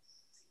about,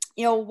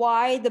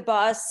 why the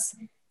bus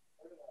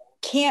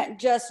can't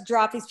just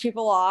drop these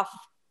people off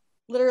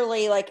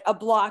literally like a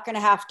block and a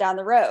half down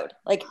the road,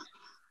 like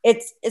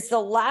it's the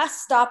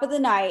last stop of the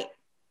night,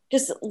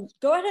 just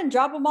go ahead and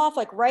drop them off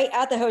like right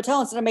at the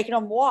hotel instead of making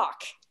them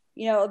walk,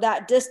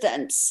 that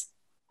distance.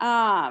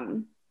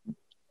 And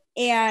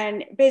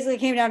basically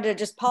came down to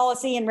just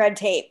policy and red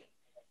tape,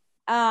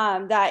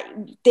 that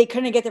they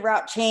couldn't get the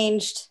route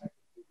changed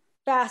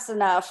fast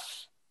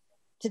enough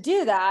to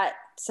do that.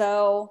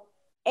 So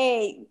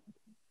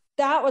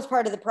that was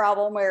part of the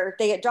problem, where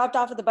they get dropped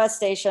off at the bus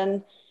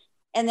station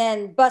and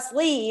then bus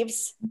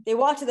leaves, they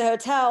walk to the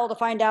hotel to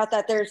find out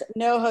that there's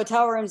no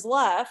hotel rooms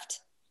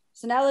left.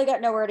 So now they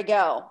got nowhere to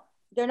go.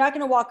 They're not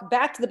going to walk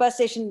back to the bus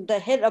station to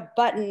hit a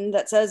button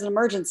that says an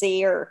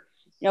emergency or,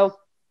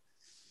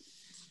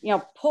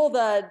 pull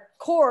the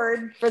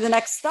cord for the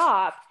next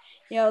stop.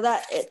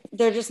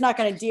 They're just not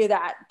going to do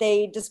that.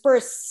 They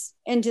disperse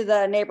into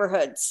the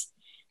neighborhoods.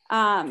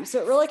 So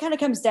it really kind of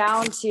comes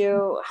down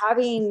to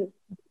having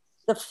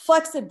the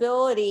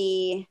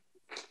flexibility,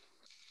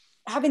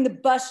 having the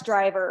bus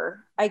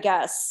driver, I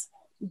guess,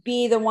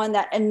 be the one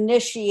that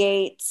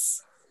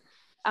initiates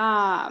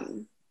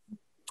an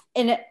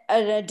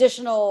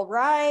additional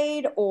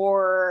ride,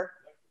 or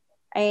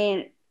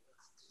I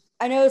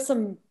know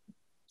some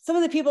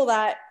of the people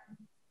that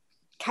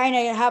kind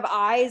of have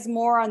eyes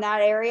more on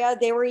that area,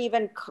 they were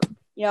even,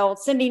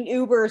 sending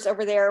Ubers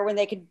over there when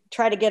they could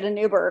try to get an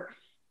Uber,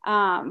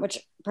 which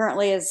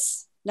apparently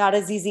is not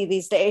as easy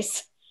these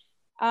days,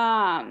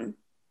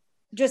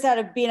 just out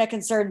of being a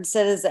concerned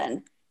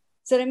citizen.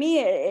 So to me,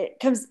 it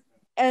comes,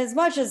 as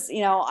much as,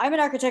 I'm an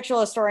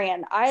architectural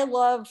historian, I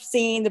love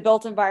seeing the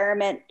built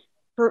environment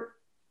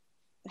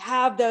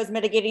have those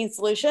mitigating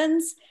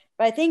solutions.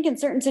 But I think in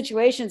certain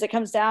situations, it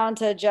comes down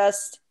to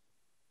just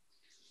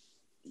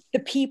the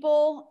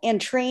people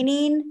and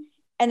training,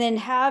 and then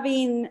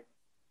having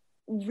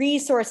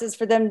resources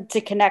for them to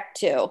connect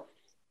to.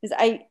 Because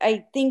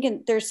I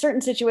think there's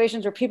certain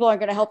situations where people aren't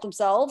going to help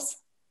themselves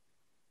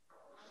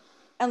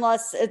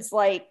unless it's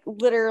like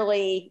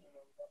literally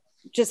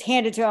just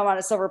handed to them on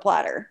a silver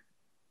platter.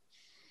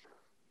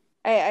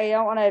 I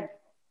don't want to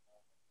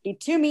be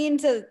too mean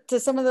to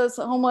some of those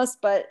homeless,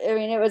 but I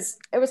mean, it was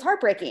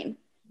heartbreaking.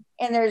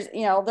 And there's,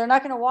 they're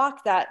not going to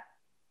walk that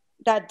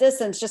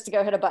distance just to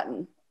go hit a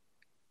button.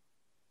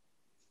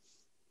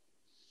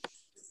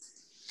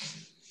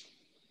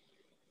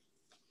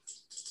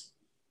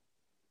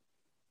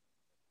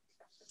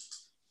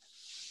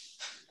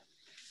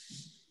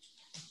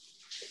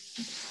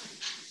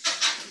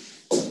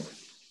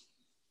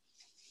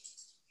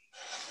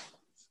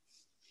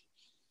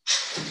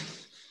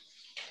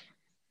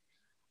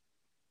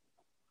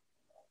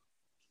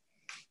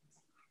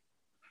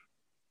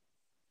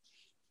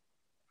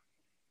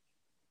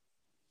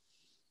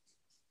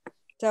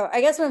 So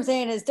I guess what I'm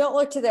saying is, don't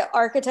look to the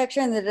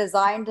architecture and the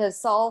design to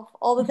solve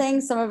all the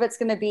things. Some of it's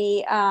going to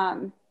be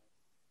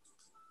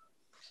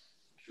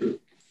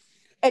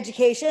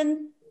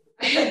education,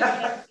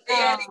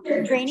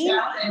 training.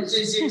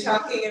 Challenges you're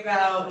talking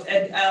about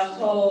a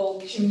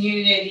whole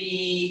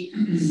community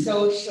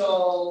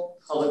social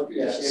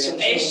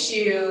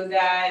issue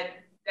that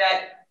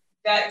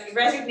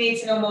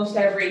resonates in almost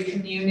every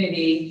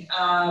community.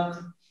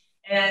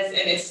 And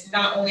it's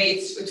not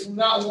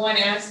one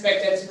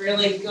aspect that's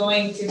really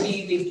going to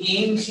be the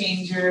game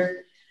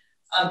changer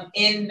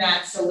in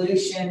that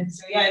solution.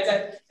 So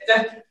yeah,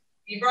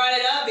 you brought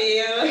it up,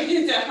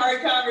 it's a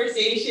hard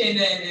conversation,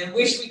 and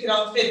wish we could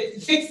all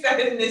fix that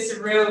in this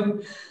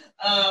room.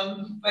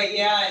 But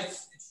yeah,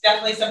 it's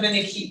definitely something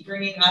to keep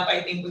bringing up,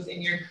 I think,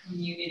 within your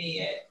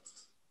community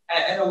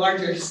at a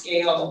larger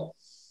scale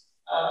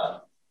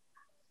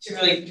to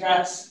really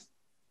address.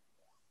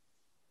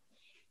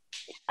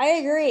 I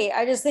agree.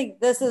 I just think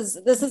this is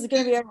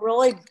going to be a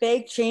really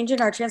big change in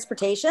our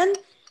transportation.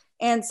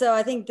 And so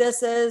I think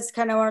this is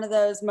kind of one of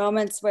those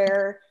moments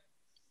where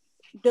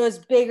those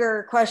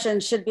bigger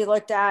questions should be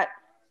looked at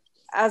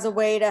as a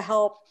way to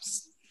help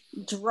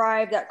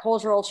drive that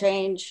cultural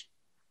change.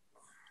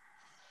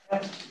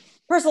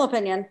 Personal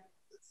opinion.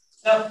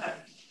 No,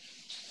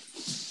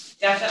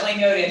 definitely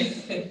noted.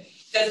 It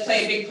does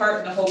play a big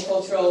part in the whole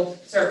cultural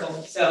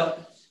circle. So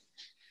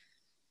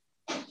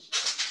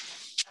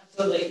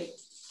absolutely.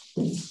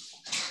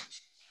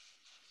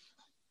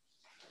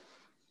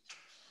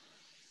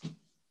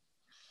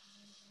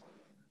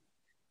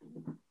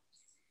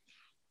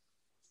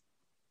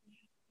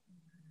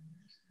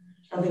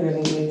 I don't think we have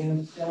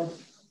anything to do. No.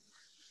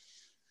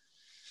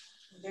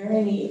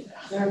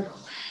 Are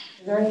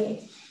there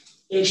any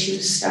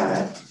issues,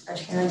 Scott, at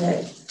hand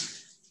that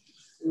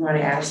you want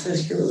to ask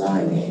this group about?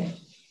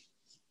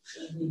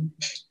 Anything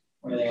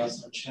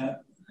else in the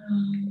chat?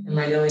 Am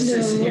I the only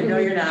citizen here? No,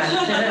 you're not.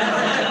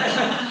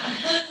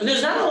 But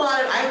there's not a lot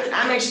of,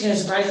 I'm actually kind of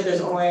surprised that there's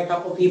only a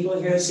couple people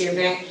here this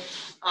evening.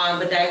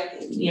 But that,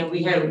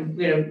 we had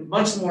a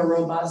much more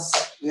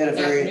robust. We had a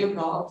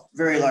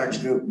very large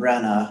group,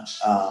 Brenna,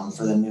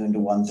 for the noon to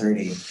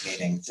 1:30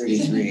 meeting,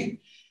 33.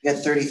 We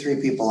had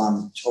 33 people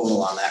on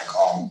total on that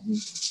call.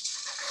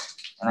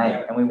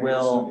 And we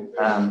will,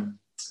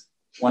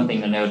 one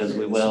thing to note is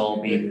we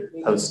will be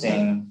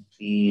posting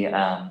the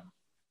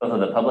both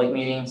of the public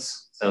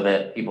meetings so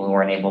that people who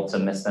aren't able to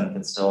miss them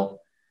can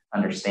still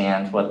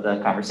understand what the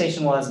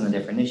conversation was and the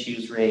different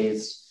issues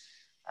raised.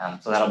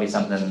 So that'll be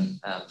something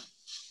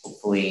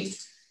hopefully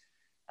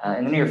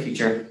in the near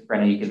future,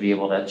 Brenna, you could be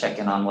able to check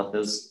in on what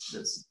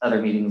those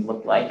other meetings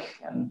look like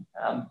and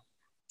kind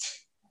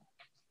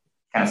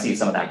of see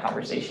some of that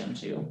conversation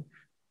too.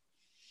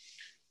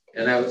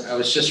 And I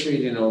was just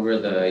reading over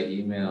the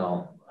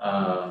email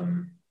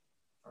from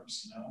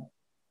Snow.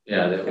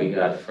 Yeah, that we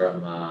got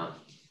from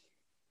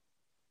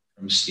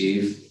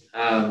Steve.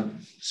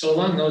 So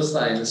along those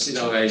lines,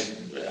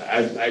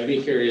 I'd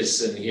be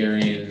curious in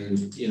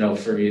hearing,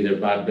 from either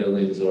Bob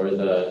Billings or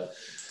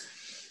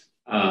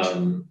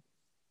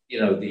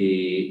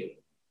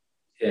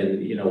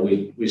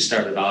we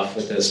started off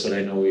with this, but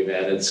I know we've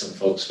added some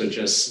folks, but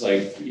just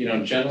like,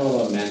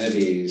 general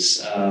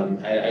amenities.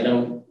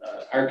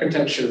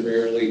 Architecture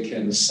rarely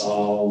can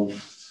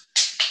solve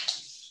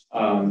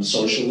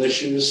social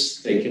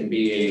issues. They can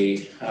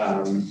be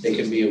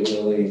a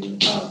willing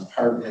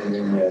partner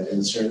in it,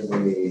 and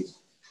certainly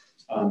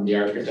the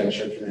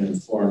architecture can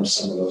inform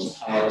some of those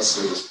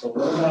policies. But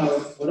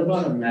what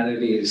about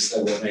amenities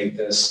that will make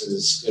this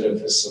as good a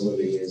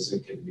facility as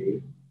it can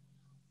be?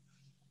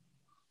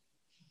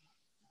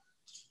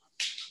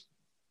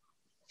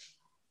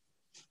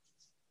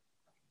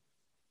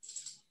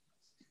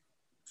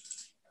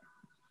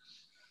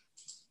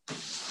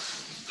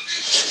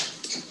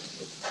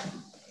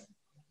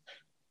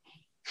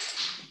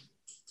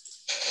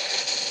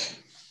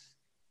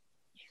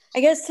 I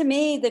guess to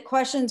me, the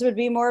questions would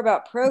be more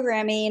about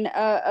programming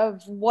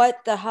of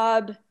what the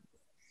hub,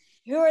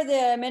 who are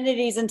the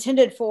amenities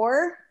intended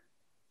for?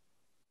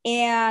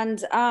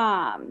 And,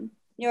 are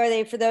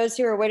they for those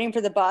who are waiting for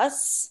the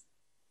bus?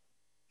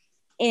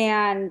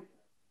 And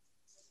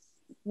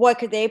what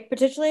could they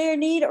potentially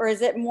need? Or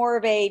is it more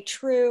of a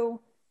true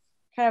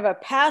kind of a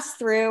pass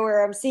through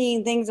where I'm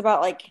seeing things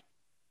about like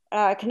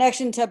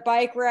connection to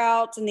bike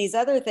routes and these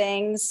other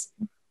things?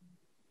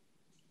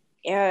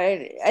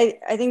 I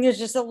think there's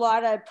just a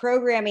lot of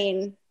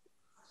programming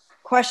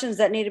questions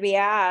that need to be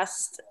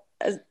asked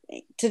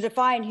to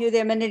define who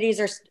the amenities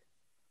are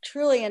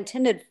truly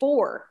intended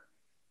for.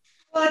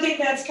 Well, I think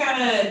that's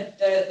kind of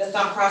the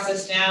thought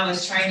process now,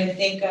 is trying to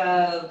think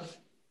of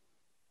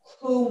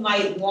who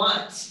might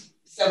want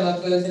some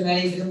of those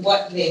amenities and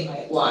what they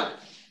might want.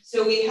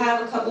 So we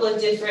have a couple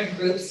of different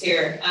groups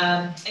here.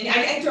 And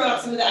I can throw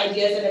out some of the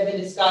ideas that have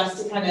been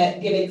discussed to kind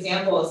of give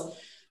examples.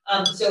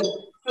 So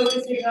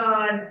focusing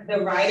on the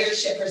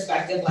ridership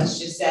perspective, let's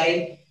just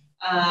say,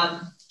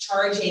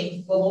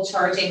 mobile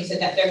charging, so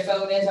that their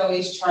phone is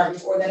always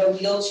charged or that a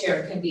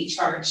wheelchair can be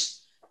charged.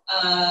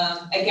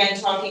 Again,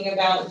 talking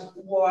about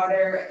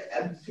water,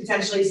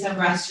 potentially some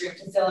restroom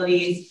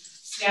facilities,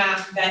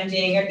 snack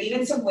vending, or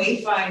even some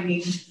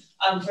wayfinding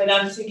for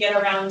them to get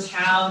around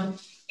town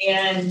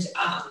and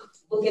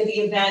look at the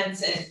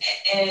events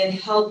and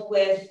help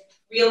with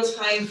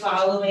real-time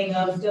following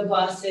of the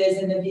buses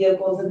and the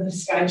vehicles and the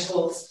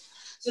schedules.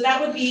 So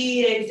that would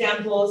be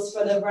examples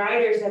for the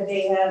riders that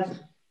they have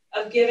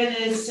given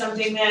as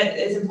something that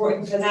is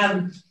important for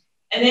them.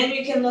 And then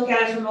you can look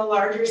at it from a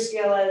larger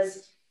scale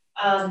as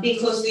being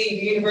close to the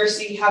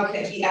university, how can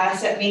it be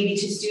asset maybe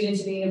to students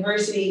in the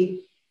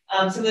university?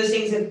 Some of those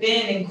things have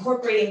been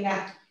incorporating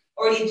that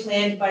already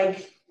planned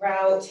bike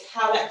route,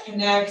 how that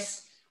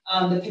connects,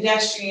 the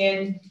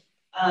pedestrian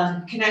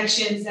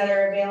connections that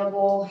are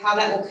available, how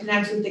that will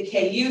connect with the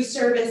KU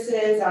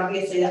services.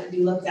 Obviously that would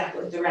be looked at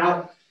with the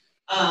route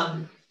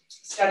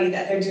study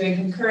that they're doing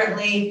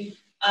concurrently.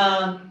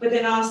 But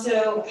then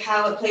also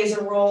how it plays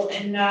a role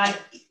in that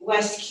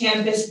West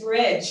Campus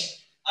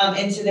Bridge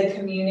into the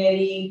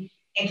community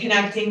and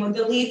connecting with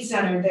the Lead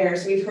Center there.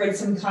 So we've heard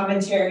some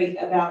commentary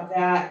about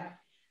that.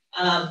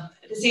 At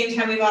the same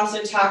time, we've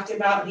also talked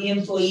about the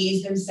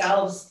employees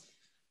themselves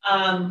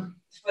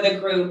for the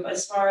group,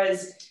 as far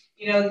as,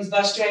 these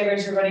bus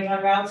drivers are running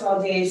on routes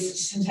all day.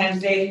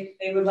 Sometimes they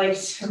would like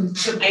some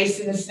ice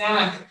and a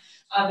snack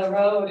on the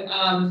road,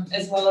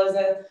 as well as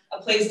a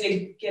place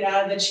to get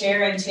out of the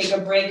chair and take a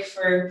break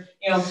for,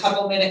 a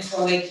couple minutes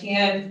while they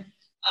can.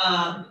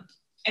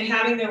 And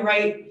having the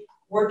right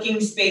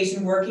working space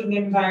and working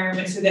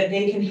environment so that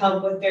they can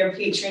help with their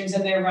patrons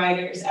and their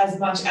riders as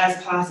much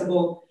as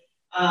possible.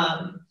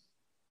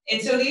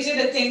 And so these are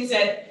the things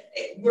that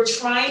we're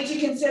trying to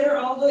consider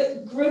all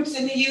the groups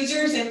and the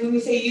users. And when we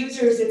say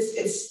users,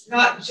 it's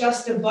not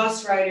just the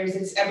bus riders,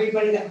 it's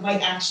everybody that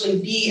might actually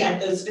be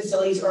at those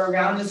facilities or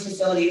around those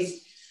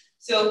facilities.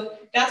 So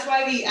that's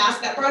why we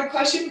asked that broad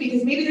question,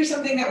 because maybe there's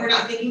something that we're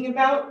not thinking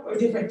about, or a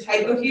different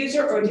type of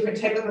user or a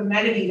different type of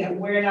amenity that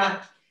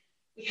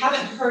we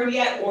haven't heard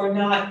yet or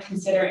not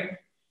considering.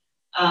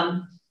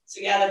 So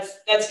yeah,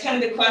 that's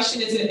kind of the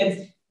question.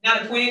 It's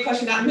not a pointed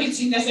question, not meant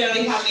to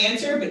necessarily have an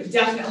answer, but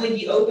definitely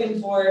be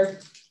open for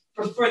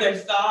further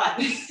thought.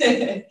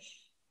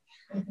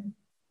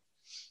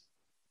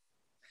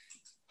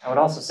 I would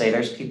also say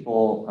there's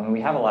people,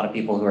 we have a lot of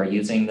people who are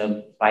using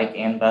the bike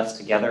and bus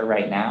together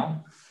right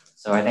now.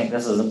 So I think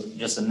this is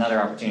just another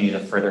opportunity to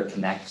further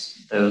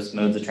connect those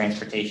modes of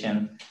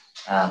transportation.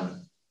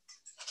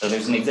 So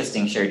there's an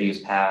existing shared use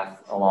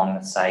path along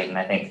the site. And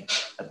I think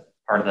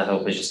part of the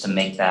hope is just to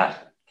make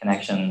that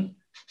connection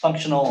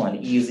functional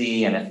and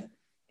easy. And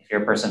if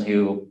you're a person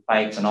who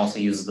bikes and also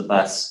uses the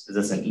bus, is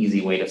this an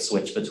easy way to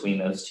switch between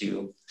those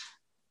two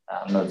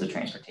modes of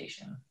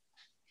transportation?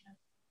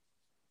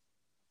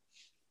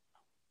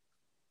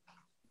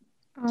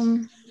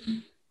 I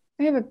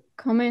have a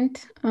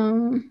comment.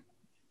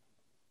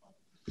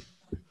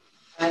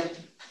 I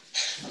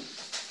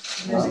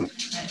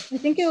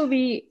think it would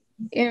be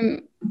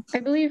I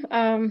believe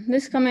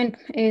this comment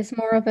is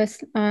more of a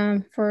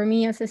for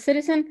me as a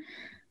citizen.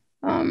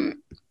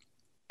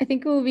 I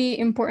think it will be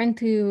important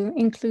to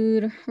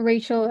include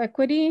racial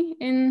equity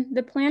in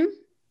the plan,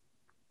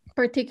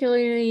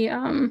 particularly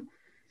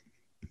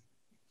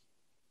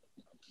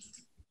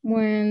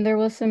when there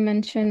was a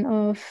mention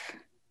of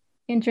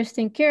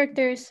interesting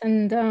characters,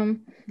 and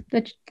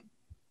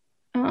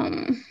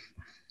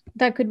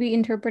that could be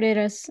interpreted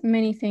as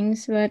many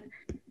things, but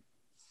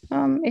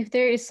if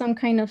there is some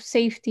kind of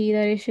safety,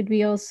 that it should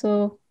be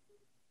also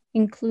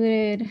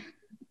included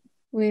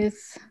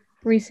with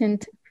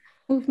recent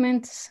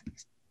movements,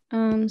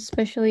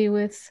 especially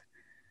with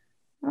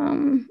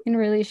in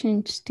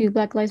relation to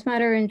Black Lives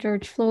Matter and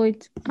George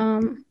Floyd,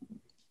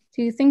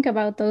 to think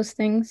about those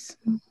things.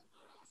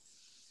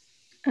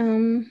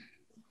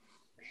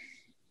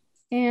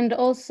 And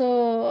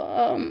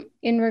also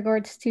in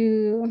regards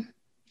to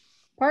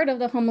part of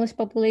the homeless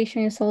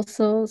population is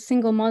also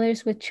single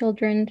mothers with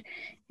children.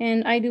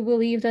 And I do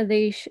believe that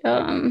they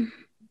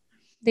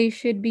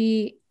should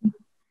be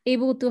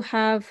able to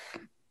have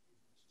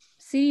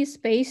city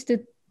space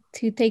to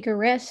take a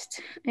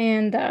rest,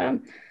 and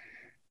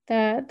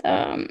that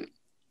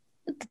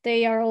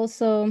they are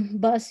also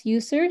bus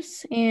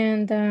users,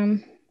 and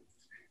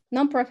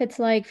nonprofits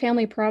like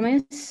Family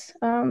Promise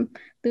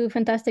do a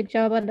fantastic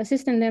job at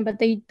assisting them, but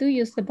they do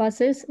use the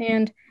buses,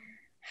 and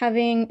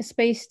having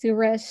space to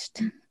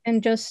rest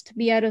and just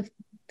be out of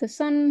the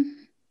sun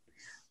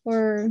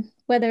or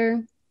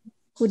weather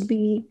would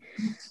be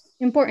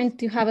important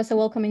to have as a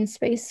welcoming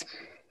space.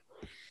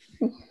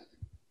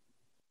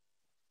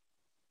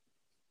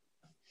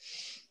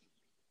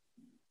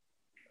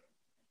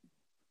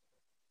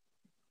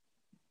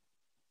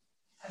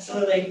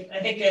 Absolutely. I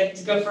think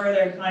to go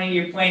further, Connie,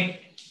 your point,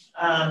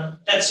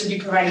 that should be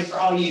provided for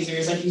all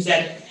users, like you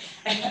said,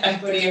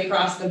 equity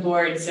across the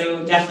board.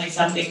 So definitely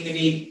something to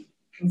be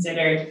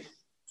considered.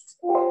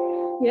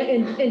 Yeah,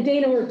 and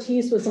Dana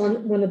Ortiz was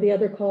on one of the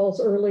other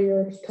calls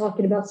earlier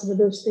talking about some of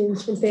those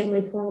things from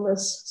Family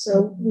Promise.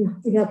 So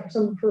we have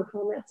some of her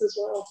comments as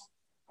well.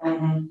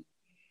 Mm-hmm.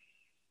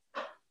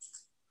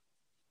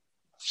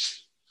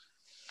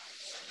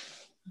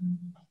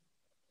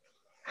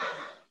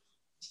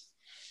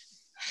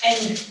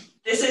 And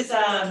this is,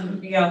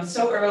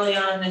 so early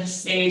on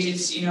this stage,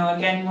 it's,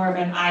 again, more of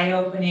an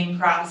eye-opening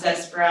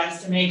process for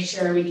us to make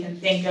sure we can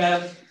think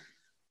of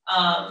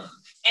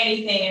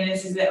anything. And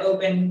this is the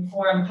open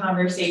forum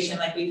conversation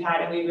like we've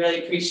had, and we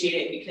really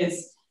appreciate it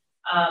because,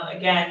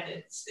 again,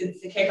 it's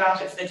the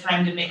kickoff. It's the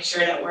time to make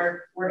sure that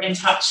we're in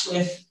touch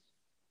with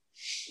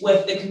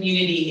the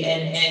community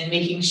and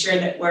making sure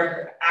that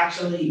we're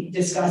actually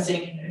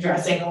discussing and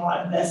addressing a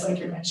lot of this, like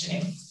you're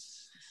mentioning.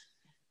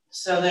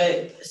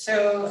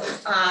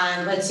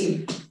 Let's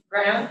see,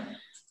 Brenna.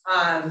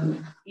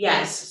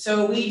 Yes,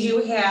 so we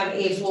do have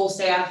a full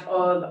staff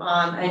of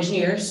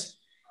engineers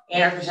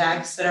and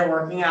architects that are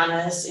working on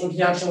this in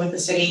conjunction with the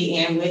city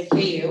and with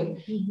KU.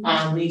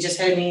 Mm-hmm. We just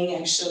had a meeting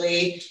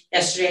actually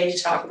yesterday to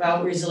talk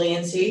about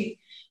resiliency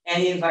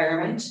and the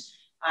environment.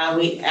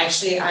 We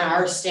actually, on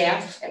our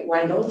staff at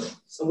Wendell,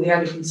 so we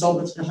are the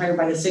consultants been hired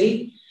by the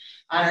city.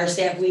 On our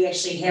staff, we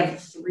actually have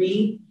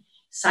 3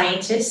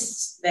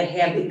 scientists that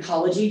have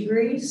ecology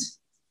degrees.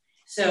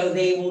 So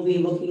they will be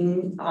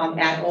looking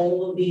at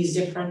all of these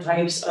different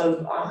types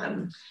of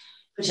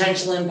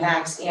potential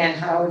impacts and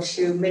how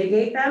to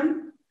mitigate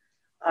them.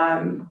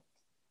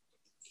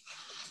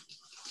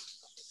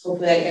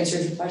 Hopefully that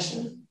answers your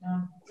question.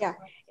 Yeah,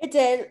 it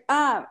did.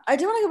 I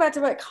do want to go back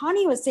to what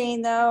Connie was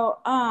saying though,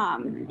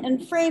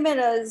 and frame it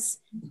as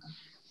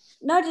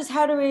not just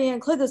how do we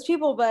include those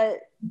people, but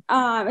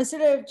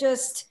instead of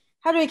just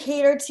how do we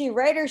cater to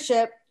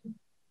ridership,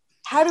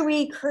 how do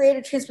we create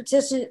a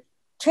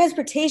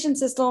transportation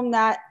system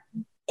that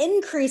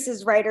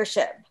increases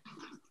ridership?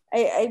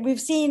 We've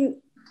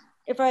seen,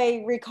 if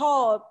I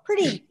recall, a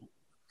pretty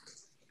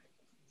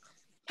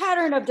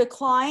pattern of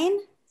decline.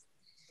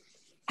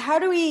 How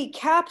do we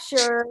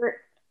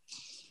capture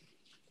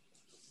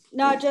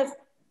not just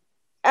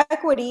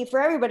equity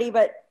for everybody,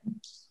 but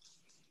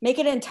make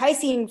it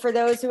enticing for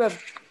those who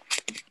have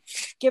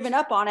given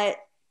up on it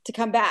to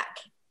come back?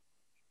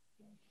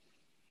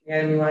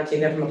 Yeah, and you want to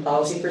take that from a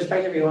policy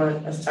perspective, or you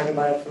want us to talk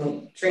about it from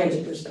a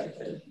transit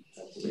perspective?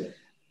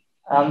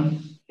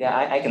 Yeah,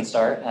 I can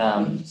start.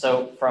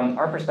 So from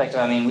our perspective,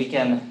 I mean,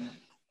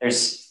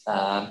 there's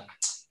a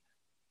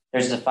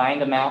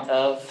defined amount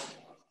of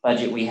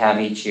budget we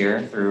have each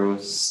year through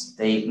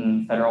state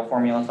and federal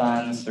formula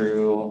funds,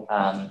 through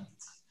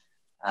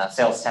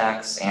sales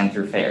tax, and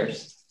through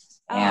fares.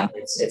 And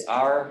it's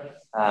our,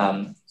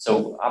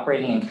 so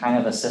operating in kind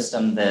of a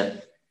system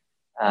that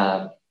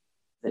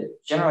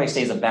generally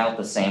stays about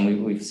the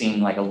same. We've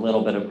seen like a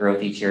little bit of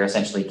growth each year,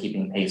 essentially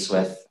keeping pace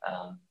with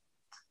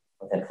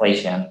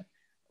inflation.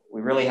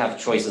 We really have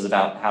choices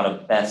about how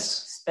to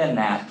best spend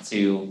that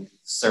to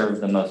serve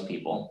the most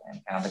people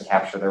and kind of to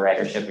capture the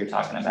ridership you're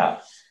talking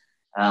about.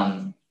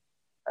 A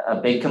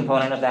big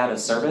component of that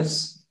is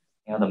service.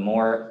 The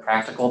more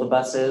practical the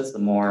bus is, the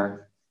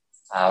more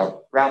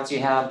routes you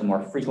have, the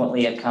more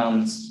frequently it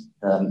comes,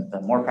 the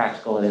more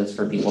practical it is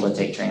for people to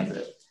take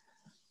transit.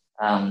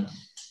 Another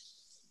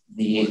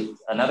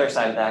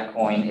side of that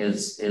coin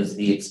is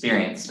the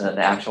experience, the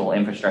actual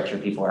infrastructure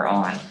people are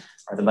on.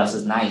 Are the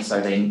buses nice?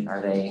 Are they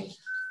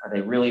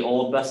really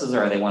old buses,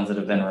 or are they ones that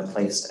have been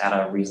replaced at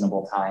a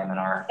reasonable time and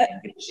are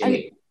in good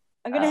shape?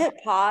 I'm gonna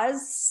hit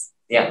pause.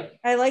 Yeah.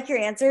 I like your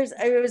answers.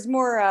 It was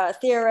more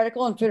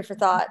theoretical and food for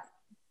thought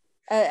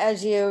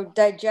as you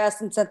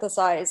digest and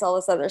synthesize all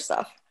this other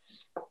stuff.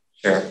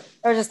 Sure.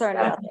 I was just throwing it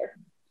out there.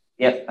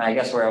 Yep. I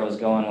guess where I was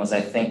going was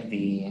I think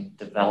the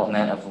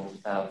development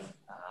of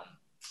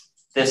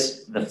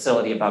the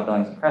facility above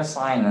Billings and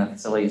Crestline and the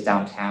facilities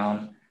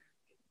downtown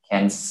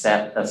can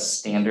set the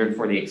standard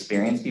for the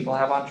experience people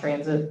have on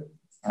transit.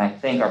 And I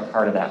think are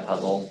part of that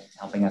puzzle,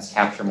 helping us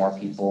capture more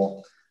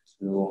people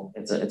who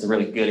it's a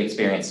really good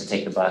experience to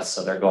take the bus,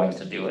 so they're going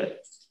to do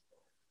it.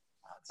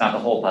 It's not the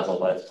whole puzzle,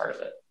 but it's part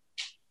of it.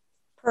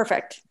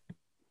 Perfect.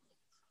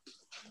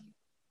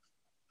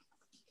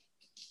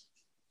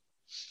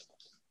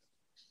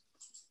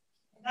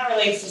 That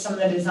relates to some of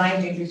the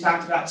design things we've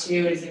talked about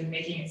too, is in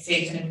making it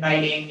safe and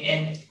inviting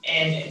and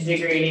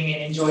invigorating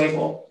and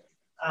enjoyable.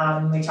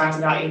 We talked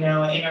about,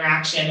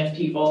 interaction of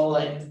people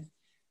and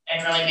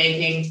really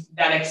making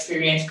that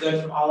experience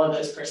good from all of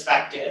those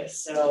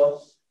perspectives.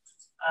 So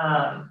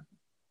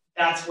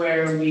that's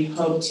where we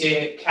hope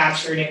to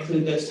capture and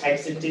include those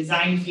types of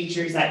design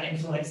features that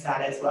influence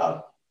that as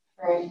well.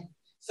 Right.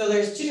 So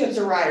there's two types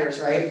of riders,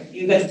 right?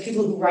 You've got the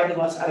people who ride the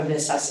bus out of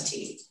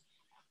necessity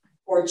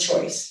or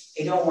choice.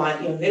 They don't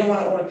want, they don't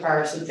want to own a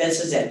car, so this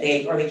is it.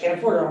 They can't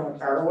afford to own a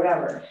car or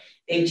whatever.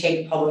 They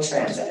take public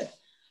transit.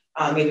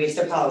 Maybe it's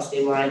their policy.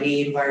 They want to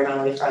be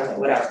environmentally friendly,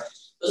 whatever.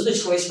 Those are the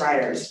choice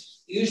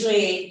riders.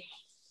 Usually,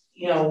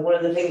 one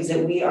of the things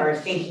that we are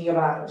thinking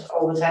about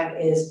all the time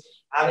is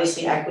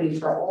obviously equity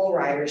for all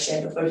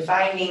ridership, but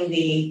finding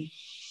the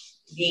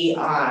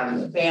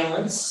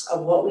balance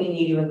of what we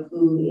need to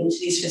include into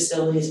these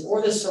facilities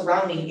or the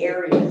surrounding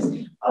areas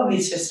of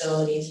these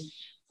facilities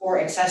for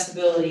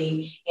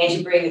accessibility and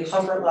to bring the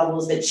comfort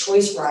levels that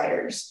choice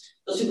riders,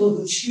 those people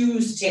who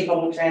choose to take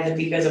public transit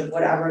because of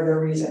whatever their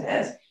reason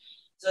is,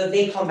 so that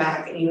they come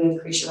back and you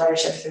increase your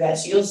ridership through that.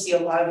 So you'll see a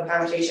lot of the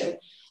conversation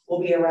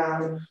will be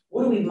around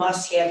what do we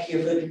must have here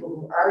for the people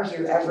who are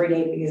here every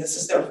day because this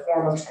is their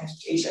form of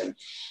transportation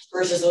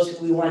versus those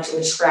people we want to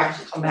attract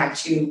to come back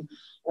to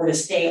or to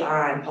stay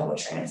on public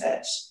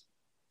transit.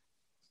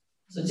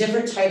 So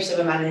different types of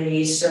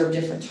amenities serve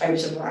different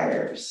types of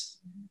riders.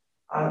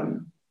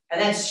 And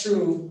that's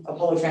true of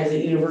public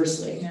transit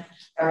universally,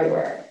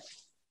 everywhere.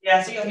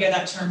 Yeah, so you'll hear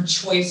that term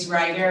choice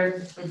rider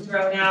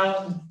thrown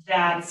out.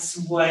 That's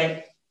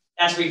what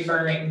that's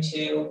referring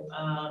to.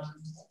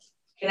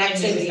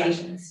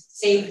 Connectivity,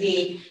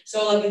 safety.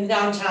 So like in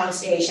downtown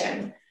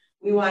station,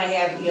 we want to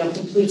have,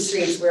 complete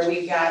streets where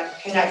we've got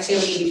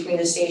connectivity between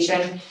the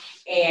station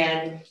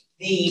and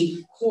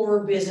the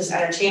core business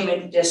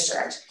entertainment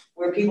district,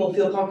 where people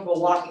feel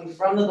comfortable walking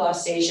from the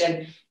bus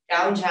station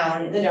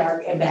downtown in the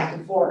dark and back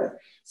and forth.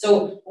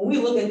 So when we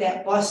look at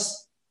that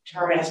bus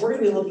terminus, we're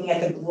going to be looking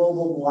at the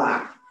global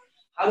block.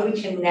 How do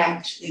we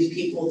connect these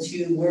people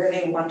to where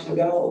they want to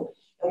go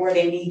and where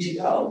they need to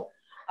go?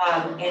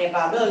 And at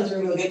Bob Billings, we're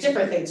going to look at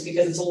different things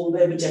because it's a little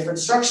bit of a different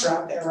structure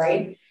out there,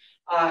 right?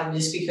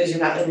 Just because you're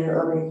not in an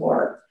urban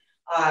core.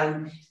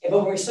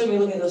 But we're still going to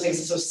be looking at those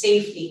things. So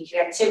safety,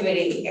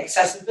 connectivity,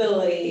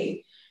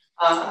 accessibility,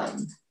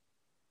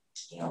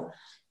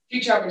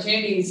 future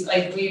opportunities,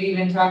 like we've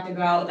even talked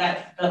about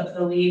that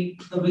the Lee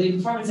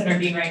Performance Center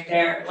being right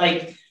there.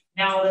 Like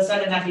now all of a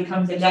sudden that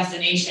becomes a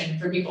destination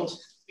for people to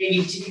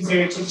maybe to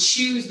consider to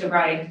choose the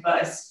ride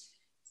bus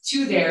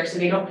to there, so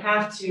they don't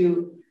have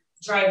to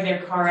drive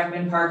their car up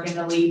and park in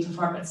the Lee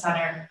Performance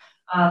Center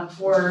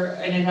for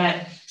an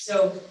event.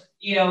 So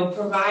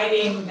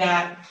providing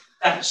that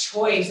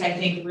choice, I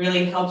think,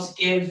 really helps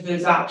give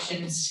those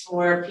options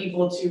for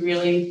people to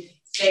really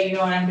say,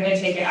 I'm going to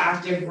take an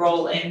active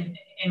role in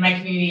my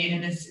community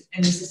and in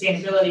the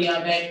sustainability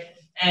of it,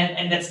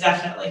 and that's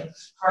definitely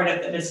part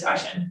of the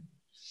discussion.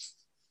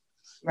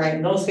 Right,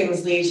 and those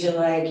things lead to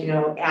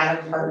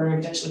Adam partnering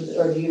potentially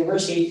with the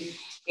university,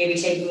 maybe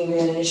taking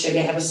an initiative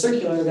to have a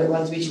circular that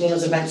runs between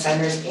those event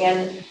centers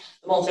and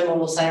the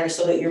multimodal center,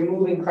 so that you're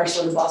moving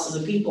crushload buses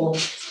of people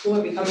who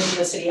would be coming to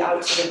the city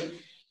out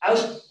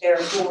there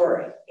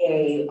for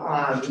a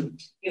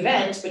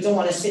event, but don't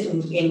want to sit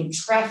in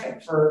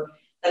traffic for.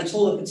 I'm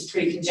told if it's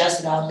pretty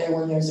congested out there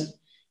when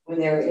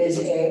there is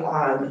a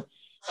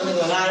something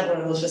going on at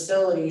one of those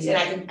facilities, and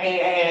I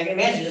can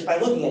imagine just by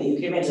looking at it, you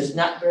can imagine there's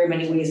not very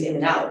many ways in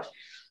and out,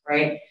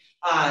 right?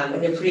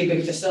 And they're pretty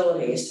big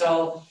facilities.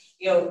 So,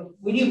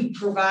 when you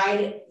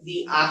provide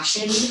the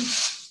option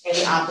and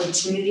the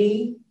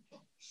opportunity,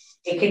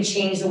 it can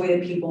change the way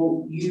that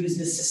people use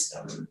the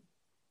system.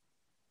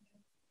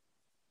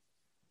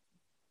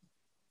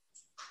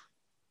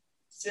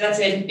 So that's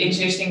an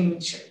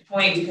interesting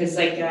point because,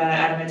 like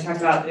Adam had talked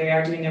about, they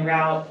are doing the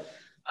route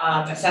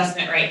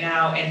assessment right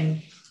now,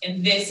 and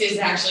And this is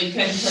actually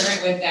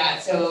concurrent with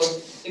that. So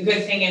the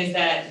good thing is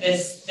that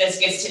this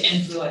gets to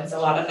influence a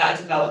lot of that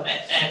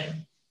development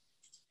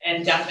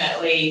and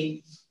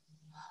definitely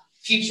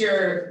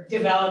future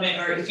development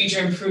or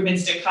future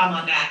improvements to come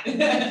on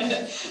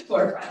that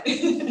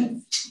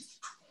forefront.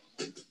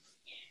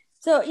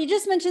 So you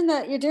just mentioned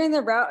that you're doing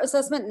the route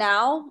assessment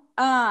now.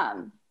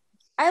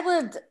 I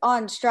lived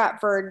on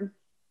Stratford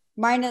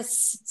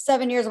minus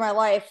 7 years of my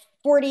life,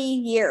 40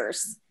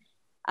 years.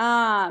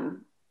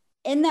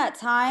 In that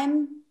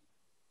time,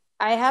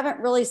 I haven't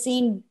really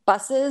seen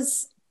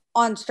buses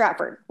on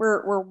Stratford.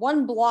 We're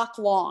 1 block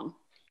long.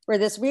 We're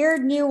this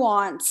weird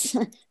nuance.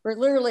 We're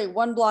literally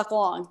 1 block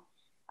long.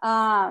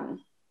 And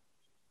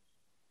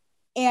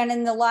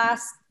in the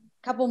last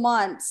couple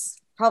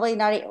months, probably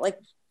not like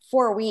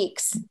 4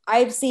 weeks,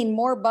 I've seen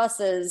more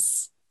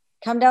buses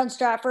come down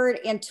Stratford,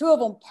 and 2 of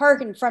them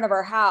park in front of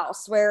our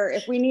house, where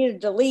if we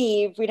needed to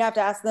leave, we'd have to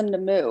ask them to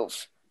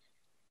move,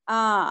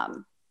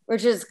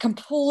 which is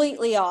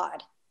completely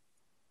odd.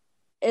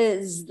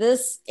 Is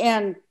this,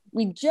 and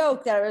we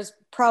joke that it was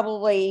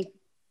probably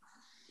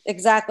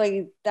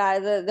exactly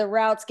that, the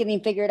routes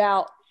getting figured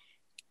out.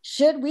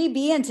 Should we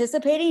be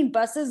anticipating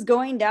buses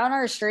going down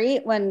our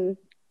street when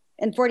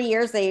in 40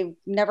 years they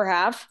never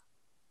have?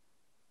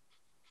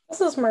 This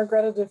is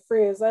Margreta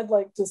DeFries. I'd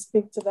like to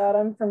speak to that.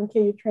 I'm from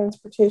KU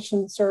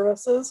Transportation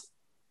Services.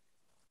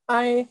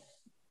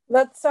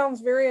 That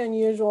sounds very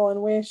unusual,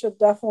 and we should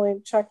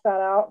definitely check that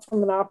out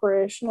from an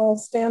operational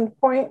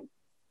standpoint,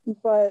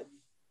 but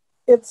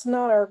it's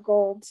not our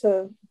goal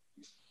to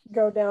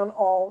go down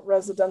all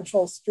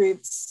residential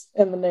streets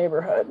in the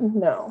neighborhood,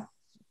 no.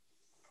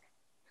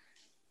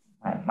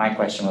 My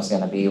question was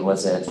going to be,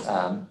 was it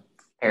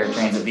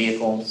paratransit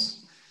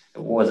vehicles?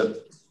 Was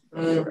it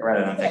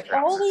rather than fixed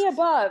routes? All the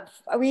above.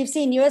 We've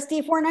seen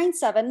USD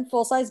 497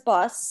 full-size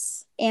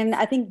bus, and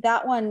I think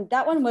that one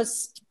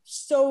was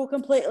so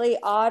completely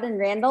odd and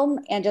random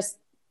and just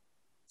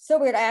so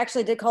weird. I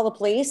actually did call the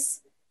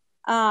police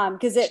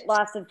because it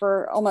lasted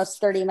for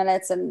almost 30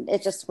 minutes and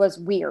it just was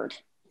weird.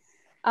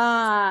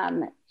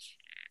 The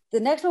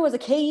next one was a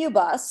KU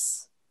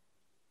bus.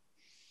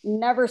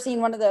 Never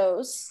seen one of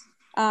those.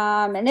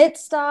 And it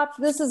stopped.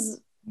 This is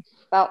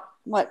about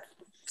what,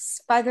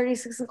 5:30,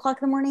 6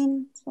 o'clock in the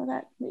morning. So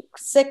that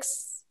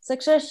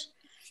 6-ish.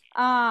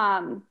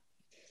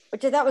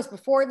 Which I thought was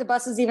before the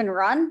buses even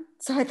run.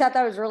 So I thought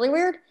that was really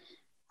weird.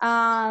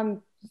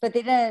 But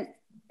they didn't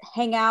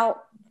hang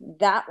out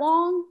that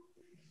long.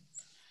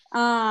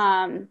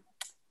 And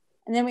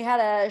then we had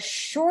a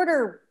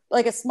shorter,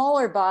 like a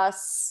smaller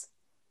bus,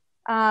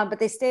 but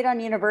they stayed on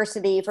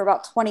University for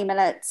about 20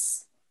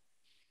 minutes.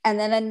 And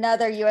then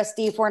another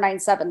USD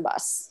 497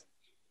 bus.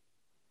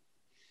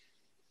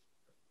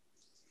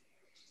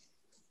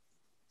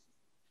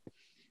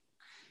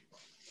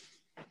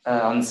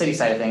 On the city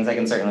side of things, I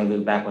can certainly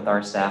loop back with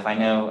our staff. I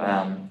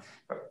know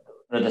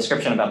the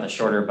description about the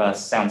shorter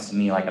bus sounds to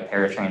me like a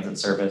paratransit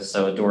service,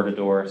 so a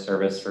door-to-door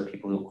service for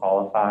people who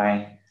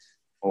qualify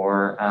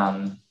for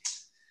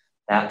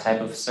that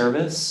type of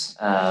service.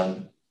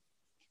 Not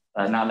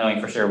knowing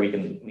for sure, we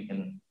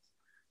can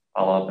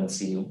follow up and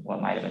see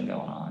what might have been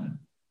going on.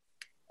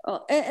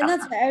 Well, and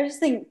that's, I just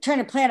think trying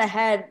to plan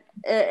ahead,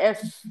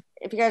 if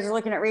you guys are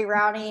looking at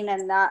rerouting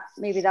and that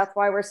maybe that's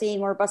why we're seeing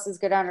more buses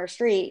go down our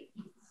street,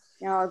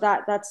 you know,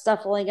 that's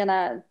definitely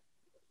gonna,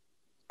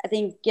 I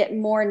think, get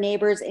more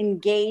neighbors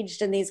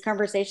engaged in these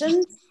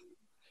conversations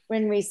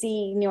when we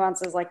see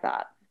nuances like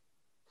that.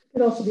 It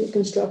could also be a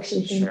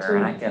construction thing Sure, too.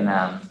 and I can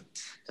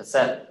to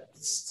set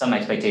some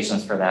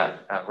expectations for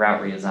that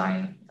route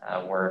redesign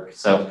work.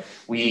 So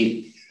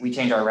we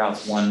change our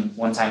routes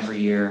one time per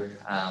year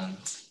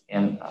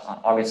in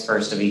August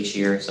 1st of each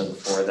year, so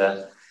before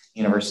the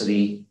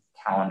university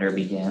calendar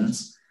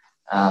begins.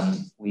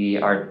 We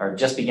are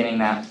just beginning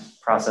that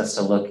process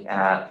to look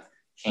at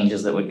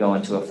changes that would go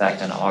into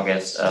effect in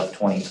August of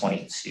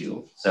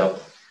 2022. So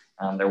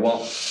there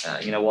won't,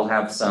 we'll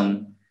have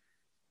some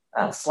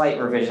slight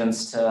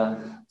revisions to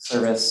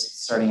service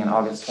starting in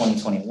August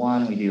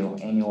 2021. We do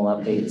annual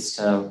updates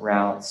to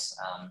routes,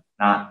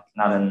 not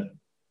in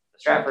the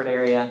Stratford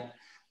area,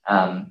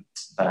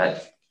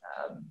 but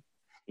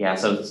yeah,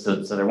 so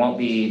there won't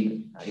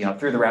be,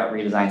 through the route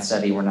redesign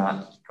study, we're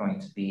not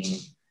going to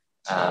be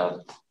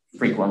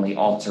frequently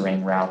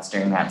altering routes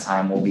during that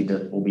time. We'll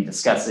be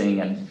discussing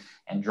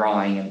and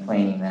drawing and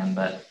planning them,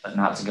 but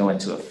not to go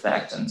into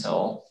effect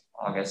until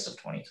August of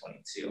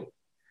 2022.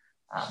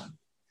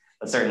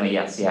 But certainly,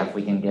 yes, if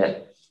we can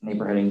get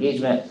neighborhood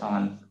engagement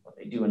on what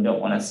they do and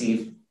don't want to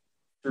see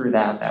through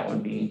that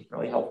would be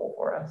really helpful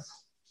for us.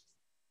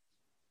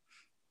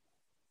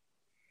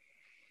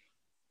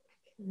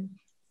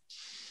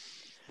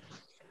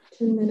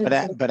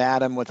 But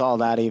Adam, with all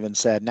that even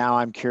said, now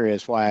I'm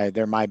curious why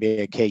there might be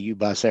a KU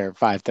bus there at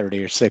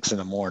 5:30 or 6 in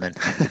the morning.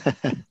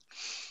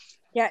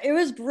 Yeah, it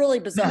was really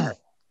bizarre.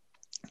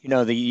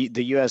 The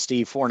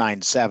USD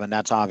 497,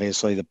 that's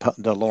obviously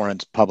the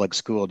Lawrence Public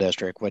School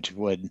District, which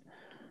would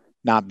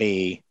not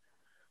be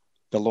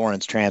the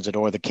Lawrence Transit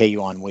or the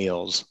KU on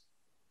Wheels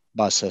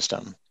bus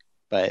system.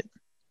 But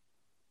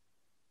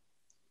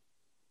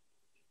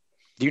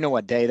Do you know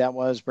what day that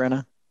was,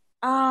 Brenna?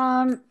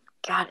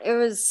 God, it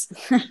was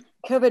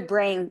COVID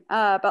brain.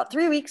 About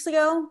 4 weeks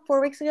ago.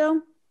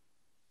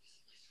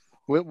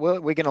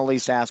 We can at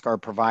least ask our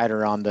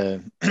provider on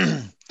the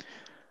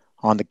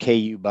on the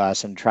KU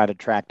bus and try to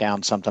track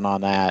down something on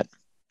that.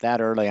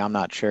 That early, I'm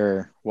not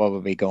sure what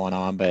would be going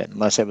on, but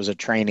unless it was a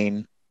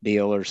training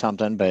deal or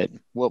something, but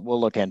we'll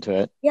look into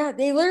it. Yeah,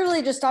 they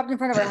literally just stopped in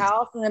front of our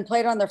house and then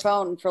played on their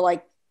phone for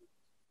like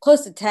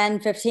close to 10,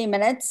 15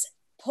 minutes,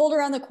 pulled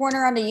around the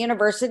corner onto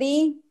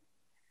University,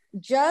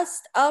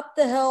 just up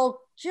the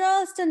hill,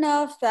 just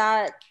enough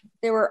that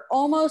they were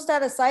almost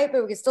out of sight,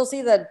 but we could still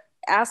see the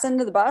ass end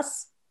of the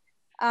bus,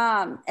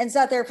 and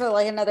sat there for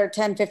like another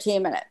 10,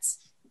 15 minutes.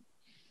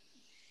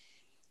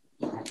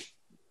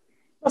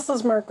 This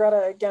is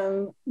Margaretta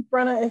again.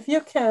 Brenna, if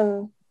you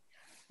can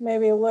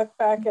maybe look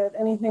back at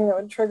anything that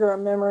would trigger a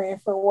memory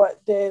for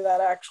what day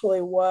that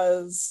actually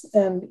was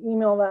and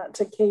email that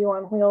to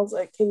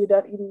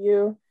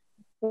kuonwheels@ku.edu,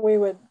 we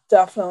would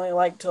definitely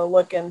like to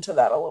look into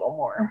that a little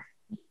more.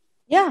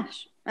 Yeah,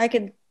 I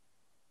could.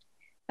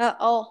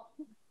 I'll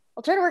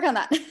try to work on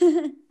that.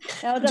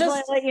 I'll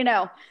definitely let you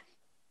know.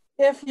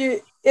 If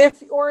you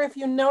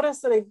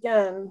notice it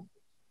again,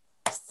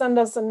 send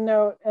us a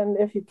note, and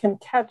if you can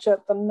catch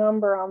it, the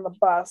number on the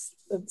bus,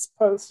 it's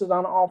posted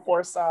on all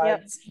four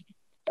sides. Yep.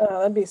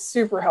 That'd be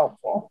super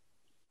helpful.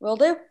 Will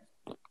do.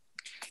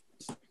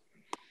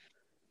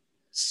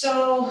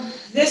 So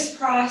this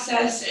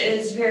process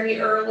is very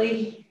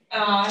early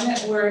on.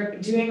 We're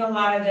doing a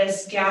lot of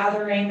this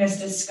gathering, this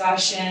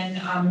discussion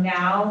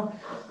now,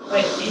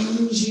 but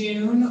in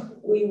June,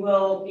 we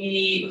will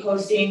be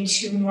hosting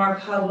 2 more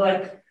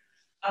public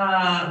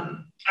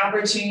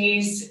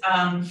opportunities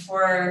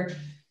for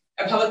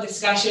a public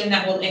discussion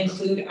that will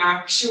include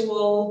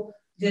actual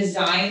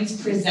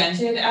designs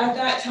presented at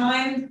that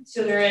time.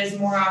 So there is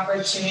more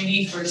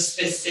opportunity for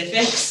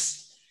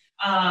specifics,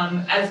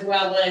 as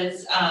well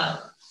as,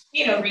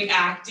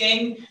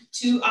 reacting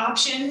to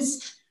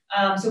options.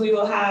 So we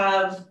will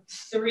have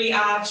 3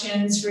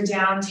 options for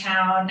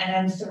downtown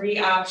and then 3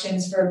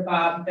 options for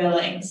Bob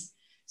Billings.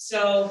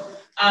 So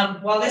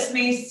while this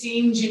may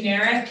seem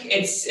generic,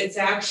 it's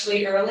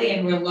actually early,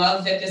 and we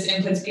love that this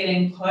input's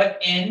getting put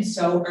in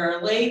so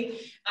early.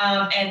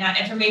 And that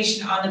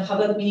information on the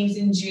public meetings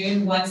in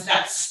June, once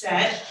that's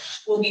set,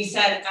 will be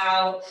set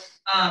out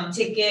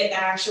to get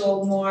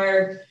actual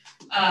more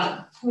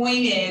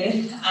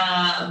pointed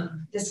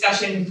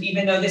discussion,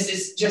 even though this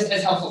is just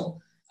as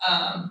helpful.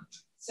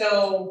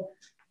 So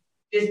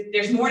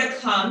there's more to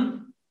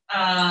come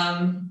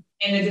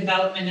in the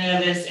development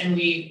of this, and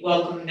we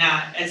welcome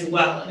that as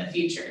well in the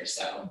future.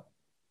 So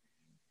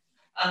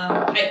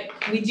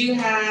we do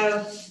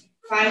have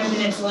 5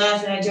 minutes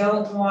left, and I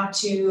don't want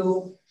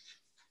to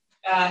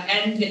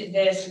end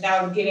this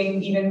without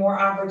giving even more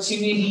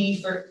opportunity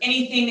for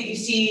anything that you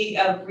see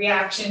of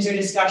reactions or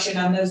discussion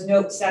on those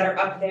notes that are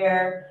up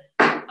there.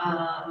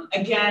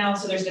 Again,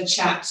 also there's the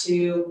chat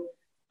too.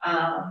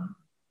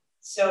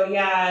 So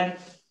yeah,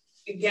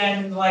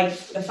 again, like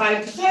the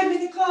 5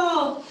 minute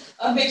call,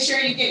 make sure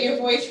you get your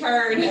voice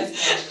heard.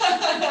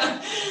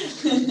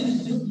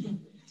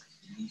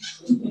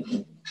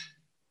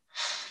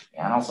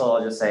 Yeah, and also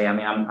I'll just say,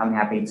 I'm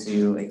happy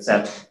to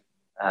accept,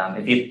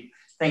 if you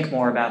think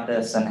more about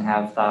this and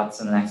have thoughts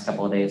in the next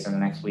couple of days or the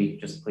next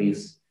week, just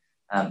please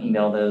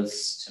email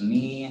those to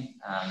me.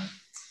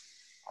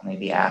 I'll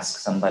maybe ask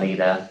somebody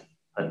to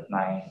put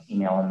my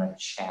email in the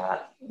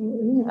chat.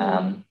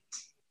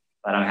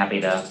 But I'm happy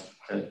to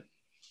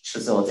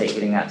facilitate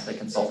getting that to the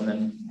consultant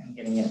and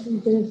getting it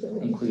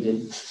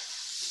included.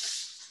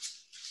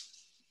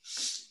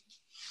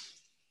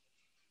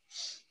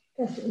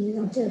 You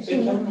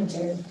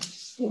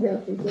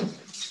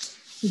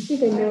see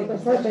they know the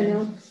part by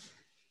now.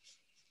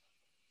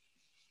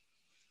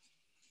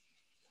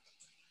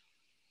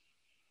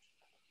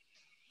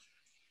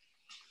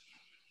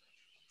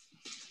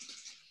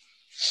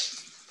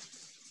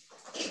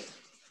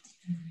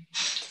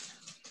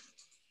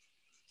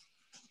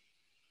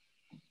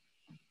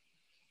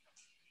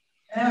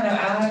 I don't know,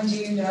 Alan, do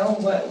you know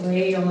what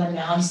way you'll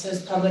announce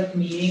those public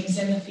meetings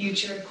in the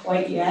future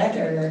quite yet,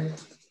 or?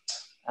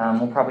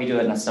 We'll probably do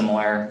it in a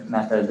similar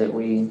method that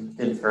we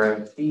did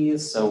for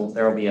these. So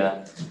there will be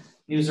a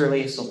news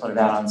release. We'll put it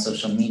out on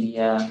social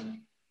media.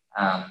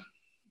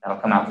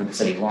 That'll come out through the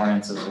city of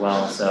Lawrence as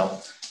well.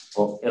 So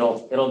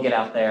it'll get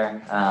out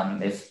there.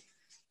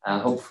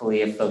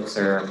 Hopefully if folks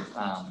are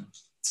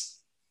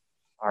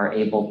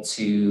able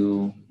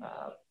to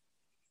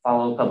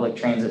follow public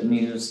transit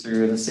news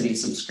through the city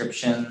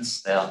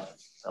subscriptions, they'll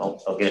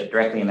get it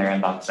directly in their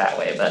inbox that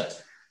way. But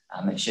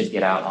it should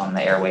get out on the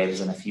airwaves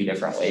in a few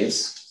different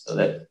ways so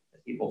that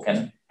people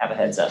can have a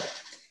heads up.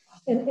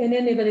 And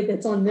anybody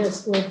that's on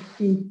this will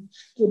be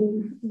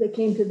that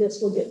came to this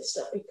will get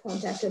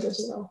contacted as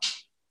well.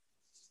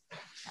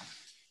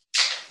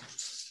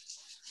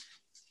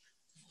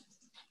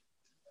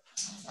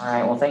 All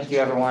right, well, thank you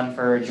everyone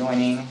for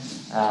joining.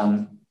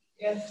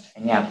 Yes.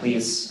 And yeah,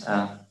 please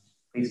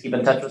please keep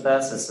in touch with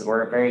us.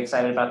 We're very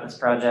excited about this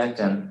project,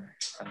 and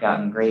I've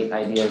gotten great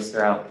ideas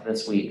throughout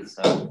this week.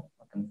 So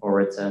looking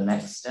forward to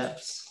next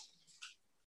steps.